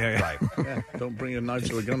right. Yeah, don't bring a knife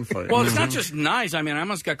to a gunfight. Well, it's not just knives. I mean, I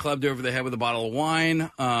almost got clubbed over the head with a bottle of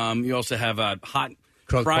wine. You also have hot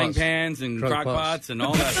frying pans and crock pots and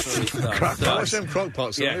all that sort of stuff. Crock crock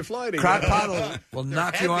pots. Yeah. Crock pot will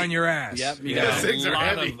knock you on your ass. Yep. Things are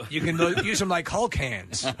heavy. You can use them like Hulk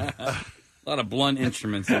hands. A lot of blunt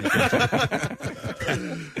instruments in the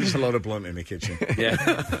kitchen. There's a lot of blunt in the kitchen.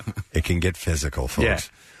 Yeah. It can get physical, folks.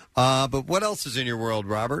 Yeah. But what else is in your world,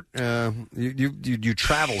 Robert? You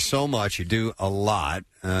travel so much. You do a lot.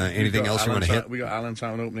 Anything else you want to hit? We got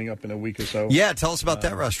Allentown opening up in a week or so. Yeah, tell us about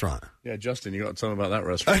that restaurant. Yeah, Justin, you got to tell them about that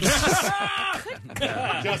restaurant.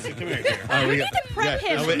 Justin, come here. We need to prep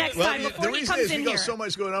him next time before the he reason comes is in we've got here. so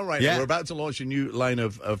much going on right now. We're about to launch a new line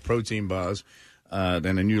of protein bars.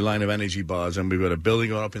 Then a new line of energy bars, and we've got a building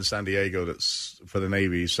going up in San Diego that's for the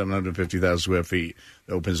Navy, 750,000 square feet.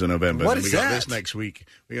 That opens in November. What and is we got that? this next week.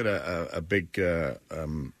 We got a big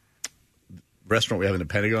restaurant we have in the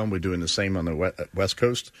Pentagon. We're doing the same on the West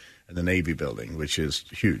Coast and the Navy building, which is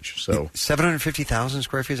huge. So 750,000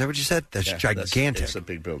 square feet. Is that what you said? That's gigantic. It's a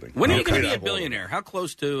big building. When are you going to be a billionaire? How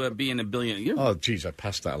close to being a billionaire? Oh, geez, I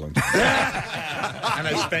passed that long time. And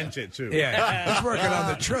I spent it, too. Yeah, he's working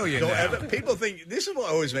on the trillion now. People think, this is what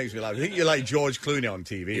always makes me laugh. I think you're like George Clooney on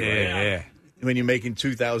TV, right? Yeah. When you're making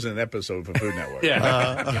 2,000 an episode for Food Network.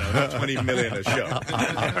 Yeah. 20 million a show.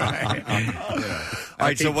 All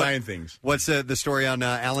right, so buying things. What's the story on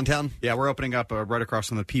Allentown? Yeah, we're opening up right across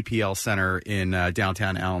from the PPL Center in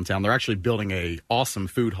downtown Allentown. They're actually building a awesome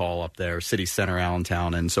food hall up there, City Center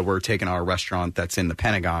Allentown, and so we're taking our restaurant that's in the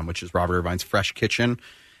Pentagon, which is Robert Irvine's Fresh Kitchen,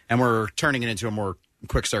 and we're turning it into a more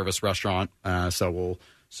quick service restaurant. So we'll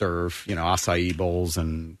serve acai bowls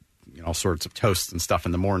and all sorts of toasts and stuff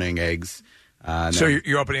in the morning, eggs. So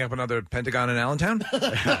you're opening up another Pentagon in Allentown?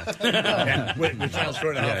 Which sounds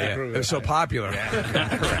for They're so popular.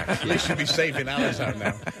 Correct. You should be safe in Allentown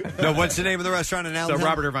now. No, what's the name of the restaurant in Allentown? So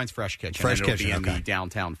Robert Irvine's Fresh Kitchen. Fresh and it'll Kitchen, be in okay. the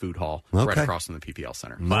downtown food hall Okay. right across from the PPL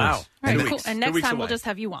Center. Wow. All right, 2 cool. weeks. And 2 next weeks time we'll away. just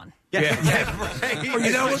have you on. Well,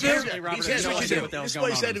 you know what, This is what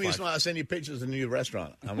he said to me. I'll send you pictures of the new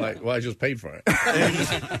restaurant. I'm like, well, I just paid for it.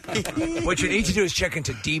 What you need to do is check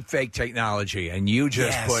into deep fake technology, and you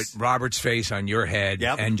just put Robert's face on your head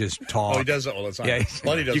and just talk. Oh, he does it all the time. Yeah.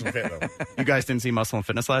 Body doesn't fit, though. You guys didn't see Muscle and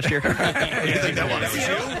Fitness last year? You think that was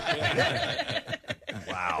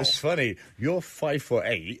you? Wow. It's funny. You're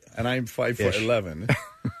 5'8", and I'm 5'11".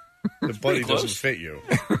 The body doesn't fit you.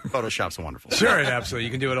 Photoshop's wonderful. Sure, absolutely.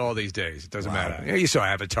 You can do it all these days. It doesn't matter. Yeah, you saw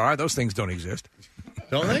Avatar. Those things don't exist.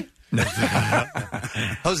 Don't they?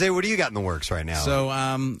 Jose, what do you got in the works right now? So,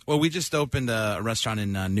 well, we just opened a restaurant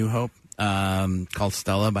in New Hope called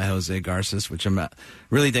Stella by Jose Garces, which I'm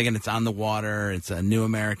really digging. It's on the water. It's a new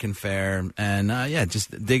American fare. And,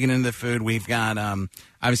 just digging into the food. We've got,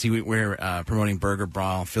 obviously, we're promoting Burger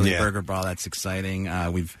Brawl, Philly Burger Brawl. That's exciting.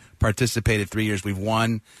 We've participated 3 years. We've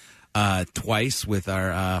won twice with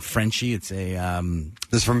our Frenchie. It's a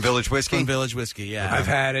this is from Village Whiskey. From Village Whiskey, yeah. I've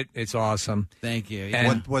had it. It's awesome. Thank you. And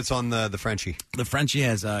Yeah. what's on the Frenchie? The Frenchie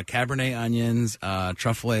has Cabernet onions,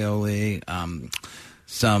 truffle aioli,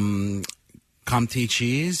 some Comté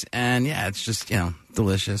cheese, and it's just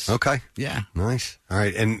delicious. Okay. Yeah. Nice. All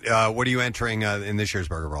right. And what are you entering in this year's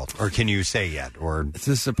Burger Brawl? Or can you say yet? Or it's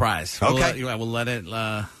a surprise. Okay. We'll let it.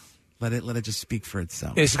 Let it just speak for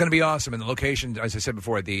itself. It's going to be awesome, and the location, as I said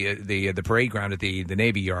before, the parade ground at the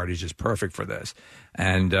Navy Yard is just perfect for this.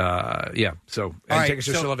 And so All right, tickets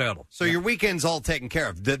are still available. So your weekend's all taken care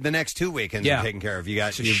of. The next 2 weekends are taken care of. You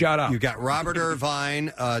got Shut up. You got Robert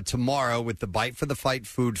Irvine tomorrow with the Bite for the Fight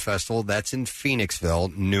Food Festival. That's in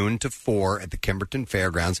Phoenixville, noon to 4 at the Kimberton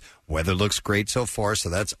Fairgrounds. Weather looks great so far, so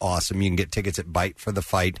that's awesome. You can get tickets at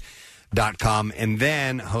biteforthefight.com. And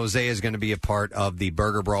then Jose is going to be a part of the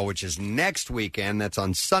Burger Brawl, which is next weekend. That's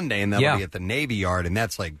on Sunday, and that'll be at the Navy Yard, and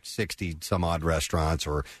that's like 60 some odd restaurants,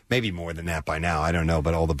 or maybe more than that by now. I don't know,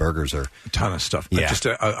 but all the burgers are a ton of stuff. Yeah. Just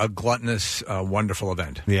a gluttonous, wonderful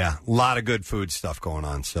event. Yeah, a lot of good food stuff going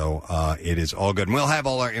on. So it is all good. And we'll have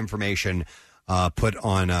all our information put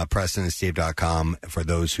on PrestonandSteve.com for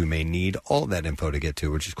those who may need all of that info to get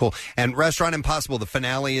to, which is cool. And Restaurant Impossible, the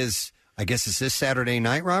finale is, I guess it's this Saturday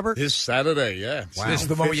night, Robert? This Saturday, yeah. Wow. This is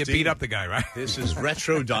the one where you beat up the guy, right? This is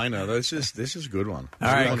Retro Diner. This is a good one. All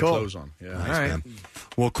right, This is cool. one to close on. Yeah. Nice, man.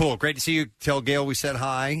 Well, cool. Great to see you. Tell Gail we said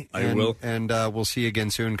hi. I will. And we'll see you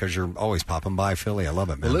again soon because you're always popping by Philly. I love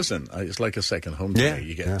it, man. Well, listen, it's like a second home to Yeah, me.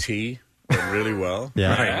 You get yeah. tea, went really well.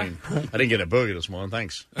 Yeah. I mean, I didn't get a burger this morning,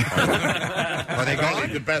 thanks. Are they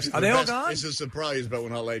gone? The best. Are the they all best- gone? It's a surprise, but we're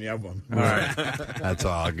not letting you have one. All right. That's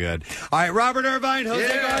all good. All right, Robert Irvine, Jose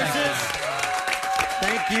Garces.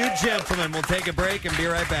 Thank you, gentlemen. We'll take a break and be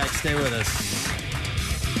right back. Stay with us.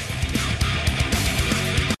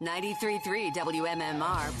 93.3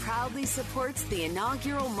 WMMR proudly supports the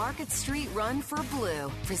inaugural Market Street Run for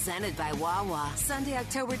Blue, presented by Wawa. Sunday,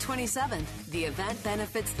 October 27th. The event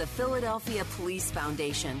benefits the Philadelphia Police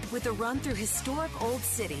Foundation with a run through historic Old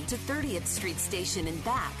City to 30th Street Station and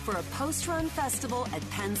back for a post-run festival at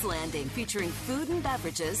Penn's Landing, featuring food and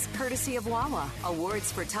beverages courtesy of Wawa,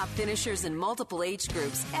 awards for top finishers in multiple age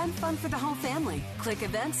groups, and fun for the whole family. Click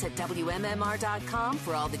events at WMMR.com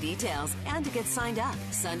for all the details and to get signed up.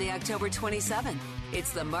 Sunday, October 27th.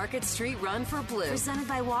 It's the Market Street Run for Blue, presented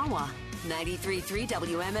by Wawa. 93.3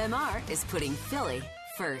 WMMR is putting Philly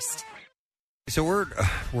first. So we're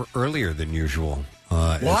earlier than usual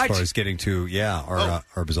as far as getting to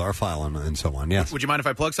our bizarre file and so on. Yes. Would you mind if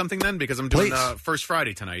I plug something then? Because I'm doing First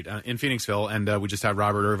Friday tonight in Phoenixville, and we just had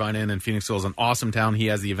Robert Irvine in, and Phoenixville is an awesome town. He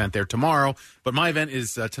has the event there tomorrow, but my event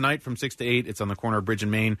is tonight from 6 to 8. It's on the corner of Bridge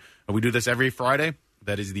and Main. We do this every Friday.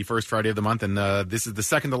 That is the first Friday of the month, and this is the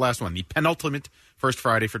second to last one, the penultimate First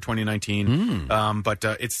Friday for 2019. But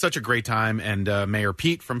it's such a great time, and Mayor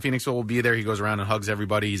Pete from Phoenixville will be there. He goes around and hugs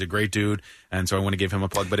everybody. He's a great dude, and so I want to give him a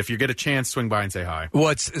plug. But if you get a chance, swing by and say hi.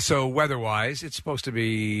 So weather-wise, it's supposed to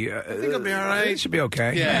be... I think it'll be all right. It should be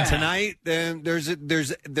okay. Yeah. Tonight,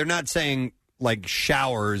 they're not saying like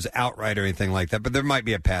showers outright or anything like that, but there might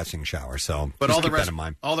be a passing shower, so but just all keep that in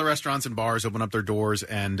mind. All the restaurants and bars open up their doors,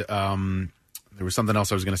 and... there was something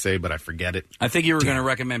else I was going to say, but I forget it. I think you were going to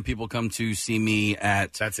recommend people come to see me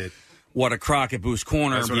at... That's it. What a Crock at Boost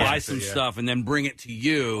Corner, buy some say, stuff, and then bring it to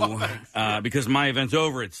you because my event's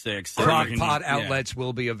over at 6. So Crock Pot outlets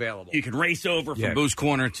will be available. You can race over from Boost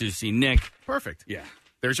Corner to see Nick. Perfect. Yeah.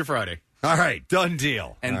 There's your Friday. All right. Done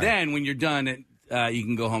deal. And then when you're done, you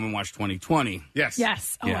can go home and watch 2020. Yes.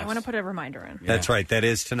 Yes. Oh, I want to put a reminder in. That's right. That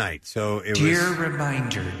is tonight. So Dear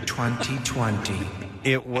reminder, 2020.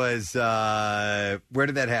 It was, where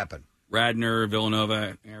did that happen? Radnor,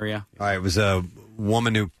 Villanova area. All right. It was a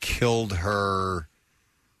woman who killed her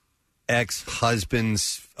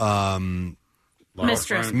ex-husband's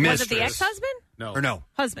mistress. Was it the ex-husband? No.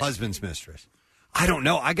 Husband's mistress. I don't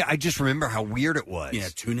know. I just remember how weird it was. Yeah,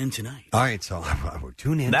 tune in tonight. All right, so we'll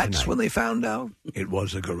tune in That's tonight. when they found out it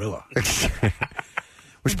was a gorilla.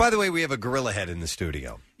 Which, by the way, we have a gorilla head in the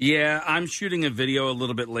studio. Yeah, I'm shooting a video a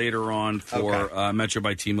little bit later on for Metro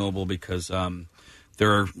by T-Mobile because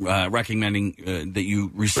they're recommending that you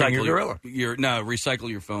recycle recycle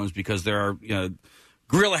your phones because there are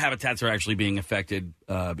gorilla habitats are actually being affected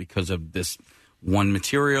because of this one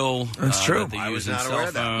material. That's true. That they I use was in not cell aware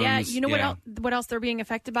of that. phones. Yeah, you know what else they're being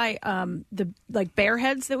affected by? The bear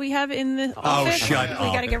heads that we have in the office. Shut We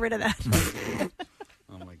up. got to get rid of that.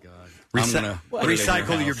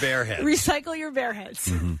 Recycle your bear heads. Recycle your bear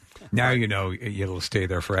heads. Now you know it'll stay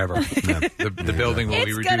there forever. The building will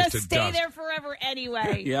be It's reduced gonna to stay dust. there forever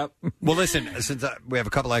anyway. Yep. Well, listen, since we have a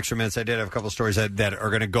couple extra minutes, I did have a couple stories that are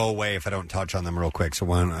going to go away if I don't touch on them real quick. So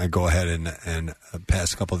why don't I go ahead and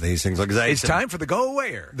pass a couple of these things? It's time for the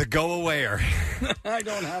go-awayer. The go-awayer. I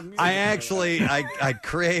don't have music. I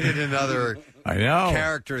created another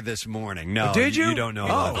character this morning. No, Did you? You don't know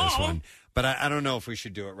about this one. But I don't know if we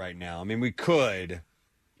should do it right now. I mean, we could.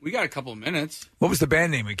 We got a couple of minutes. What was the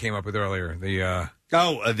band name we came up with earlier? The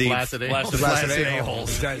Flaccid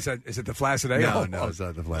A-Holes. Is it the Flaccid A-Holes? No, it's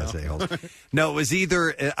not the Flaccid A-Holes. No, it was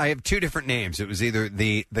either. I have two different names. It was either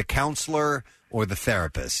the counselor or the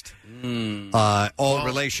therapist. All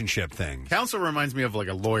relationship things. Counselor reminds me of like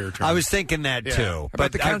a lawyer term. I was thinking that too.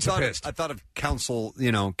 But the I counselpist. thought of counsel,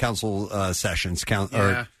 sessions,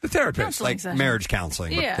 or the therapist, like session. marriage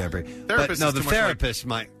counseling. Yeah. But Therapist no, is the too much therapist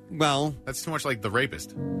might. Well, that's too much like the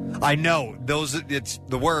rapist. I know it's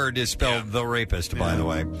the word is spelled the rapist. By the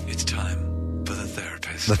way, It's time for the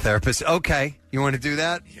therapist. the therapist. Okay, you want to do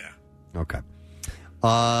that? Yeah. Okay.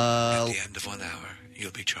 At the end of 1 hour,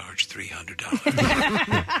 you'll be charged $300.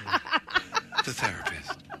 The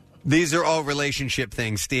therapist. These are all relationship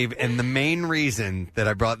things, Steve. And the main reason that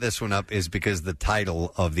I brought this one up is because the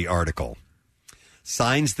title of the article.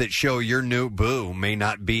 Signs that show your new boo may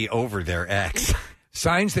not be over their ex.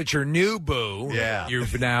 Signs that your new boo, Yeah.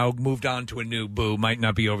 you've now moved on to a new boo, might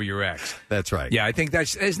not be over your ex. That's right. Yeah, I think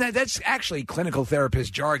that's actually clinical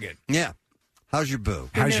therapist jargon. Yeah. How's your boo?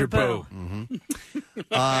 How's your boo? Mm-hmm.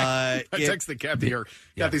 I texted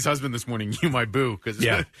Kathy's husband this morning. You my boo, because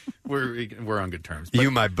Yeah. we're on good terms.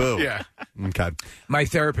 You my boo. Yeah. Okay. My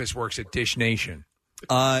therapist works at Dish Nation.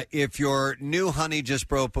 If your new honey just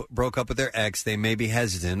broke up with their ex, they may be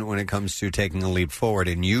hesitant when it comes to taking a leap forward,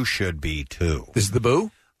 and you should be too. This is the boo?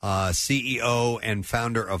 CEO and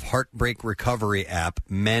founder of heartbreak recovery app,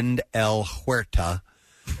 Mend El Huerta.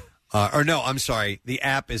 The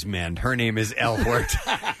app is Mend. Her name is El Huerta.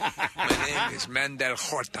 My name name is Mendel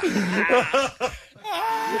Horta.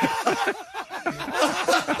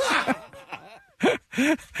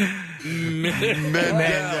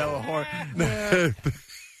 Mendel Horta.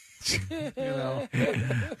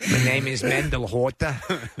 My name is Mendel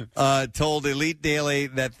Horta. Told Elite Daily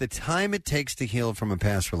that the time it takes to heal from a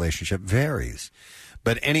past relationship varies,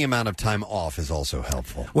 but any amount of time off is also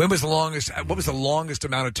helpful. When was the longest? What was the longest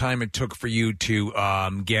amount of time it took for you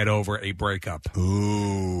to get over a breakup?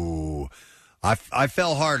 Ooh, I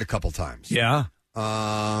fell hard a couple times. Yeah.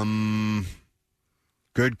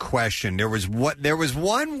 Good question. There was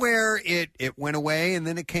one where it went away and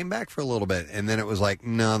then it came back for a little bit, and then it was like,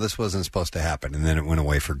 no, this wasn't supposed to happen, and then it went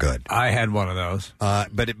away for good. I had one of those.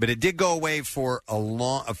 But it did go away for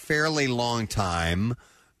a fairly long time,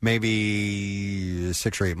 maybe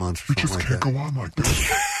 6 or 8 months. Or something like go on like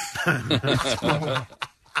that.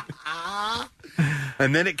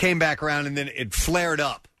 And then it came back around, and then it flared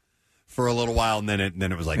up for a little while, and then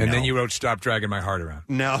it was like, and no. then you wrote "Stop Dragging My Heart Around."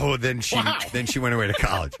 No, then she went away to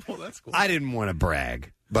college. Well, that's cool. I didn't want to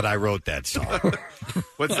brag, but I wrote that song.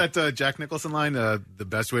 What's that Jack Nicholson line? The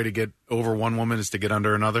best way to get over one woman is to get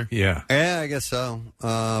under another. Yeah, I guess so.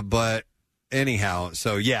 But anyhow,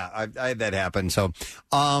 so yeah, I had that happen. So,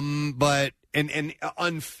 but and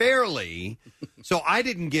unfairly, so I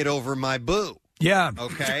didn't get over my boo. Yeah.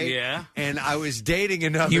 Okay. Yeah. And I was dating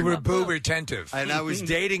another. You were boo retentive. And I was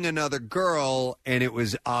dating another girl, and it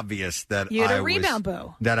was obvious that You had a rebound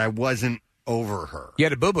boo. that I wasn't over her. You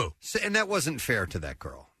had a boo boo, and that wasn't fair to that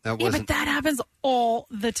girl. That Yeah, wasn't. but that happens all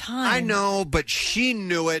the time. I know, but she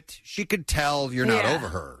knew it. She could tell you're not Yeah. over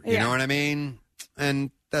her. You Yeah. know what I mean? And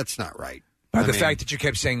that's not right. By I the mean, fact that you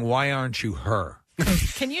kept saying, "Why aren't you her?"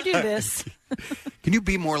 Can you do this? Can you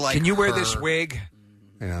be more like? Can you wear her? this wig?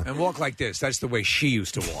 Yeah. And walk like this. That's the way she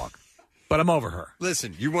used to walk. But I'm over her.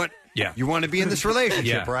 Listen, you want Yeah. you want to be in this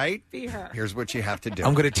relationship, Yeah. right? Be her. Here's what you have to do.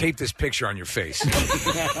 I'm going to tape this picture on your face.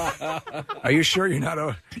 Are you sure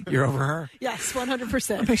you're over her? Yes,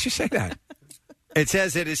 100%. What makes you say that? It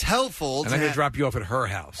says it is helpful. And I'm going to drop you off at her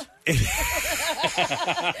house. This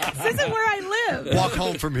isn't where I live. Walk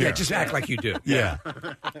home from here. Yeah, just act like you do. Yeah.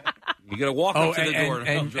 You got to walk up to the door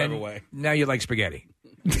and drive and away. Now you like spaghetti.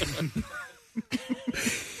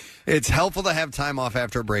 It's helpful to have time off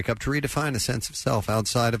after a breakup to redefine a sense of self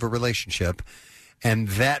outside of a relationship. And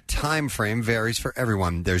that time frame varies for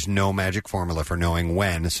everyone. There's no magic formula for knowing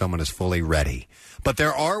when someone is fully ready. But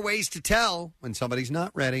there are ways to tell when somebody's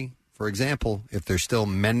not ready. For example, if they're still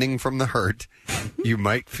mending from the hurt, you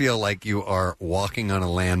might feel like you are walking on a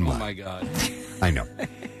landmine. Oh, my God. I know.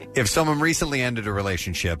 If someone recently ended a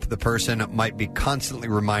relationship, the person might be constantly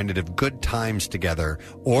reminded of good times together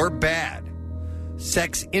or bad.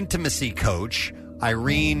 Sex intimacy coach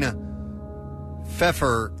Irene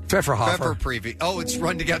Pfefferhofer preview. Oh, it's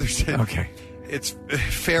run together. Okay. It's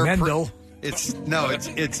fair. Mendel.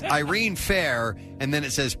 It's Irene Fair, and then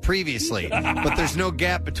it says previously, but there's no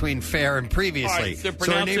gap between fair and previously. All right, so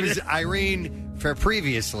her name is Irene Fair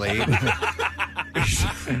previously.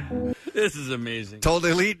 This is amazing. Told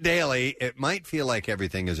Elite Daily, it might feel like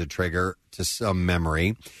everything is a trigger to some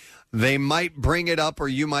memory. They might bring it up, or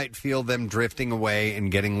you might feel them drifting away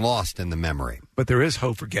and getting lost in the memory. But there is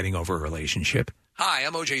hope for getting over a relationship. Hi,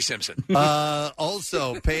 I'm O.J. Simpson.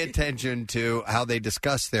 Also, pay attention to how they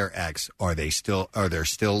discuss their ex. Are there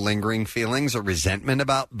still lingering feelings or resentment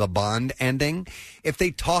about the bond ending? If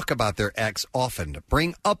they talk about their ex often,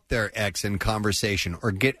 bring up their ex in conversation,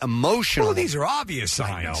 or get emotional. Well, these are obvious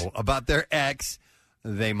signs. I know, about their ex.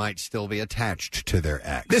 They might still be attached to their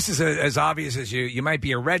ex. This is as obvious as you might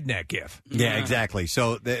be a redneck if. Yeah, exactly.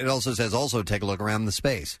 So it also says take a look around the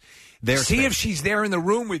space. See if she's there in the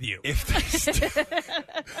room with you.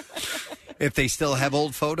 If they still have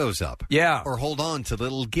old photos up. Yeah. Or hold on to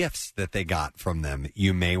little gifts that they got from them.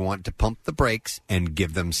 You may want to pump the brakes and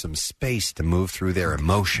give them some space to move through their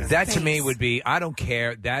emotions. That to me would be, I don't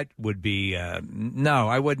care. That would be, no,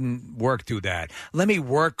 I wouldn't work through that. Let me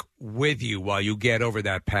work with you while you get over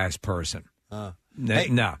that past person. No,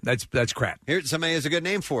 that's crap. Here, somebody has a good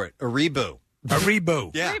name for it. A reboo. A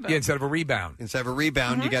reboo. Yeah. Yeah, instead of a rebound. Instead of a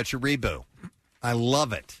rebound, you got your reboo. I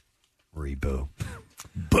love it. Reboo.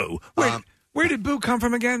 Boo. Where did boo come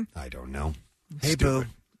from again? I don't know. Hey, Stupid. boo.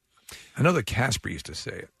 I know that Casper used to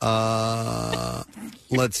say it.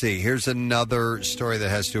 Let's see. Here's another story that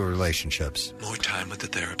has to do with relationships. More time with the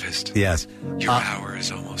therapist. Yes. Your hour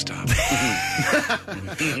is almost up.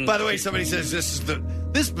 By the way, somebody says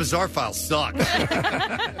this bizarre file sucks.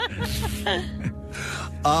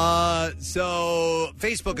 So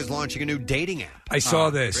Facebook is launching a new dating app. I saw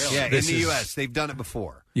this. Really? Yeah, This in the is- U.S. They've done it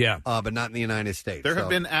before. Yeah. But not in the United States. There have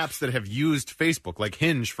been apps that have used Facebook, like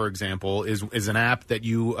Hinge, for example, is an app that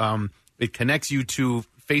you it connects you to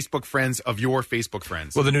Facebook friends of your Facebook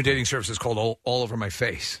friends. Well, the new dating service is called All Over My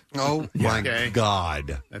Face. Oh, my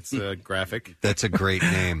God. That's graphic. That's a great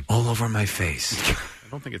name. All Over My Face. I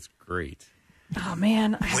don't think it's great. Oh,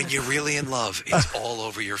 man. When you're really in love, it's all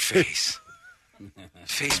over your face.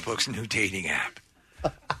 Facebook's new dating app.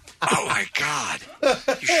 Oh, my God.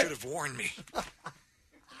 You should have warned me.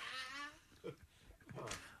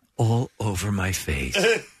 All over my face.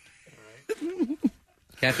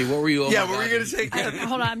 Kathy, what were you? Yeah, what were you going to say?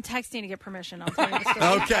 Hold on, I'm texting to get permission. I'll tell you the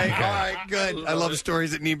story. Okay, all right, good. I love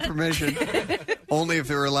stories that need permission. Only if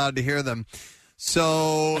they're allowed to hear them.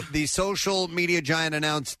 So the social media giant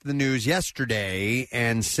announced the news yesterday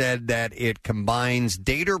and said that it combines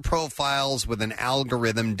dater profiles with an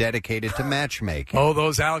algorithm dedicated to matchmaking. Oh,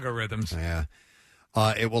 those algorithms. Yeah.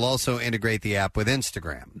 It will also integrate the app with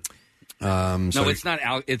Instagram. No, it's not.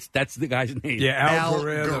 That's the guy's name. Yeah,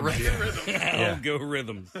 algorithms.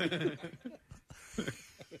 Algorithms.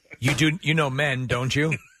 You know men, don't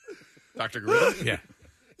you? Dr. Goritham?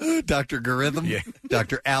 Yeah. Dr. Goritham? Yeah.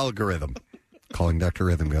 Dr. Algorithm. Calling Dr.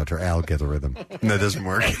 Rhythm, Dr. Algorithm. No, it doesn't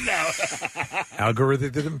work.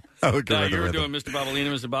 Algorithm? No, you were doing Mr. Bobolina,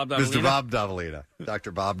 Mr. Bob Dobolina. Mr. Bob Dobolina.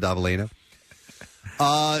 Dr. Bob Dobolina.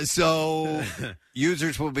 So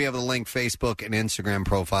users will be able to link Facebook and Instagram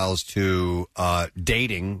profiles to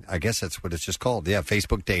dating. I guess that's what it's just called. Yeah,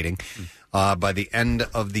 Facebook dating by the end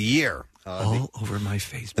of the year. All over my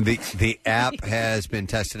Facebook. The app has been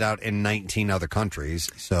tested out in 19 other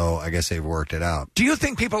countries, so I guess they've worked it out. Do you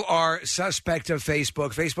think people are suspect of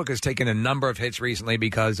Facebook? Facebook has taken a number of hits recently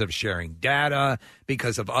because of sharing data,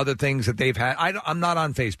 because of other things that they've had. I'm not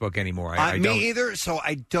on Facebook anymore. I don't. Me either. So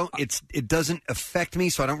I don't. It doesn't affect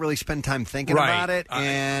me. So I don't really spend time thinking about it,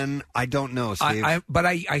 and I don't know, Steve. But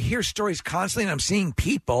I hear stories constantly, and I'm seeing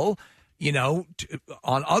people,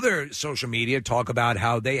 on other social media talk about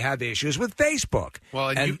how they have issues with Facebook. Well,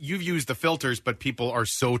 and you've used the filters, but people are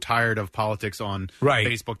so tired of politics on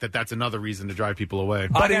Facebook that's another reason to drive people away.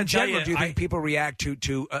 But in general, do you think people react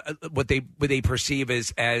to what they perceive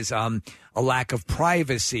as a lack of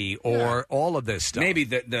privacy or all of this stuff? Maybe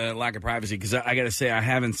the lack of privacy, because I got to say I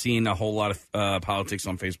haven't seen a whole lot of politics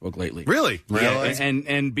on Facebook lately. Really? Yeah,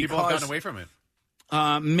 and because people have gotten away from it.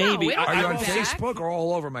 Maybe. No, are you on Facebook or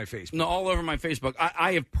all over my Facebook? No, all over my Facebook.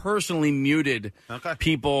 I have personally muted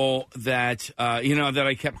people that that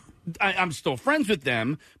I kept. I'm still friends with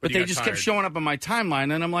them, but they just kept showing up on my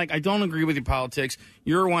timeline, and I'm like, I don't agree with your politics.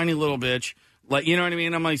 You're a whiny little bitch. Like, you know what I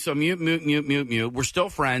mean? I'm like, so mute. We're still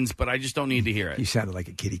friends, but I just don't need to hear it. You sounded like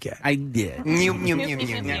a kitty cat. I did.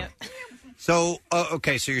 Mute. So,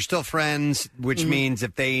 okay, so you're still friends, which means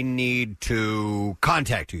if they need to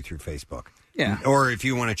contact you through Facebook. Yeah. Or if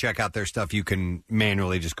you want to check out their stuff, you can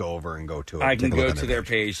manually just go over and go to it. I can take a look go on to their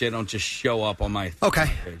page. They don't just show up on my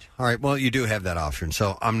page. All right. Well, you do have that option,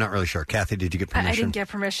 so I'm not really sure. Kathy, did you get permission? I didn't get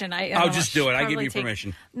permission. I'll just do it. I give you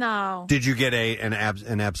permission. No. Did you get an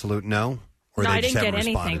absolute no? Or No, they I just didn't haven't get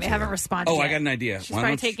anything. responded They to haven't you? responded Oh, yet. I got an idea. She's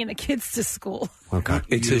probably taking the kids to school. Okay.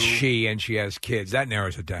 It's a she, and she has kids. That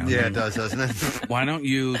narrows it down. Yeah, it does, doesn't it? Why don't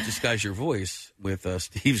you disguise your voice with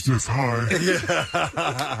Steve's? Yes,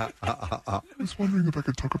 hi. I was wondering if I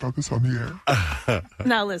could talk about this on the air.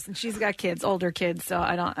 No, listen, she's got kids, older kids, so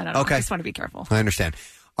I don't know. Okay. I just want to be careful. I understand.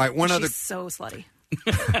 All right, She's so slutty.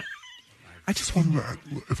 I just wanted to,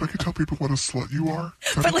 if I could tell people what a slut you are.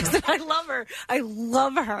 But listen, I love her. I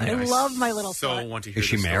love her. I love my little slut. Want to hear Is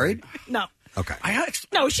she this story. married? No. Okay.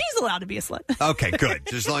 No, she's allowed to be a slut. Okay, good.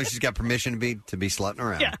 Just as long as she's got permission to be slutting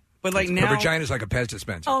around. Yeah. But like Her now, vagina's like a Pez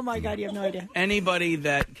dispenser. Oh my God, you have no idea. anybody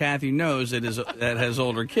that Kathy knows that has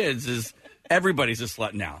older kids is everybody's a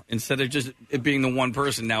slut now. Instead of just it being the one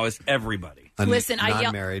person, now it's everybody. Listen, I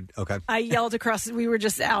non-married. Okay. I yelled across. We were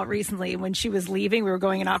just out recently when she was leaving. We were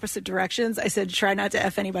going in opposite directions. I said, "Try not to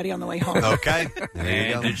F anybody on the way home." Okay. There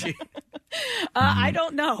you go. Did she? I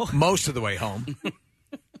don't know. Most of the way home.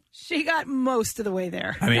 She got most of the way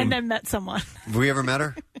there, I mean- and then met someone. Have we ever met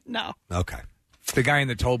her? No. Okay. The guy in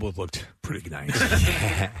the toll booth looked pretty nice.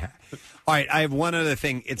 All right, I have one other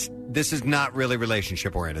thing. This is not really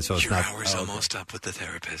relationship oriented, so it's Your not. hour's almost up with the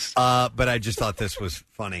therapist. But I just thought this was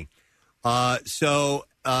funny. So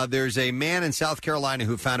there's a man in South Carolina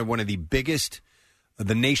who founded one of the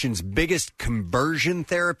nation's biggest conversion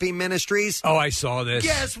therapy ministries. Oh, I saw this.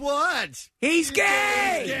 Guess what? He's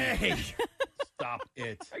gay. Gay. Stop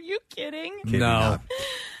it. Are you kidding? No.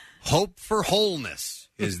 Hope for Wholeness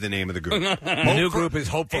is the name of the group. The new group is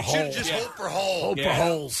Hope for It Whole. should just Hope for Whole. Hope for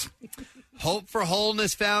Holes. Hope for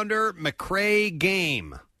Wholeness founder McRae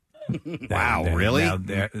Game. Wow, really?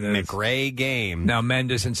 McRae Game. Now, Mend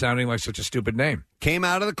isn't sounding like such a stupid name. Came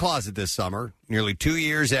out of the closet this summer, nearly 2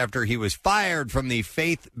 years after he was fired from the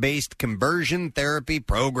faith-based conversion therapy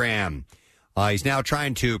program. He's now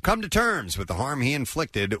trying to come to terms with the harm he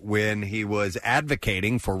inflicted when he was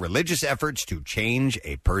advocating for religious efforts to change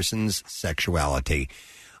a person's sexuality.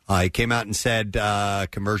 He came out and said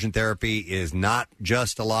conversion therapy is not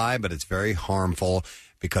just a lie, but it's very harmful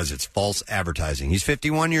because it's false advertising. He's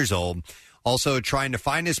 51 years old, also trying to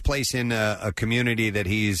find his place in a community that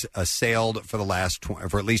he's assailed for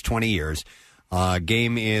for at least 20 years.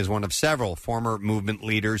 Game is one of several former movement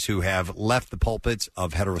leaders who have left the pulpits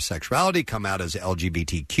of heterosexuality, come out as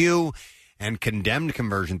LGBTQ, and condemned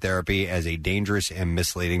conversion therapy as a dangerous and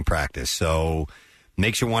misleading practice. So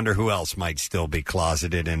makes you wonder who else might still be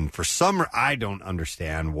closeted. And for some, I don't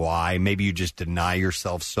understand why. Maybe you just deny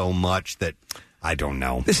yourself so much that I don't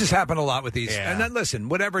know. This has happened a lot with these. Yeah. And then listen,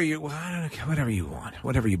 whatever you want,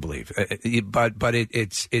 whatever you believe, but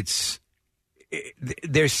it's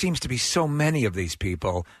there seems to be so many of these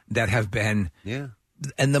people that have been,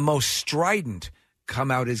 and the most strident come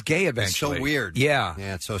out as gay eventually. It's so weird. Yeah,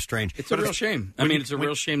 it's so strange. It's a real shame. I mean, it's a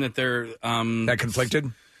real shame that they're that conflicted.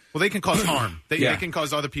 Well, they can cause harm. They can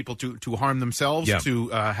cause other people to harm themselves, to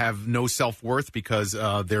have no self-worth because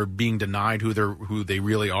they're being denied who they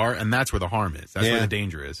really are, and that's where the harm is. That's where the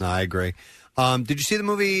danger is. No, I agree. Did you see the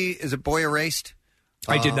movie, is it Boy Erased?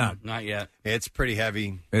 I did not. Not yet. It's pretty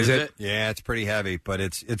heavy. Is it? Yeah, it's pretty heavy, but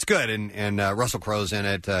it's good. And Russell Crowe's in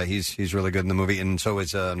it. He's really good in the movie, and so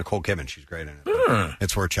is Nicole Kidman. She's great in it.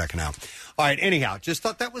 It's worth checking out. All right. Anyhow, just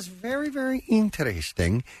thought that was very, very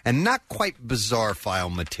interesting and not quite bizarre file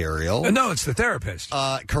material. No, it's The Therapist.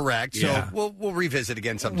 Correct. Yeah. So we'll revisit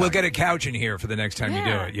again sometime. We'll get a couch in here for the next time you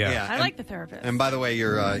do it. Yeah. I like The Therapist. And by the way,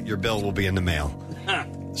 your bill will be in the mail,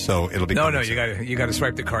 so it'll be no. You got to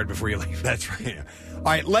swipe the card before you leave. That's right. All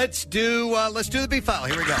right, let's do the beef file.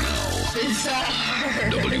 Here we go.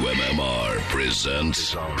 WMMR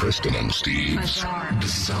presents Preston and Steve's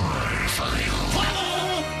Bizarre File.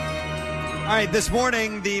 All right, this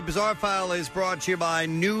morning, the Bizarre File is brought to you by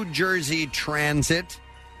New Jersey Transit.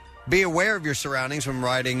 Be aware of your surroundings when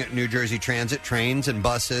riding New Jersey Transit trains and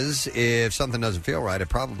buses. If something doesn't feel right, it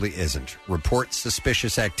probably isn't. Report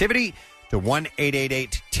suspicious activity to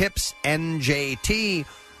 1-888-TIPS-NJT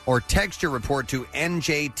or text your report to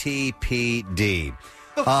NJTPD.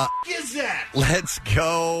 The f*** is that? Let's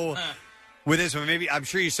go with this one. Maybe I'm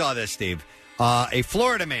sure you saw this, Steve. A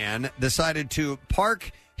Florida man decided to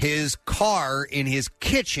park his car in his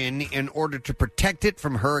kitchen in order to protect it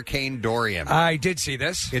from Hurricane Dorian. I did see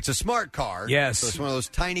this. It's a smart car. Yes. So it's one of those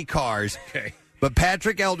tiny cars. Okay. But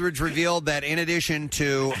Patrick Eldridge revealed that in addition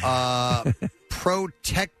to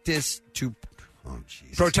Protectus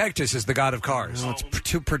is the god of cars. No, it's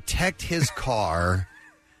to protect his car.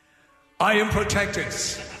 I am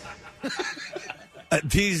Protectus.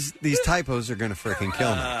 These typos are going to freaking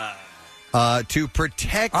kill me. To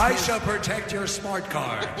protect... I shall protect your smart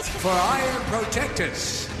car, for I am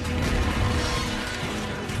Protectus.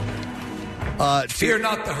 Fear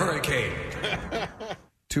not the hurricane.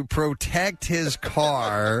 To protect his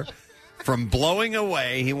car from blowing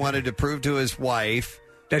away, he wanted to prove to his wife...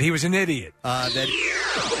 that he was an idiot.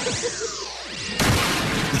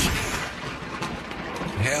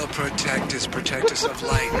 Hail Protectus, Protectus of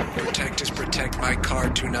light. Protectus, protect my car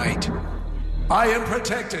tonight. I am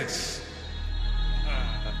Protectus.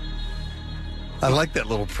 I like that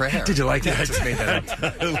little prayer. Did you like that? I just made that up.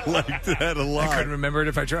 I liked that a lot. I couldn't remember it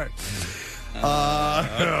if I tried.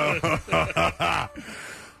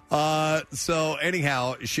 So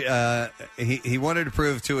anyhow, he wanted to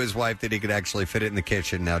prove to his wife that he could actually fit it in the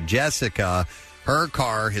kitchen. Now, Jessica, her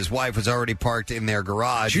car, his wife, was already parked in their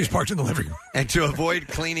garage. She was parked in the living room. And to avoid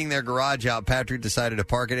cleaning their garage out, Patrick decided to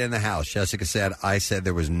park it in the house. Jessica said, I said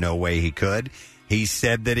there was no way he could. He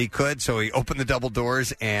said that he could, so he opened the double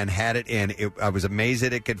doors and had it in. I was amazed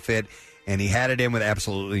that it could fit, and he had it in with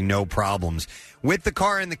absolutely no problems. With the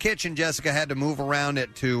car in the kitchen, Jessica had to move around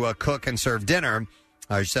it to cook and serve dinner.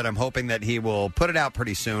 She said, I'm hoping that he will put it out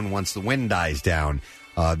pretty soon once the wind dies down.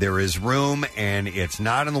 There is room, and it's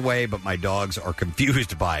not in the way, but my dogs are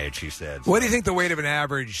confused by it, she said. What do you think the weight of an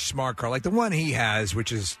average smart car, like the one he has,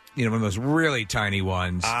 which is one of those really tiny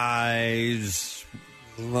ones?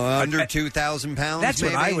 Under 2,000 pounds, That's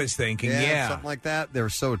maybe? what I was thinking, yeah. Something like that. They're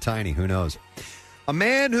so tiny. Who knows? A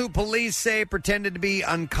man who police say pretended to be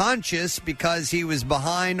unconscious because he was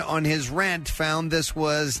behind on his rent found this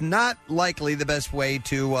was not likely the best way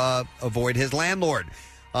to avoid his landlord.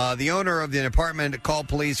 The owner of the apartment called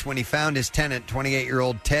police when he found his tenant,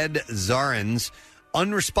 28-year-old Ted Zarens,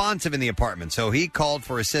 unresponsive in the apartment. So he called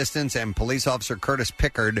for assistance, and police officer Curtis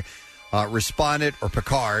Picard responded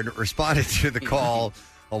to the call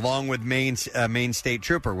along with Maine State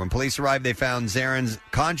Trooper. When police arrived, they found Zarens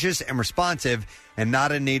conscious and responsive and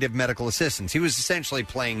not in need of medical assistance. He was essentially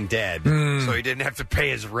playing dead, so he didn't have to pay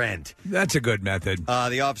his rent. That's a good method.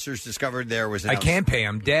 The officers discovered there was I can't pay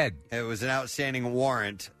him dead. It was an outstanding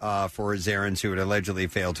warrant for Zarens, who had allegedly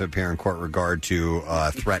failed to appear in court regard to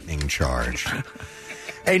threatening charge.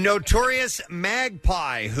 A notorious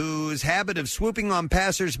magpie whose habit of swooping on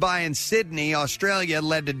passersby in Sydney, Australia,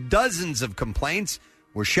 led to dozens of complaints,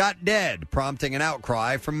 was shot dead, prompting an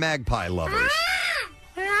outcry from magpie lovers.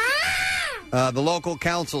 The local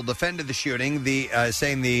council defended the shooting,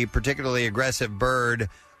 saying the particularly aggressive bird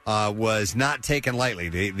was not taken lightly.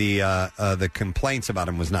 The complaints about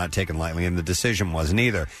him was not taken lightly, and the decision wasn't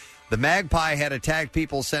either. The magpie had attacked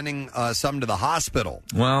people, sending some to the hospital.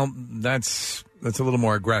 Well, that's a little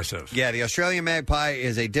more aggressive. Yeah, the Australian magpie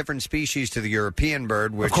is a different species to the European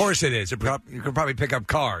bird. Which, of course it is. You can probably pick up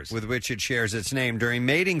cars. With which it shares its name. During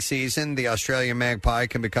mating season, the Australian magpie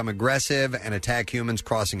can become aggressive and attack humans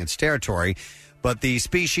crossing its territory. But the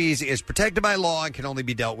species is protected by law and can only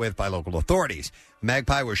be dealt with by local authorities. The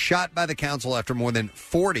magpie was shot by the council after more than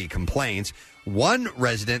 40 complaints. One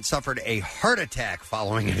resident suffered a heart attack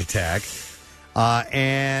following an attack.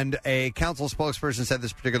 And a council spokesperson said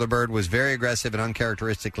this particular bird was very aggressive and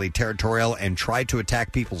uncharacteristically territorial and tried to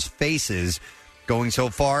attack people's faces, going so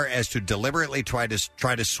far as to deliberately try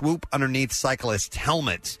to swoop underneath cyclists'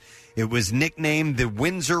 helmets. It was nicknamed the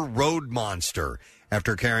Windsor Road Monster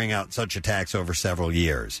after carrying out such attacks over several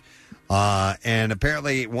years. And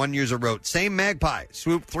apparently one user wrote, "Same magpie,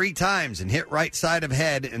 swooped 3 times and hit right side of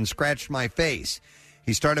head and scratched my face.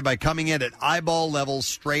 He started by coming in at eyeball level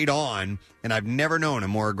straight on, and I've never known a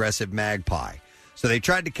more aggressive magpie." So they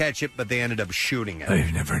tried to catch it, but they ended up shooting it.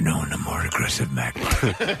 I've never known a more aggressive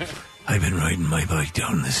magpie. I've been riding my bike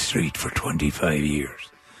down the street for 25 years,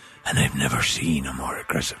 and I've never seen a more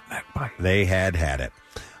aggressive magpie. They had it.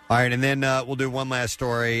 All right, and then we'll do one last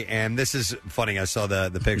story, and this is funny. I saw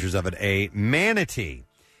the pictures of it. A manatee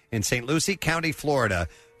in St. Lucie County, Florida,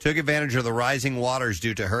 took advantage of the rising waters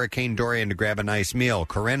due to Hurricane Dorian to grab a nice meal.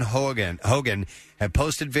 Corinne Hogan had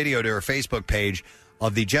posted video to her Facebook page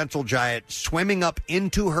of the gentle giant swimming up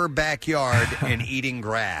into her backyard and eating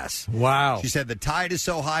grass. Wow. She said, "The tide is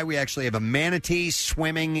so high, we actually have a manatee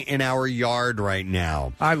swimming in our yard right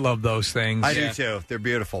now." I love those things. I do, too. They're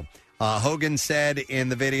beautiful. Hogan said in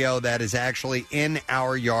the video, "That is actually in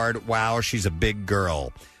our yard. Wow, she's a big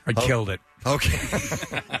girl." I killed it. Okay.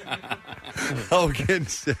 Hogan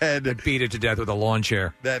said, I beat it to death with a lawn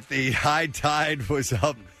chair, that the high tide was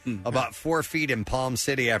up about 4 feet in Palm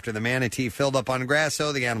City after the manatee filled up on grass,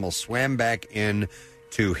 so the animal swam back in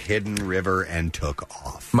to Hidden River and took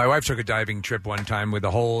off. My wife took a diving trip one time with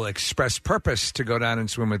the whole express purpose to go down and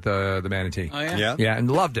swim with the manatee. Oh, yeah? Yeah, and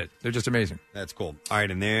loved it. They're just amazing. That's cool. All right,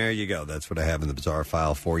 and there you go. That's what I have in the bizarre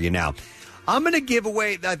file for you now. I'm going to give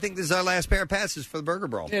away, I think this is our last pair of passes for the Burger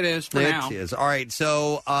Brawl. It is for now. It is. All right,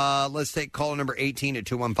 so let's take caller number 18 at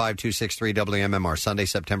 215-263-WMMR, Sunday,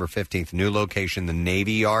 September 15th. New location, the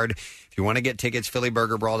Navy Yard. If you want to get tickets,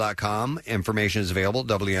 PhillyBurgerBrawl.com. Information is available,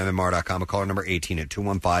 WMMR.com. Caller number 18 at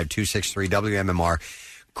 215-263-WMMR.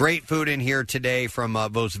 Great food in here today from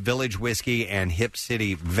both Village Whiskey and Hip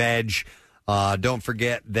City Veg. Don't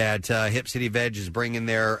forget that Hip City Veg is bringing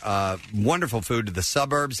their wonderful food to the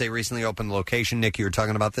suburbs. They recently opened a location. Nick, you were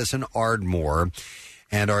talking about this in Ardmore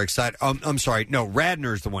and are excited. I'm sorry. No,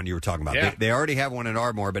 Radnor's the one you were talking about. Yeah. They already have one in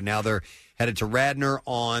Ardmore, but now they're headed to Radnor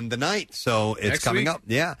on the 9th. So it's Next coming week? up.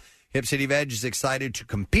 Yeah. Hip City Veg is excited to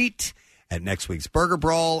compete at next week's Burger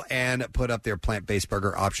Brawl and put up their plant-based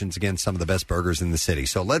burger options against some of the best burgers in the city.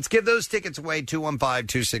 So let's give those tickets away,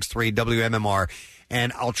 215-263-WMMR.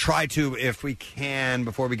 And I'll try to, if we can,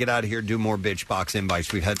 before we get out of here, do more Bitch Box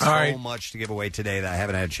invites. We've had so much to give away today that I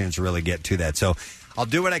haven't had a chance to really get to that. So I'll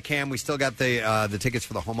do what I can. We still got the tickets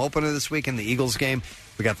for the home opener this week and the Eagles game.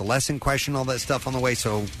 We got the lesson question, all that stuff on the way,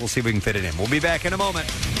 so we'll see if we can fit it in. We'll be back in a moment.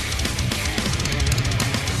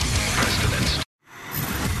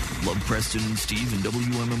 Love Preston and Steve and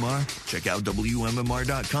WMMR? Check out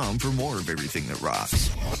WMMR.com for more of everything that rocks.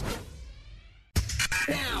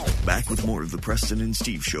 Back with more of the Preston and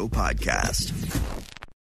Steve Show podcast.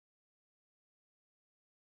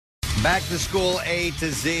 Back to school A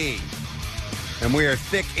to Z. And we are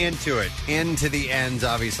thick into it, into the ends,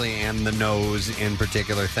 obviously, and the nose in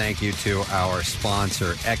particular. Thank you to our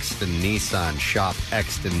sponsor, Exton Nissan. Shop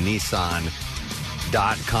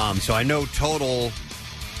ExtonNissan.com. So I know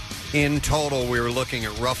in total, we were looking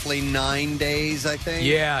at roughly 9 days, I think.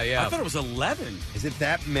 Yeah. I thought it was 11. Is it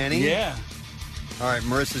that many? Yeah. All right,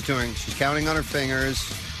 she's counting on her fingers.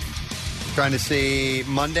 Trying to see,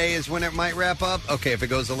 Monday is when it might wrap up? Okay, if it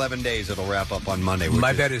goes 11 days, it'll wrap up on Monday.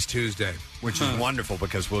 My bet is Tuesday. Which is wonderful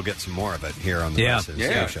because we'll get some more of it here on the Preston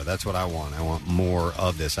and Steve Show. That's what I want. I want more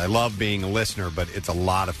of this. I love being a listener, but it's a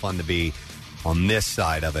lot of fun to be on this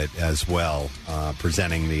side of it as well,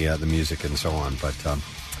 presenting the music and so on. But,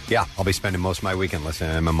 I'll be spending most of my weekend listening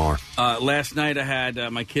to MMR. Last night I had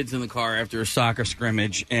my kids in the car after a soccer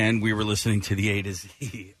scrimmage, and we were listening to the A to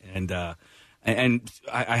Z. And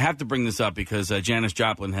I have to bring this up because Janis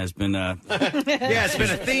Joplin has been it's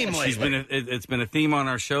been a theme lately. It's been a theme on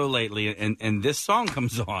our show lately, and this song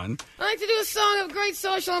comes on. I like to do a song of great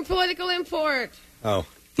social and political import. Oh,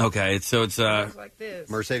 okay. So it's like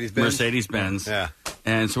this. Mercedes-Benz. Yeah,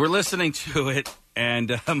 and so we're listening to it,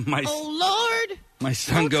 and my Lord, my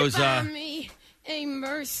son goes, me a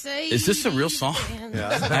Mercedes. "Is this a real song?"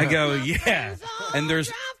 Yeah. I go, "Yeah," and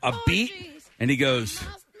there's a beat, and he goes,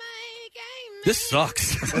 "This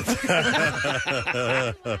sucks."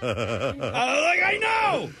 I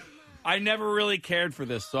know. I never really cared for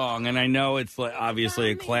this song, and I know it's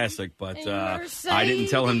obviously a classic, but I didn't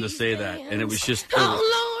tell him to say that, and it was just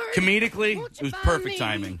comedically, it was perfect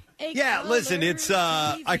timing. Yeah, listen, it's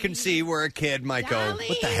I can see where a kid might go,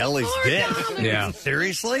 "What the hell is this?" Yeah,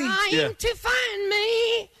 seriously. To find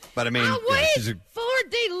me. But I mean, she's an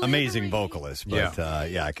amazing vocalist. But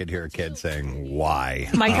I could hear a kid saying, "Why?"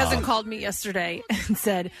 My cousin called me yesterday and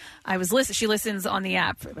said I was She listens on the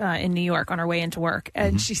app in New York on her way into work,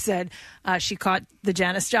 and she said she caught the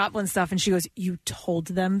Janis Joplin stuff, and she goes, "You told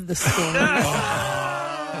them the story."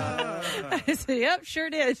 I said, "Yep, sure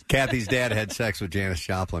did." Kathy's dad had sex with Janis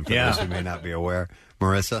Joplin. For those who may not be aware.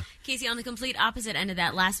 Marissa? Casey, on the complete opposite end of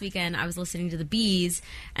that, last weekend I was listening to the Bees,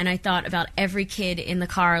 and I thought about every kid in the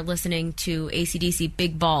car listening to AC/DC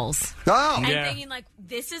Big Balls. Oh! And thinking, like,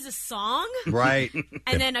 this is a song? Right.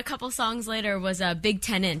 And then a couple songs later was a Big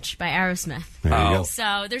 10-inch by Aerosmith. There you go.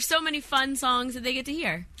 So there's so many fun songs that they get to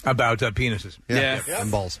hear. About penises. Yeah. And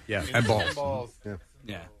balls. Yeah, and balls.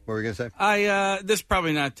 Yeah. What were we going to say? This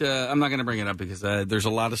probably not. I'm not going to bring it up because there's a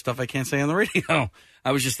lot of stuff I can't say on the radio.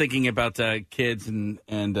 I was just thinking about kids and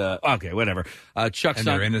okay, whatever. Chuck's and son,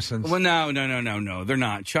 their innocence. Well, no, they're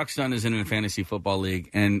not. Chuck's son is in a fantasy football league,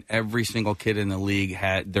 and every single kid in the league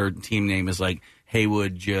had their team name is like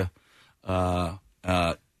Haywood, Beamy,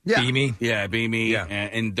 Beamy,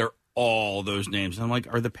 and they're all those names. And I'm like,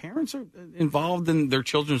 are the parents involved in their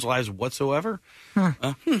children's lives whatsoever? You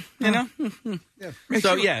know?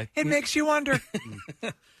 So, it makes you wonder.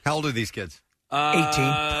 How old are these kids?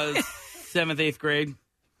 18. 7th, 8th grade.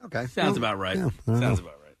 Okay. Sounds about right. Sounds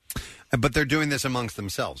about right. But they're doing this amongst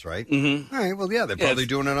themselves, right? Mm-hmm. All right. Well, they're probably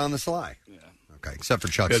doing it on the sly. Yeah. Okay. Except for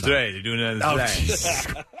Chuck's That's son. right. They're doing it on the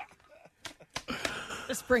sly.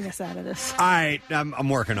 Just bring us out of this. All right. I'm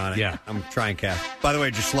working on it. Yeah. I'm trying, Kath. By the way,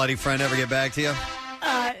 did your slutty friend ever get back to you?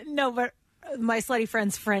 No, but my slutty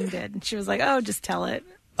friend's friend did. And she was like, "Oh, just tell it."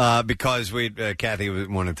 Because Kathy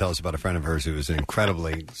wanted to tell us about a friend of hers who was an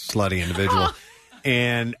incredibly slutty individual.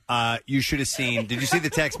 And you should have seen. Did you see the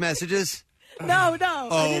text messages? No.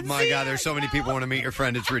 Oh, my God. There's so many people want to meet your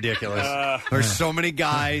friend. It's ridiculous. There's so many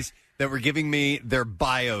guys that were giving me their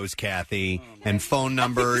bios, Kathy, and phone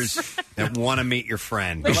numbers that want to meet your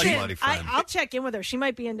friend. Your Listen, slutty friend. I'll check in with her. She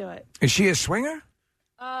might be into it. Is she a swinger?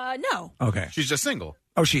 No. Okay. She's just single.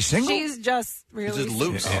 Oh, she's single? She's just really She's just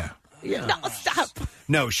loose. single. Yeah. No, stop.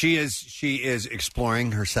 No, she is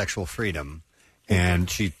exploring her sexual freedom. And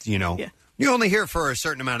she, you only here for a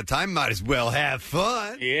certain amount of time. Might as well have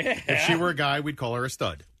fun. Yeah. If she were a guy, we'd call her a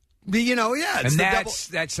stud. But, it's And the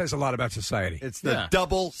that says a lot about society. It's the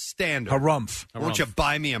double standard. Harumph. Won't you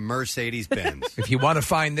buy me a Mercedes Benz? If you want to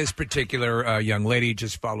find this particular young lady,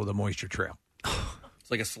 just follow the moisture trail.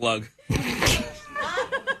 It's like a slug.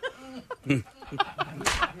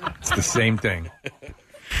 It's the same thing.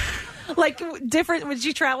 Like different when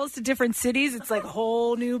she travels to different cities, it's like a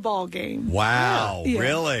whole new ball game. Wow, Yeah.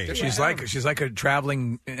 really? She's like a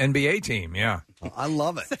traveling NBA team. Yeah, well, I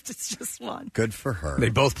love it. Except it's just one. Good for her. They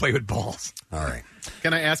both play with balls. All right.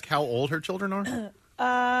 Can I ask how old her children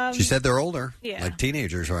are? She said they're older, yeah. like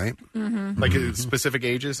teenagers, right? Mm-hmm. Like specific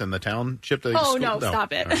ages and the township. They Oh school? no,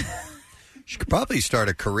 stop it. She could probably start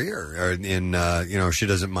a career in, she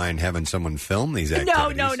doesn't mind having someone film these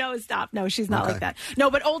activities. No, stop. No, she's not like that.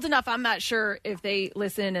 No, but old enough, I'm not sure if they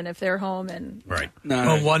listen and if they're home. And Right.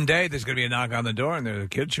 Well, one day there's going to be a knock on the door and there's a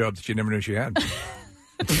kid show up that you never knew she had.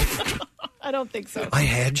 I don't think so. I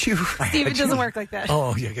had you. Steve, it doesn't work like that.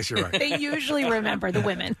 Oh, yeah, I guess you're right. They usually remember, the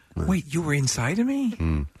women. Wait, you were inside of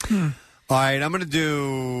me? All right, I'm going to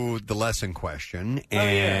do the lesson question,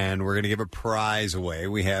 and we're going to give a prize away.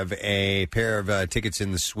 We have a pair of tickets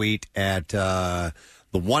in the suite at the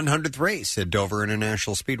 100th race at Dover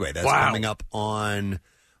International Speedway. That's coming up on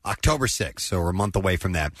October 6th, so we're a month away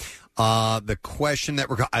from that. The question that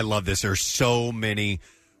I love this. There's so many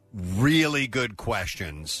really good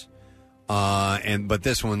questions. But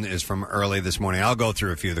this one is from early this morning. I'll go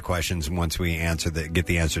through a few of the questions once we get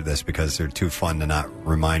the answer to this because they're too fun to not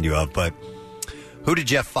remind you of. But who did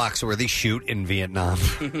Jeff Foxworthy shoot in Vietnam?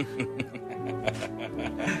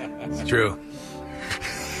 It's true.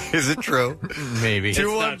 Is it true? Maybe.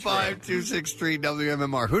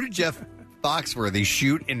 215-263-WMMR. Who did Jeff Foxworthy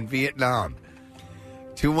shoot in Vietnam?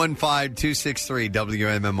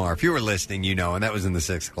 215-263-WMMR. If you were listening, you know, and that was in the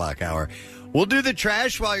 6 o'clock hour. We'll do the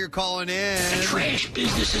trash while you're calling in. The trash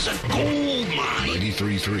business is a gold mine.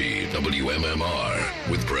 93.3 WMMR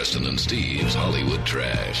with Preston and Steve's Hollywood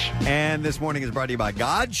Trash. And this morning is brought to you by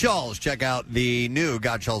Godshall's. Check out the new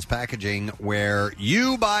Godshall's packaging where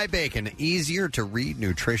you buy bacon. Easier to read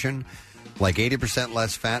nutrition. Like 80%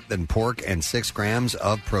 less fat than pork and 6 grams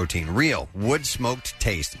of protein. Real wood-smoked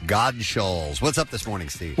taste. Godshall's. What's up this morning,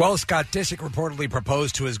 Steve? Well, Scott Disick reportedly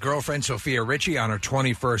proposed to his girlfriend Sophia Richie on her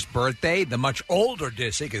 21st birthday. The much older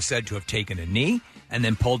Disick is said to have taken a knee and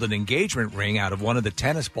then pulled an engagement ring out of one of the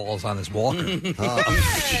tennis balls on his walker.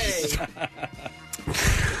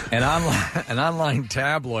 An online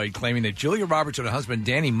tabloid claiming that Julia Roberts and her husband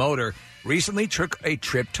Danny Moder recently took a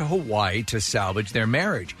trip to Hawaii to salvage their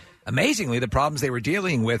marriage. Amazingly, the problems they were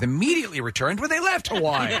dealing with immediately returned when they left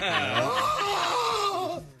Hawaii.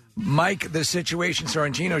 Mike, the Situation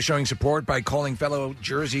Sorrentino, showing support by calling fellow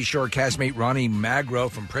Jersey Shore castmate Ronnie Magro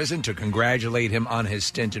from prison to congratulate him on his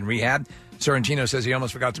stint in rehab. Sorrentino says he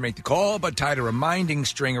almost forgot to make the call, but tied a reminding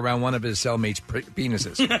string around one of his cellmates'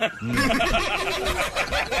 penises.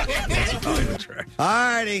 All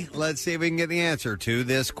righty, let's see if we can get the answer to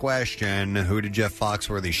this question. Who did Jeff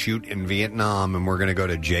Foxworthy shoot in Vietnam? And we're going to go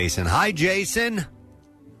to Jason. Hi, Jason.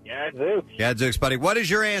 Gadzooks, buddy. What is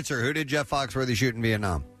your answer? Who did Jeff Foxworthy shoot in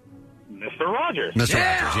Vietnam? Mr. Rogers. Mr.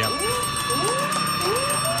 Rogers, yep.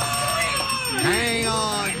 Hang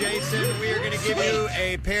on, Jason. We are going to give you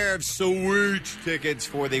a pair of sweet tickets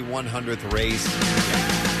for the 100th race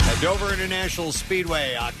at Dover International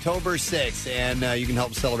Speedway, October 6th. And you can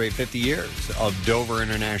help celebrate 50 years of Dover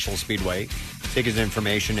International Speedway. Tickets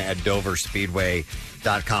information at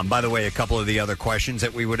doverspeedway.com. By the way, a couple of the other questions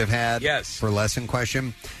that we would have had for lesson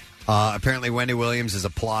question. Apparently, Wendy Williams is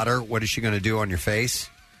a plotter. What is she going to do on your face?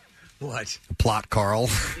 What? Plot Carl.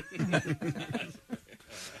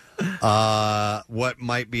 What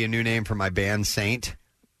might be a new name for my band, Saint?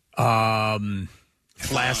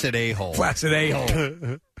 Flaccid A-hole. Flaccid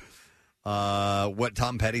A-hole. What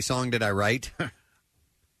Tom Petty song did I write?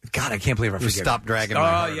 God, I can't believe I forget. Stop Dragging My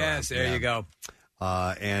Heart. Oh, yes, there you go.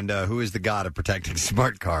 And who is the god of protecting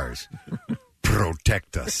smart cars?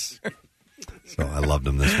 Protect us. So I loved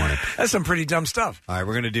them this morning. That's some pretty dumb stuff. All right,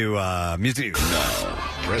 we're going to do music. Now,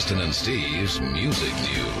 Preston and Steve's Music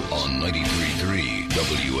News on 93.3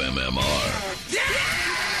 WMMR.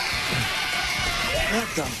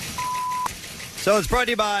 So it's brought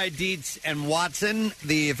to you by Dietz and Watson,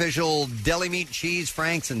 the official deli meat, cheese,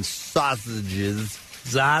 franks, and sausages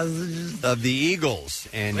of the Eagles.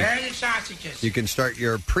 And Where are the sausages? you can start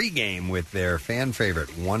your pregame with their fan favorite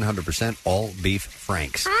 100% all beef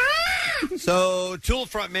franks. So, Tool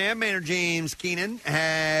frontman Maynard James Keenan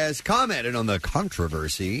has commented on the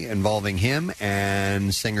controversy involving him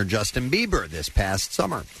and singer Justin Bieber this past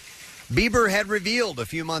summer. Bieber had revealed a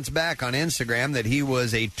few months back on Instagram that he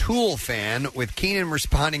was a Tool fan, with Keenan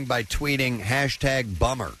responding by tweeting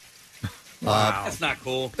 #bummer. Wow. That's not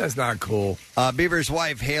cool. That's not cool. Bieber's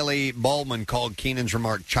wife, Haley Baldwin, called Keenan's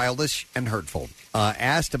remark childish and hurtful.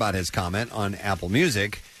 Asked about his comment on Apple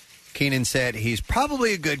Music, Keenan said he's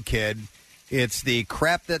probably a good kid. It's the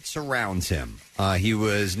crap that surrounds him. He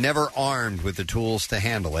was never armed with the tools to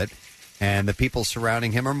handle it, and the people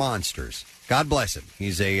surrounding him are monsters. God bless him.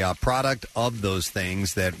 He's a product of those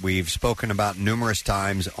things that we've spoken about numerous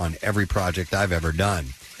times on every project I've ever done.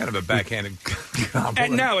 Kind of a backhanded compliment.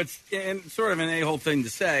 And no, it's sort of an a-hole thing to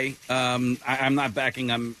say. I'm not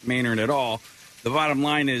backing up Maynard at all. The bottom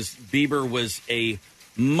line is Bieber was a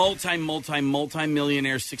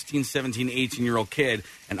multi-millionaire 16, 17, 18-year-old kid,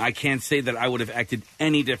 and I can't say that I would have acted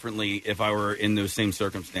any differently if I were in those same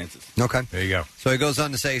circumstances. Okay. There you go. So he goes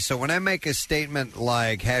on to say, so when I make a statement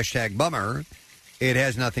like #bummer, it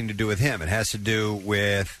has nothing to do with him. It has to do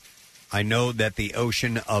with, I know that the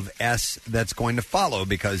ocean of S that's going to follow,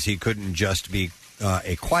 because he couldn't just be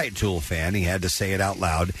a Quiet Tool fan. He had to say it out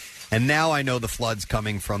loud. And now I know the flood's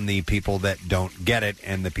coming from the people that don't get it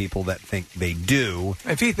and the people that think they do.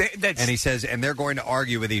 And he says, and they're going to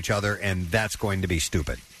argue with each other, and that's going to be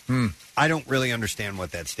stupid. I don't really understand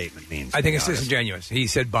what that statement means. I think it's disingenuous. He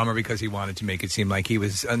said bummer because he wanted to make it seem like he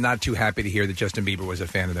was not too happy to hear that Justin Bieber was a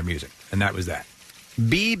fan of their music. And that was that.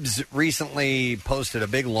 Biebs recently posted a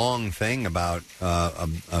big, long thing about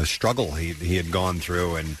a struggle he had gone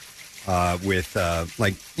through, and with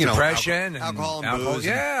depression, alcohol and booze.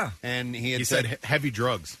 And he said heavy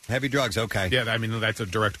drugs. Heavy drugs. Okay. Yeah, I mean that's a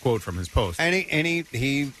direct quote from his post. And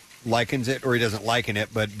he likens it, or he doesn't liken it,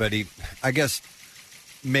 but he, I guess,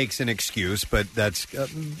 makes an excuse. But that's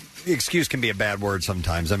excuse can be a bad word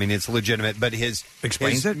sometimes. I mean, it's legitimate, but his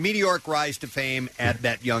meteoric rise to fame at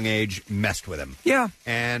that young age messed with him. Yeah,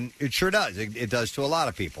 and it sure does. It does to a lot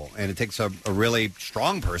of people, and it takes a really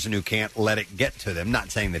strong person who can't let it get to them.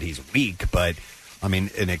 Not saying that he's weak, but I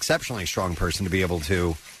mean, an exceptionally strong person to be able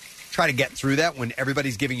to try to get through that when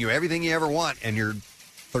everybody's giving you everything you ever want, and you're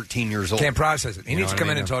 13 years old. Can't process it. He needs to come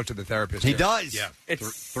in and talk to the therapist. He does. Yeah. It's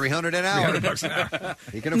 $300 an hour. $300 an hour.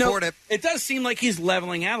 He can afford it. It does seem like he's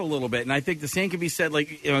leveling out a little bit, and I think the same can be said.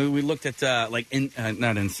 Like, you know, we looked at not In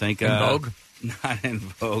Sync, In Vogue, not In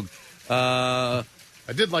Vogue. I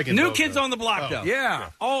did like New Vogue, Kids though. on the Block, though.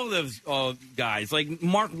 Yeah, all of those guys, like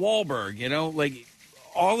Mark Wahlberg. You know, like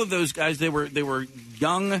all of those guys. They were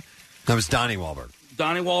young. That was Donnie Wahlberg.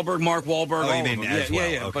 Donnie Wahlberg, Mark Wahlberg. Oh, all you mean of them. as well.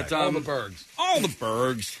 Yeah. Okay. But all the Bergs. All the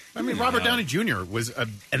Bergs. I mean, Robert Downey Jr. was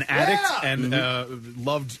an addict and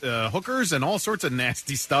loved hookers and all sorts of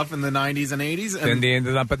nasty stuff in the 90s and 80s. And then they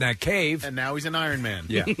ended up in that cave. And now he's an Iron Man.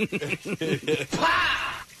 Yeah.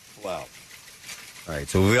 Wow. All right,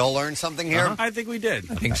 so we all learned something here? I think we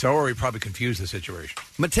did. I think so, or we probably confused the situation.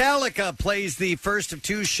 Metallica plays the first of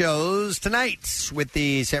two shows tonight with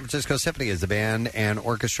the San Francisco Symphony as the band and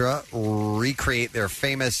orchestra recreate their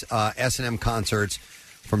famous S&M concerts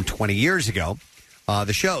from 20 years ago.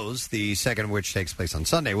 The shows, the second of which takes place on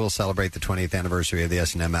Sunday, will celebrate the 20th anniversary of the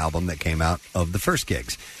S&M album that came out of the first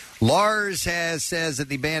gigs. Lars says that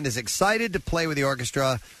the band is excited to play with the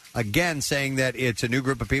orchestra, again saying that it's a new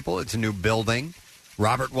group of people, it's a new building.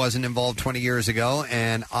 Robert wasn't involved 20 years ago,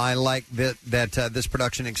 and I like that this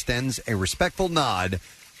production extends a respectful nod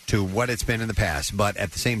to what it's been in the past. But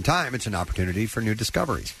at the same time, it's an opportunity for new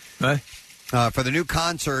discoveries. Right. For the new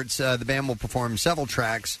concerts, the band will perform several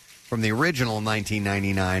tracks from the original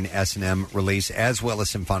 1999 S&M release, as well as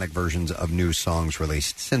symphonic versions of new songs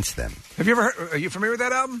released since then. Have you ever heard? Are you familiar with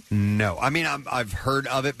that album? No. I mean, I've heard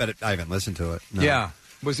of it, but I haven't listened to it. No. Yeah.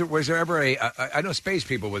 Was there ever a? I know Space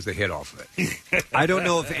People was the hit off of it. I don't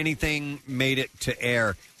know if anything made it to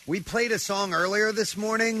air. We played a song earlier this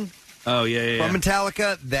morning. Oh yeah. From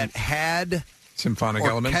Metallica that had symphonic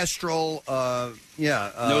elements, orchestral. No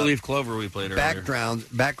Leaf Clover we played earlier.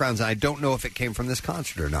 Backgrounds. And I don't know if it came from this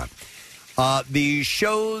concert or not. The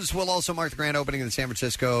shows will also mark the grand opening of the San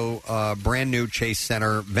Francisco brand new Chase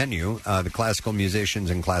Center venue. The classical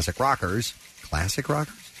musicians and classic rockers. Classic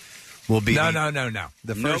rockers? Will be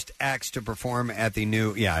the first acts to perform at the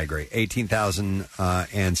new, I agree,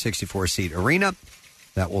 18,064 seat arena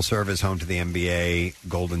that will serve as home to the NBA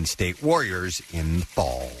Golden State Warriors in the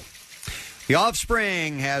fall. The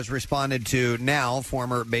Offspring has responded to now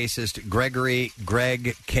former bassist Greg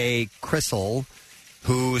K. Crissell,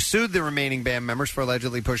 who sued the remaining band members for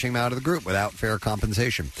allegedly pushing him out of the group without fair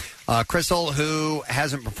compensation. Crissell, who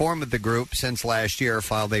hasn't performed with the group since last year,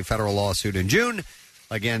 filed a federal lawsuit in June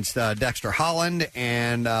against Dexter Holland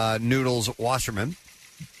and Noodles Wasserman,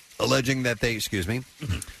 alleging that they,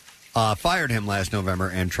 fired him last November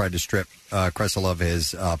and tried to strip Cressel of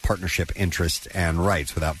his partnership interests and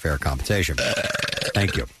rights without fair compensation.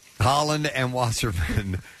 Thank you. Holland and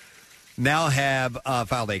Wasserman now have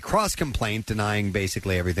filed a cross-complaint denying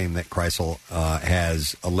basically everything that Cressel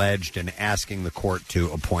has alleged and asking the court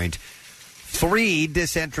to appoint 3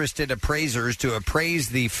 disinterested appraisers to appraise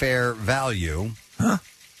the fair value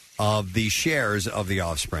of the shares of the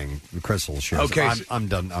Offspring, the Crystal shares. Okay, I'm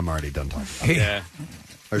done. I'm already done talking about it. Yeah.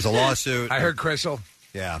 There's a lawsuit. I heard Crystal.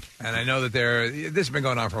 Yeah. And I know that this has been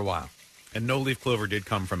going on for a while. And No Leaf Clover did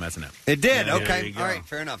come from S&M. It did? Yeah, okay. All right.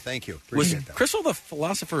 Fair enough. Thank you. Was Appreciate that. Crystal the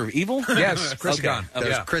philosopher of evil? Yes, Chrysagon. There's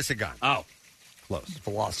Yeah. Chrysagon. Oh. Close.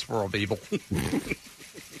 Philosopher of evil.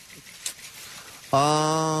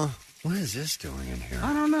 What is this doing in here?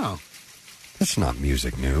 I don't know. That's not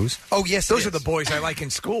music news. Oh, yes, Those are the boys I like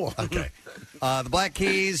in school. Okay. The Black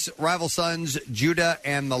Keys, Rival Sons, Judah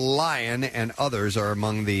and the Lion, and others are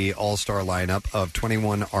among the all-star lineup of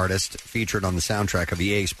 21 artists featured on the soundtrack of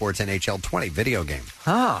EA Sports NHL 20 video game.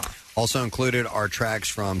 Also included are tracks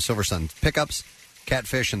from Silver Sun Pickups,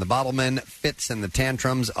 Catfish and the Bottlemen, Fits and the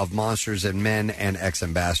Tantrums of Monsters and Men, and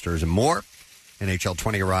Ex-Ambassadors, and more. NHL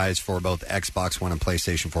 20 arrives for both Xbox One and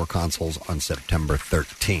PlayStation 4 consoles on September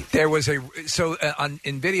 13th. There was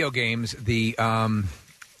in video games, a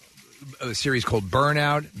series called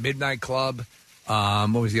Burnout, Midnight Club,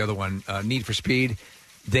 what was the other one? Need for Speed.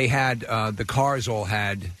 They had, the cars all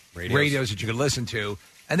had radios that you could listen to,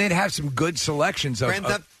 and they'd have some good selections of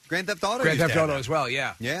Grand Theft Auto. Grand Theft Auto as well,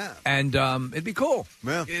 yeah. Yeah. And it'd be cool.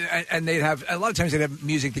 Yeah. And they'd have, a lot of times they'd have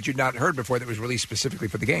music that you'd not heard before that was released specifically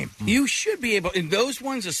for the game. You should be able, in those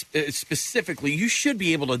ones specifically, you should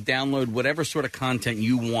be able to download whatever sort of content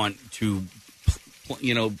you want to,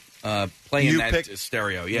 play in that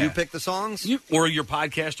stereo. Yeah. You pick the songs? Or your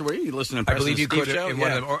podcast or where you listen to I believe you could show. in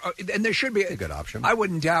one of them. And there should be a good option. I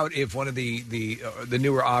wouldn't doubt if one of the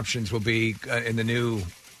newer options will be in the new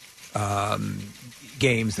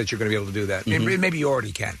games that you're going to be able to do that. Maybe you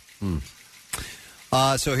already can.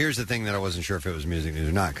 So here's the thing that I wasn't sure if it was music news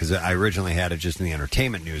or not, because I originally had it just in the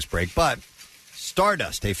entertainment news break. But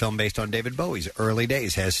Stardust, a film based on David Bowie's early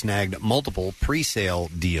days, has snagged multiple pre-sale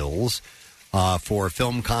deals for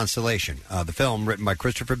Film Constellation. The film, written by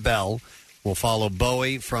Christopher Bell, will follow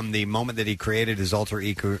Bowie from the moment that he created his alter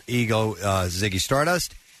ego, Ziggy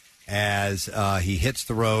Stardust, as he hits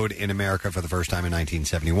the road in America for the first time in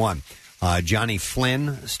 1971. Johnny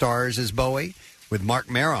Flynn stars as Bowie, with Mark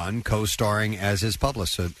Maron co-starring as his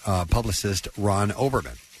publicist Ron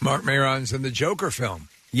Oberman. Mark Maron's in the Joker film.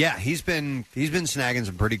 Yeah, he's been snagging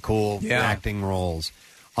some pretty cool acting roles,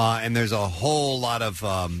 and there's a whole lot of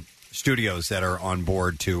studios that are on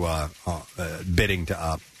board to bidding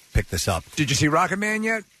to pick this up. Did you see Rocket Man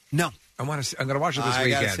yet? No. I'm going to watch it this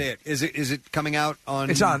weekend. I got to see it. Is it coming out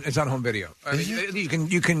on? It's on home video.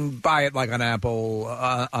 You can buy it like on Apple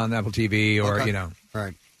TV or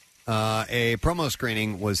Right. A promo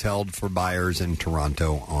screening was held for buyers in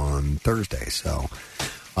Toronto on Thursday, so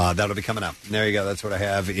that'll be coming up. There you go. That's what I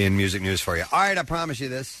have in music news for you. All right, I promise you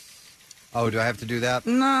this. Oh, do I have to do that?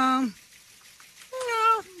 No.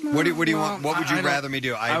 What do you want? What would you rather me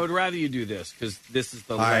do? I would rather you do this because this is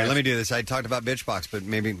the. All right, let me do this. I talked about Bitchbox, but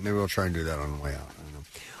maybe we'll try and do that on the way out. I don't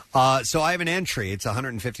know. So I have an entry. It's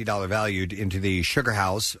 $150 valued into the Sugar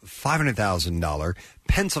House $500,000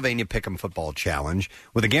 Pennsylvania Pick'em Football Challenge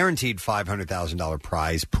with a guaranteed $500,000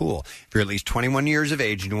 prize pool. If you're at least 21 years of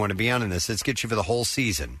age and you want to be on in this, let's get you for the whole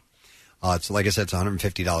season. It's like I said, it's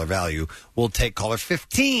 $150 value. We'll take caller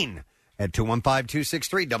 15. At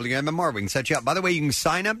 215-263-WMMR. We can set you up. By the way, you can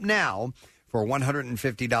sign up now for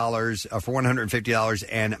 $150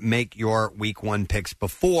 and make your Week 1 picks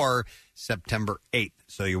before September 8th.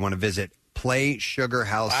 So you want to visit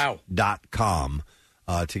playsugarhouse.com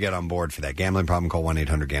to get on board for that. Gambling problem, call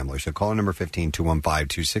 1-800-GAMBLER. So call number 15,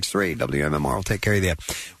 215-263. WMMR will take care of you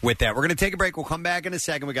with that. We're going to take a break. We'll come back in a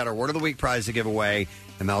second. We got our Word of the Week prize to give away,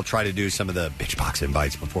 and I'll try to do some of the Bitchbox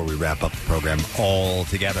invites before we wrap up the program all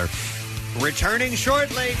together. Returning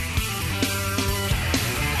shortly.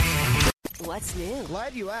 What's new?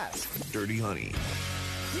 Glad you asked. Dirty Honey.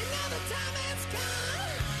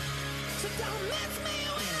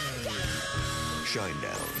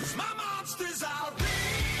 Shinedown. My monsters are real,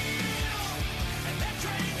 and that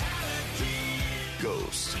train had a key.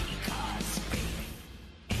 Ghost.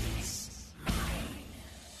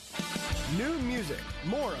 New music.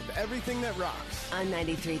 More of everything that rocks. On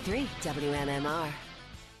 93.3 WMMR.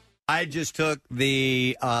 I just took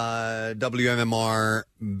the WMMR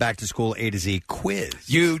Back to School A to Z quiz.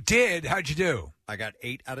 You did? How'd you do? I got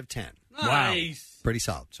 8 out of 10. Nice. Pretty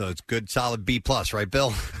solid. So it's good, solid B+, right,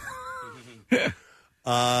 Bill?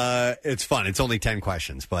 It's fun. It's only 10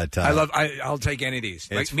 questions, but I'll take any of these.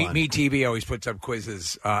 It's like fun. Me TV always puts up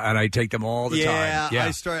quizzes, and I take them all the time.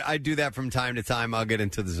 Yeah, I do that from time to time. I'll get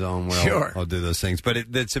into the zone where I'll do those things. But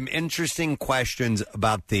there's some interesting questions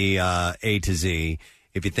about the A to Z.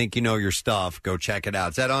 If you think you know your stuff, go check it out.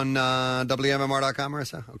 Is that on WMMR.com,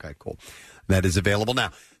 Marissa? Okay, cool. That is available now.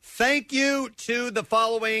 Thank you to the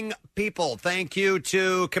following people. Thank you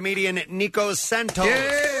to comedian Nico Santos.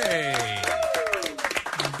 Yay!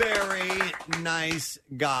 Very nice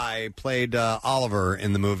guy. Played Oliver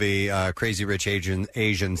in the movie Crazy Rich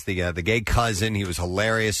Asians, the gay cousin. He was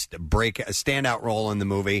hilarious. A standout role in the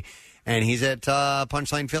movie. And he's at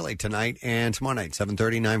Punchline Philly tonight and tomorrow night,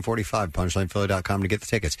 7:30, 9:45. PunchlinePhilly.com to get the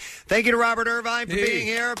tickets. Thank you to Robert Irvine for being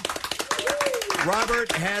here.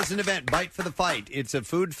 Robert has an event, Bite for the Fight. It's a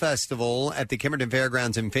food festival at the Kimmerton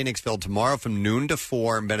Fairgrounds in Phoenixville tomorrow from noon to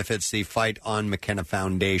 4 and benefits the Fight on McKenna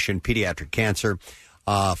Foundation, Pediatric Cancer.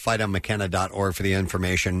 FightOnMcKenna.org for the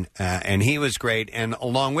information. And he was great. And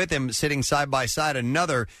along with him, sitting side by side,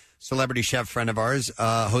 another celebrity chef friend of ours,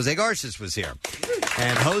 Jose Garces, was here.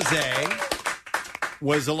 And Jose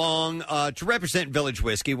was along to represent Village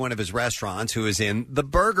Whiskey, one of his restaurants, who is in the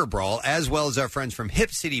Burger Brawl, as well as our friends from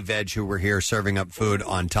Hip City Veg, who were here serving up food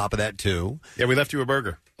on top of that, too. Yeah, we left you a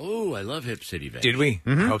burger. Oh, I love Hip City Veg. Did we?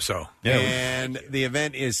 Mm-hmm. Hope so. Yeah, and the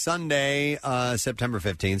event is Sunday, September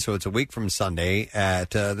 15th, so it's a week from Sunday at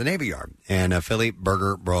the Navy Yard. And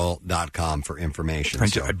PhillyBurgerBrawl.com for information.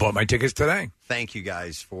 I bought my tickets today. Thank you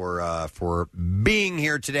guys for being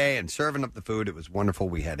here today and serving up the food. It was wonderful.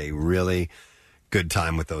 We had a really good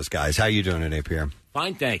time with those guys. How you doing today, Pierre?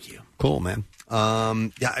 Fine, thank you. Cool, man.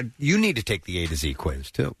 Yeah, you need to take the A to Z quiz,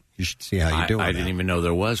 too. You should see how you do. I didn't even know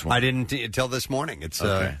there was one. I didn't until this morning. It's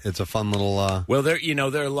it's a fun little. Well, there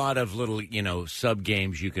are a lot of little sub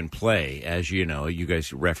games you can play. As you know, you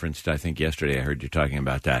guys referenced. I think yesterday I heard you talking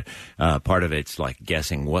about that. Part of it's like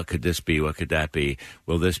guessing what could this be, what could that be,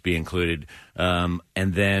 will this be included, and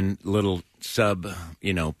then little sub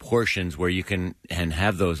portions where you can and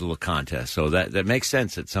have those little contests. So that makes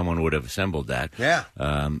sense that someone would have assembled that. Yeah.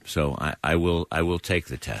 So I will take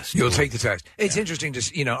the test. You'll take the test. It's interesting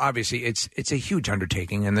to obviously it's a huge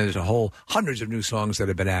undertaking, and there's hundreds of new songs that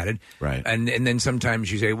have been added. Right. And then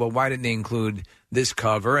sometimes you say, well, why didn't they include this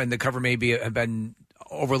cover? And the cover maybe have been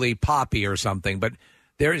overly poppy or something, but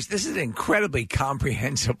this is an incredibly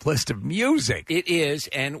comprehensive list of music. It is,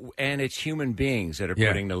 and it's human beings that are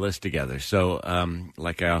putting the list together. So,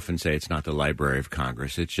 like I often say, it's not the Library of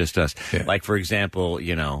Congress. It's just us. Yeah. Like, for example,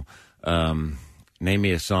 name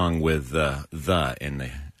me a song with the in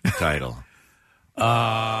the title.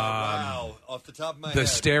 Wow, off the top of my head. The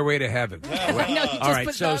Stairway to Heaven. All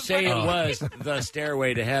right, so say it was The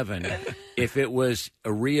Stairway to Heaven. If it was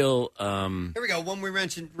a real... Here we go, one we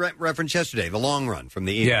referenced yesterday, The Long Run from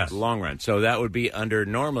the Eagles. Yeah, Long Run. So that would be under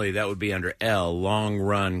L, Long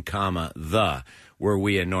Run, the, were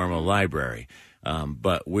we a normal library.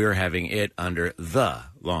 But we're having it under The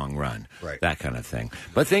Long Run, right? That kind of thing.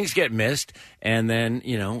 But things get missed, and then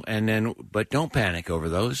but don't panic over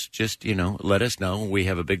those. Just let us know. We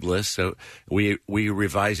have a big list, so we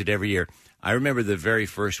revise it every year. I remember the very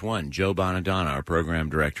first one. Joe Bonadonna, our program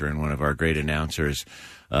director and one of our great announcers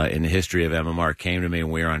in the history of MMR, came to me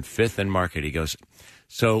when we were on 5th and Market. He goes,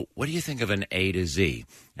 "So, what do you think of an A to Z?"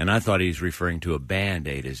 And I thought he was referring to a band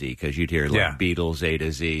A to Z, because you'd hear like Beatles A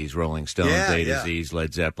to Z's, Rolling Stones A to Z's,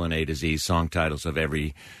 Led Zeppelin A to Z's, song titles of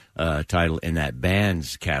every title in that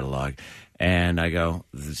band's catalog. And I go,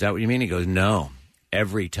 "Is that what you mean?" He goes, "No,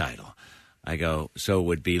 every title." I go, "So it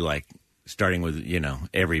would be like starting with,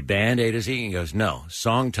 every band A to Z?" He goes, "No,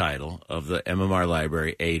 song title of the MMR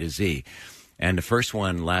library A to Z." And the first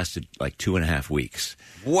one lasted like 2.5 weeks.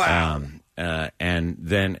 Wow. And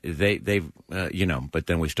then but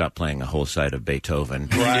then we stopped playing a whole side of Beethoven,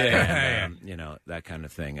 right? And, that kind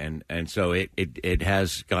of thing, and so it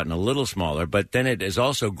has gotten a little smaller, but then it has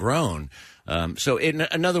also grown. So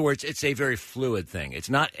in other words, it's a very fluid thing. It's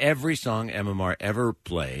not every song MMR ever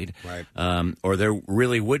played, right? Or there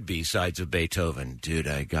really would be sides of Beethoven. Dude,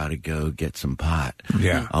 I gotta go get some pot.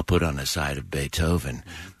 Yeah, I'll put on a side of Beethoven,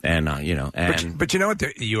 and but you know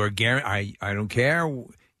what? You are guaranteed. I don't care.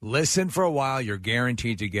 Listen for a while. You're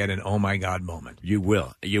guaranteed to get an oh my God moment. You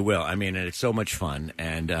will. I mean, and it's so much fun,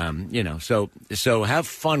 and so have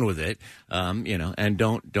fun with it, and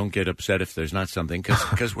don't get upset if there's not something,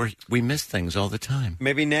 because we miss things all the time.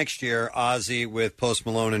 Maybe next year, Ozzy with Post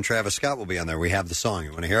Malone and Travis Scott will be on there. We have the song. You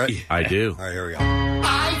want to hear it? I do. All right, here we go.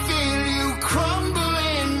 I feel you crumble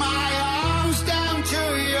in my arms down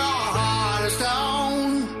to your heart of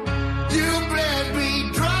stone. You bled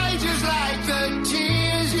me dry just like the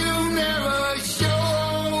tears you never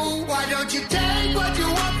show. Why don't you take what you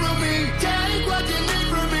want from me? Take what you need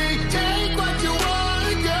from me. Take what you want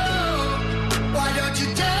to go. Why don't you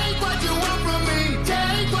take what you want from me?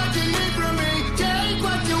 Take what you need from me. Take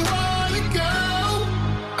what you want to go.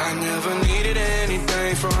 I never needed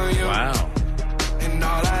anything from you. Wow. And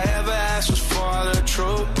all I ever asked was for the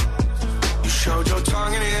truth. You showed your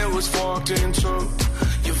tongue and it was forked in two.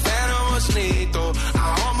 Your venom was lethal.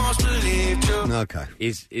 I almost believed you. Okay.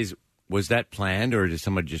 Is Was that planned, or did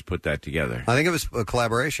someone just put that together? I think it was a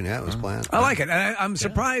collaboration. Yeah, it was planned. I like it. And I'm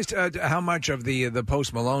surprised how much of the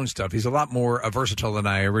Post Malone stuff. He's a lot more versatile than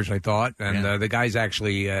I originally thought. And the guy's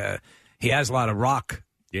actually, he has a lot of rock.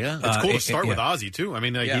 Yeah. It's cool to start with Ozzy, too. I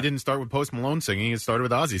mean, he didn't start with Post Malone singing. He started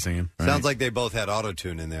with Ozzy singing. Sounds like they both had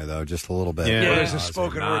auto-tune in there, though, just a little bit. Yeah, well, there's a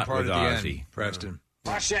spoken word part at the end, Preston.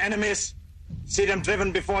 Crush your enemies, see them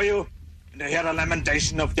driven before you, and hear the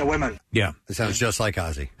lamentation of your women. Yeah. It sounds just like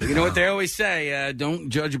Ozzy. You know what they always say, don't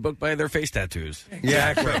judge a book by their face tattoos.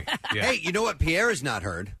 Yeah, right. Hey, you know what Pierre has not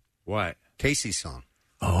heard? What? Casey's song.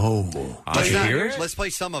 Oh. Let's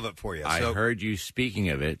play some of it for you. I heard you speaking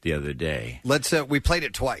of it the other day. We played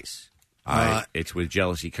it twice. It's with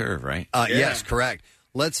Jealousy Curve, right? Yes, correct.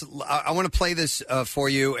 I want to play this for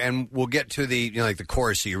you, and we'll get to the the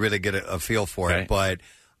chorus so you really get a feel for it. But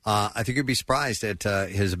I think you'd be surprised at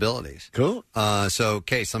his abilities. Cool. So,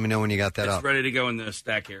 Case, let me know when you got that It's up. ready to go in the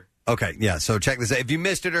stack here. Okay, yeah. So check this out. If you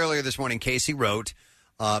missed it earlier this morning, Casey wrote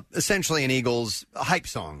essentially an Eagles hype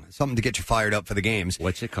song, something to get you fired up for the games.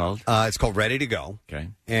 What's it called? It's called "Ready to Go." Okay.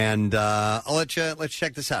 And let's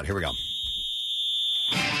check this out. Here we go.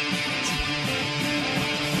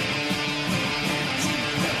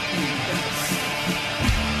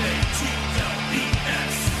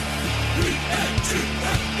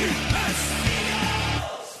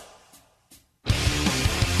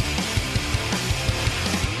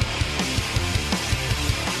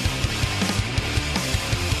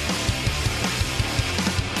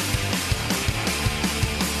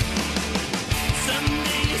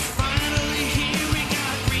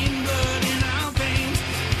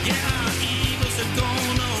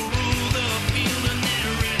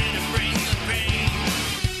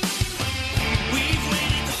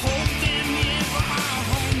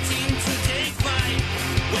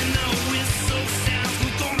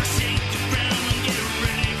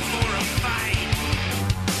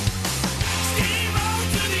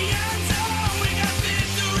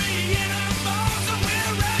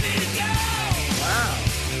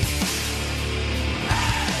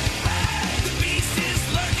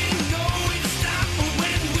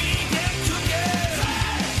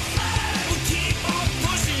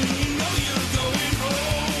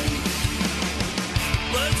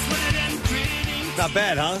 Not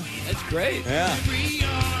bad, huh? That's great. Yeah.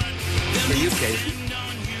 For you, Casey.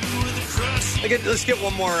 Let's get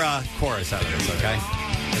one more chorus out of this, okay?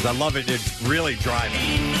 Because I love it. It's really driving.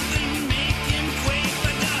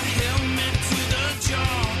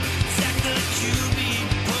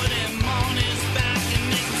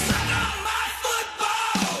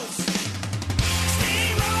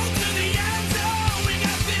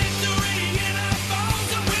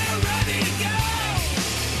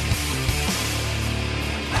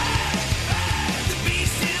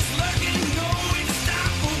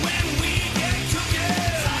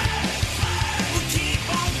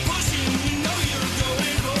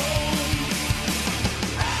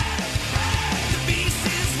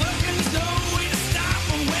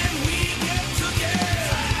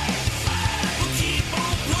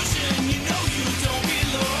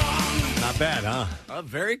 Bad, huh?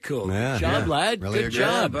 Very cool. Yeah, Good job, lad. Really Good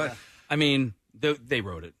job. But, I mean, they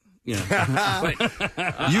wrote it. You know.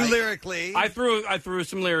 You lyrically, I threw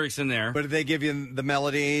some lyrics in there. But did they give you the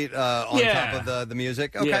melody on top of the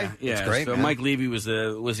music? Okay, yeah. That's great. So man. Mike Levy was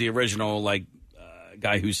the original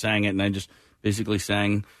guy who sang it, and I just basically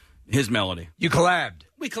sang his melody. You collabed.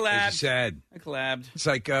 We collabed. As you said. I collabed. It's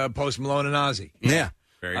like Post Malone and Ozzy. Yeah.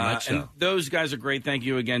 Very much so. And those guys are great. Thank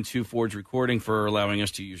you again to Forge Recording for allowing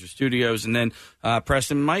us to use your studios. And then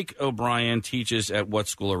Preston, Mike O'Brien teaches at what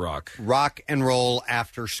school of rock? Rock and Roll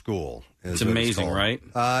After School. It's amazing, right?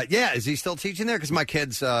 Yeah. Is he still teaching there? Because my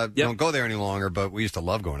kids don't go there any longer, but we used to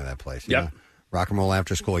love going to that place. Yep. Yeah. Rock and Roll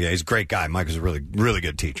After School. Yeah, he's a great guy. Mike is a really, really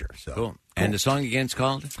good teacher. So. Cool. And the song again's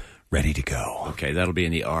called? Ready to Go. Okay, that'll be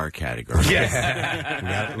in the R category.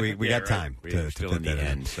 Yeah. we got time. We're still in the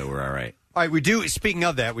end, so we're all right. All right, we do. Speaking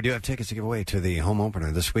of that, we do have tickets to give away to the home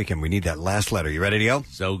opener this weekend. We need that last letter. You ready to go?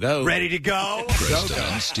 So go. Ready to go? Preston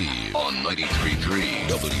and Steve on 93.3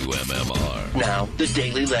 WMMR. Now, the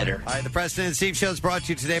Daily Letter. All right, the Preston and Steve Show is brought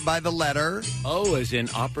to you today by the letter O as in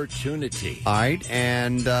opportunity. All right,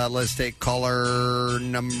 and let's take caller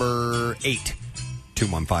number 8.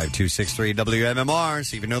 215-263-WMMR.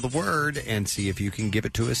 See if you know the word and see if you can give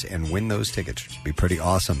it to us and win those tickets. Which would be pretty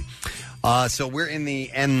awesome. So we're in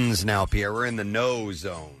the ends now, Pierre. We're in the no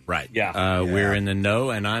zone. Right. Yeah. We're in the no,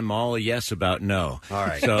 and I'm all yes about no. All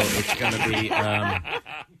right. So it's going to be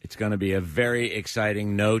It's going to be a very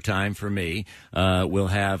exciting no time for me. We'll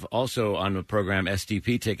have also on the program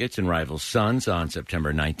SDP tickets and Rival Sons on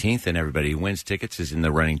September 19th, and everybody who wins tickets is in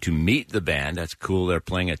the running to meet the band. That's cool. They're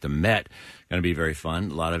playing at the Met. Going to be very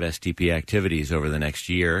fun. A lot of SDP activities over the next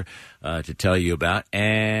year to tell you about.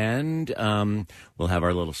 And we'll have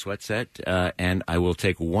our little sweat set, and I will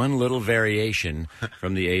take one little variation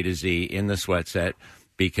from the A to Z in the sweat set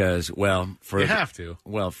because, well, you have to.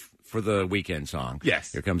 Well, for the weekend song.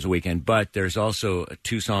 Yes. Here Comes the Weekend. But there's also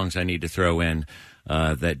 2 songs I need to throw in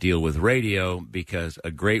that deal with radio because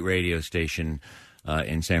a great radio station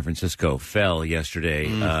in San Francisco fell yesterday.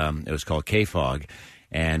 It was called K-Fog,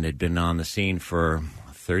 and had been on the scene for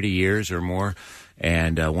 30 years or more.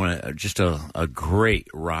 And just a great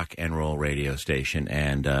rock and roll radio station,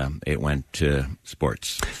 and it went to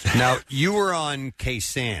sports. Now, you were on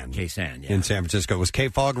KSAN. KSAN, yeah. In San Francisco. Was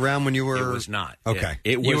K-Fog around when you were? It was not. Okay.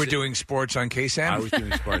 You were doing sports on KSAN? I was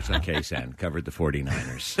doing sports on KSAN. Covered the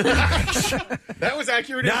 49ers. That was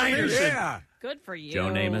accurate information. Yeah. Good for you.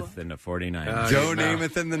 Joe Namath and the 49ers. Joe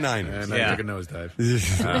Namath and the Niners. And I took a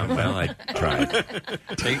nosedive. Well, I tried.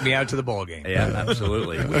 Take me out to the ball game. Yeah,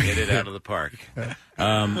 absolutely. We hit it out of the park.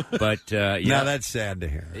 But now that's sad to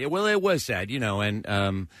hear. Well, it was sad,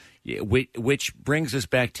 and which brings us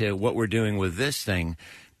back to what we're doing with this thing,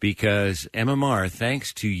 because MMR,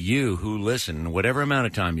 thanks to you who listen, whatever amount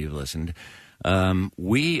of time you've listened,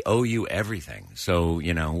 we owe you everything. So,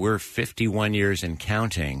 we're 51 years and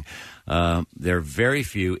counting. There are very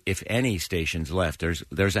few, if any, stations left.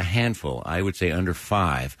 There's a handful, I would say under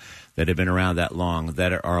 5, that have been around that long,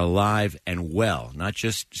 that are alive and well, not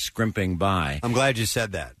just scrimping by. I'm glad you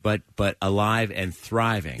said that. But alive and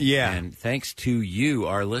thriving. Yeah. And thanks to you,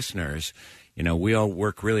 our listeners, we all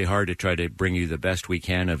work really hard to try to bring you the best we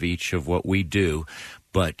can of each of what we do.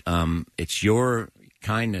 But it's your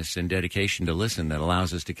kindness and dedication to listen that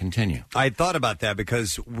allows us to continue. I thought about that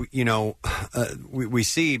because, we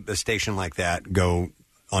see a station like that go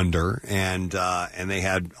under, and they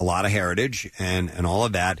had a lot of heritage and all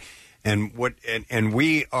of that. And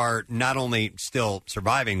we are not only still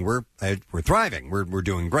surviving, we're thriving. We're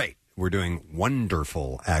doing great. We're doing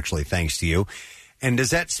wonderful, actually, thanks to you. And does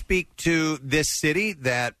that speak to this city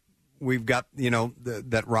that we've got,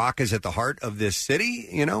 that rock is at the heart of this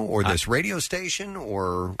city, or this radio station,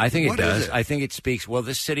 or I think it does. It? I think it speaks. Well,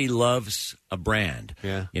 this city loves a brand.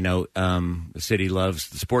 Yeah. The city loves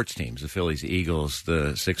the sports teams, the Phillies, the Eagles,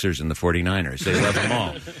 the Sixers, and the 49ers. They love them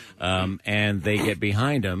all. And they get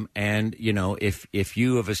behind them. And, if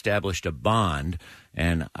you have established a bond,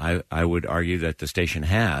 and I would argue that the station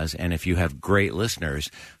has, and if you have great listeners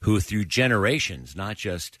who through generations, not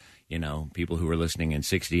just people who were listening in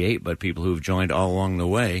 68, but people who've joined all along the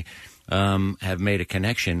way, have made a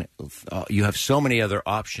connection. You have so many other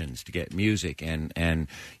options to get music and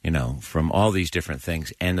from all these different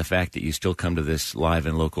things. And the fact that you still come to this live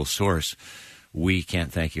and local source, we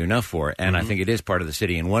can't thank you enough for it. And I think it is part of the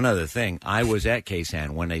city. And one other thing, I was at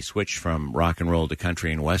KSAN when they switched from rock and roll to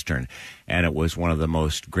country and western, and it was one of the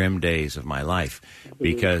most grim days of my life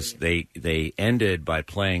because they ended by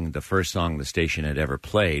playing the first song the station had ever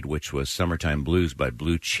played, which was Summertime Blues by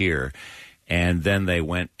Blue Cheer. And then they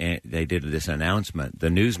went and they did this announcement. The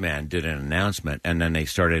newsman did an announcement, and then they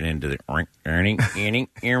started into the What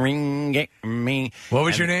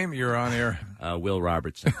was your name? You were on air. Will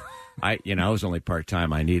Robertson. I was only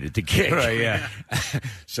part-time. I needed to gig. Right, yeah.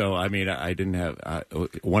 So, I didn't have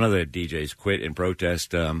one of the DJs quit in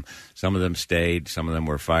protest. Some of them stayed. Some of them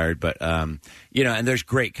were fired. But, and there's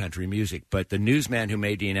great country music. But the newsman who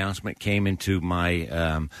made the announcement came into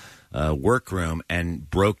my workroom and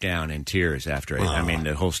broke down in tears after it.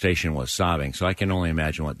 The whole station was sobbing. So I can only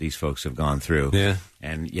imagine what these folks have gone through. Yeah.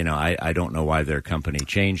 And, I don't know why their company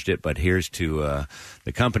changed it, but here's to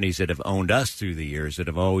the companies that have owned us through the years that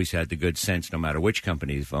have always had the good sense no matter which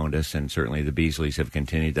companies have owned us, and certainly the Beasleys have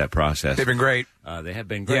continued that process. They've been great. They have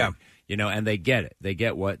been great. Yeah. And they get it. They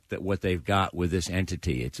get what they've got with this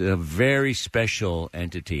entity. It's a very special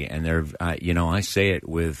entity, and they're, I say it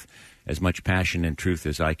with as much passion and truth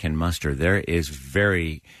as I can muster. There is there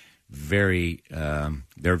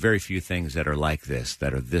are very few things that are like this,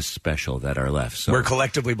 that are this special, that are left. So we're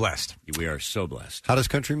collectively blessed. We are so blessed. How does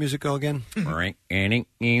country music go again? I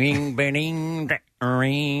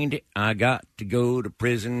got to go to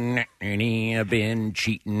prison. I've been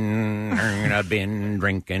cheating. I've been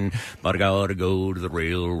drinking. But I got to go to the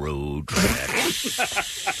railroad tracks.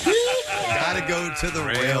 Got to go to the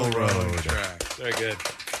railroad track. Very good.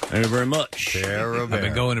 Thank you very much. I've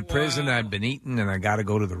been going to prison, I've been eating, and I got to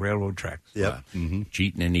go to the railroad tracks. Yep.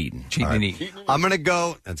 Cheating and eating. Cheating and eating. I'm going to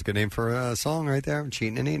go. That's a good name for a song right there.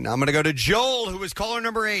 Cheating and eating. I'm going to go to Joel, who is caller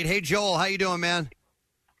number 8. Hey, Joel, how you doing, man?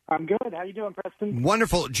 I'm good. How you doing, Preston?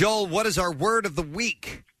 Wonderful. Joel, what is our word of the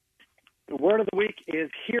week? The word of the week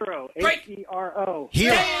is hero. Hero.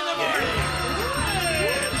 Hero.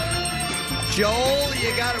 Joel,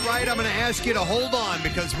 you got it right. I'm going to ask you to hold on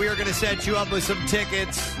because we are going to set you up with some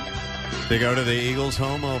tickets to go to the Eagles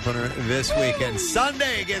home opener this weekend,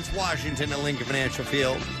 Sunday against Washington at Lincoln Financial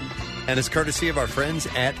Field. And it's courtesy of our friends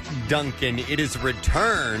at Dunkin'. It is the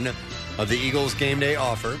return of the Eagles game day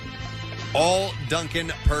offer. All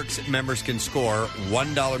Dunkin' Perks members can score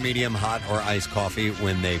 $1 medium hot or iced coffee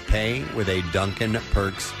when they pay with a Dunkin'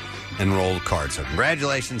 Perks enrolled card. So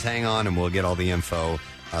congratulations, hang on, and we'll get all the info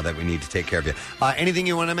that we need to take care of you. Anything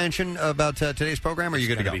you want to mention about today's program? Or are you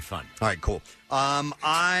good to go? It's going to be fun. All right, cool.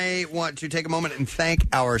 I want to take a moment and thank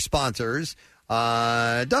our sponsors.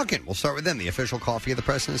 Dunkin', we'll start with them, the official coffee of the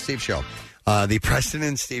Preston and Steve Show. The Preston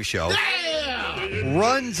and Steve Show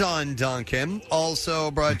runs on Dunkin'. Also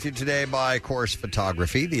brought to you today by Course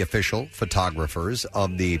Photography, the official photographers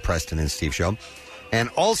of the Preston and Steve Show. And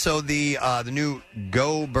also the new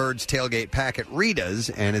Go Birds Tailgate Packet Ritas,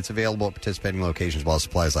 and it's available at participating locations while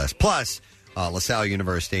supplies last. Plus, LaSalle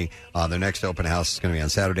University, their next open house is going to be on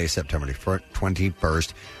Saturday, September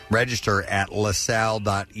 21st. Register at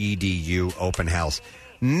lasalle.edu open house.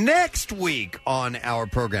 Next week on our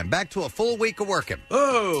program, back to a full week of working.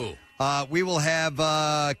 Oh! We will have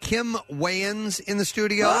Kim Wayans in the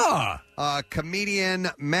studio.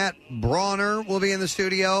 Comedian Matt Bronner will be in the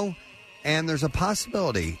studio. And there's a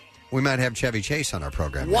possibility we might have Chevy Chase on our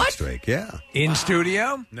program next week. Yeah. In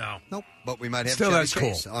studio? No. Nope. But we might have Still, Chevy that's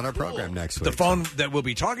Chase cool. on our program next week. The phone that we'll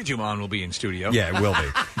be talking to him on will be in studio. Yeah, it will be.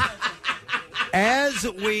 As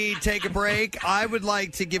we take a break, I would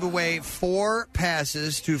like to give away 4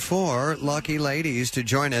 passes to 4 lucky ladies to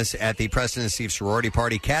join us at the Preston and Steve sorority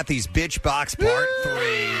party, Kathy's Bitch Box Part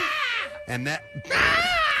 3. And that...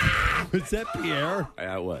 Was that Pierre?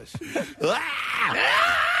 Yeah, it was.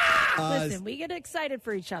 Listen, we get excited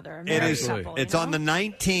for each other. It is. It's on the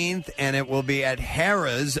 19th, and it will be at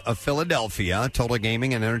Harrah's of Philadelphia. Total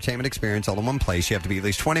gaming and entertainment experience all in one place. You have to be at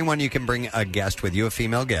least 21. You can bring a guest with you, a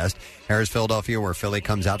female guest. Harrah's, Philadelphia, where Philly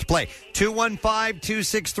comes out to play.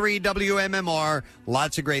 215-263-WMMR.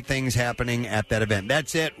 Lots of great things happening at that event.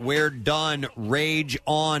 That's it. We're done. Rage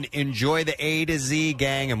on. Enjoy the A to Z,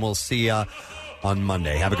 gang, and we'll see you on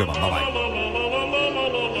Monday. Have a good one. Bye-bye.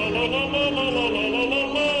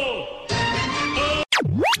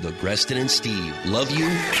 The Preston and Steve Love You,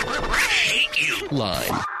 Hate You line.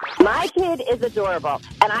 My kid is adorable,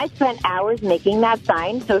 and I spent hours making that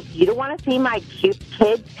sign, so if you don't want to see my cute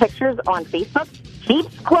kid pictures on Facebook, keep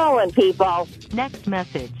scrolling, people. Next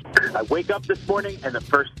message. I wake up this morning, and the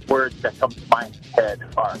first words that come to my head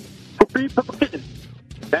are, Purple Kitten.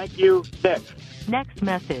 Thank you, Nick. Next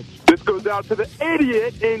message. This goes out to the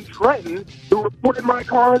idiot in Trenton who reported my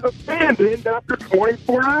car as abandoned after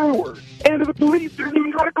 24 hours. And to the police who didn't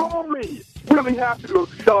even try to call me. Really have to go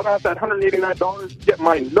shell out that $189 to get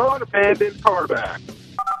my non-abandoned car back.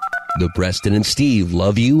 The Preston and Steve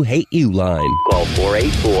Love You, Hate You line. Call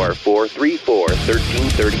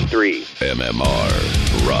 484-434-1333.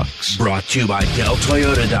 MMR rocks. Brought to you by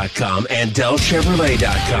DellToyota.com and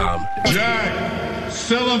DellChevrolet.com. Jack,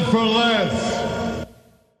 sell them for less.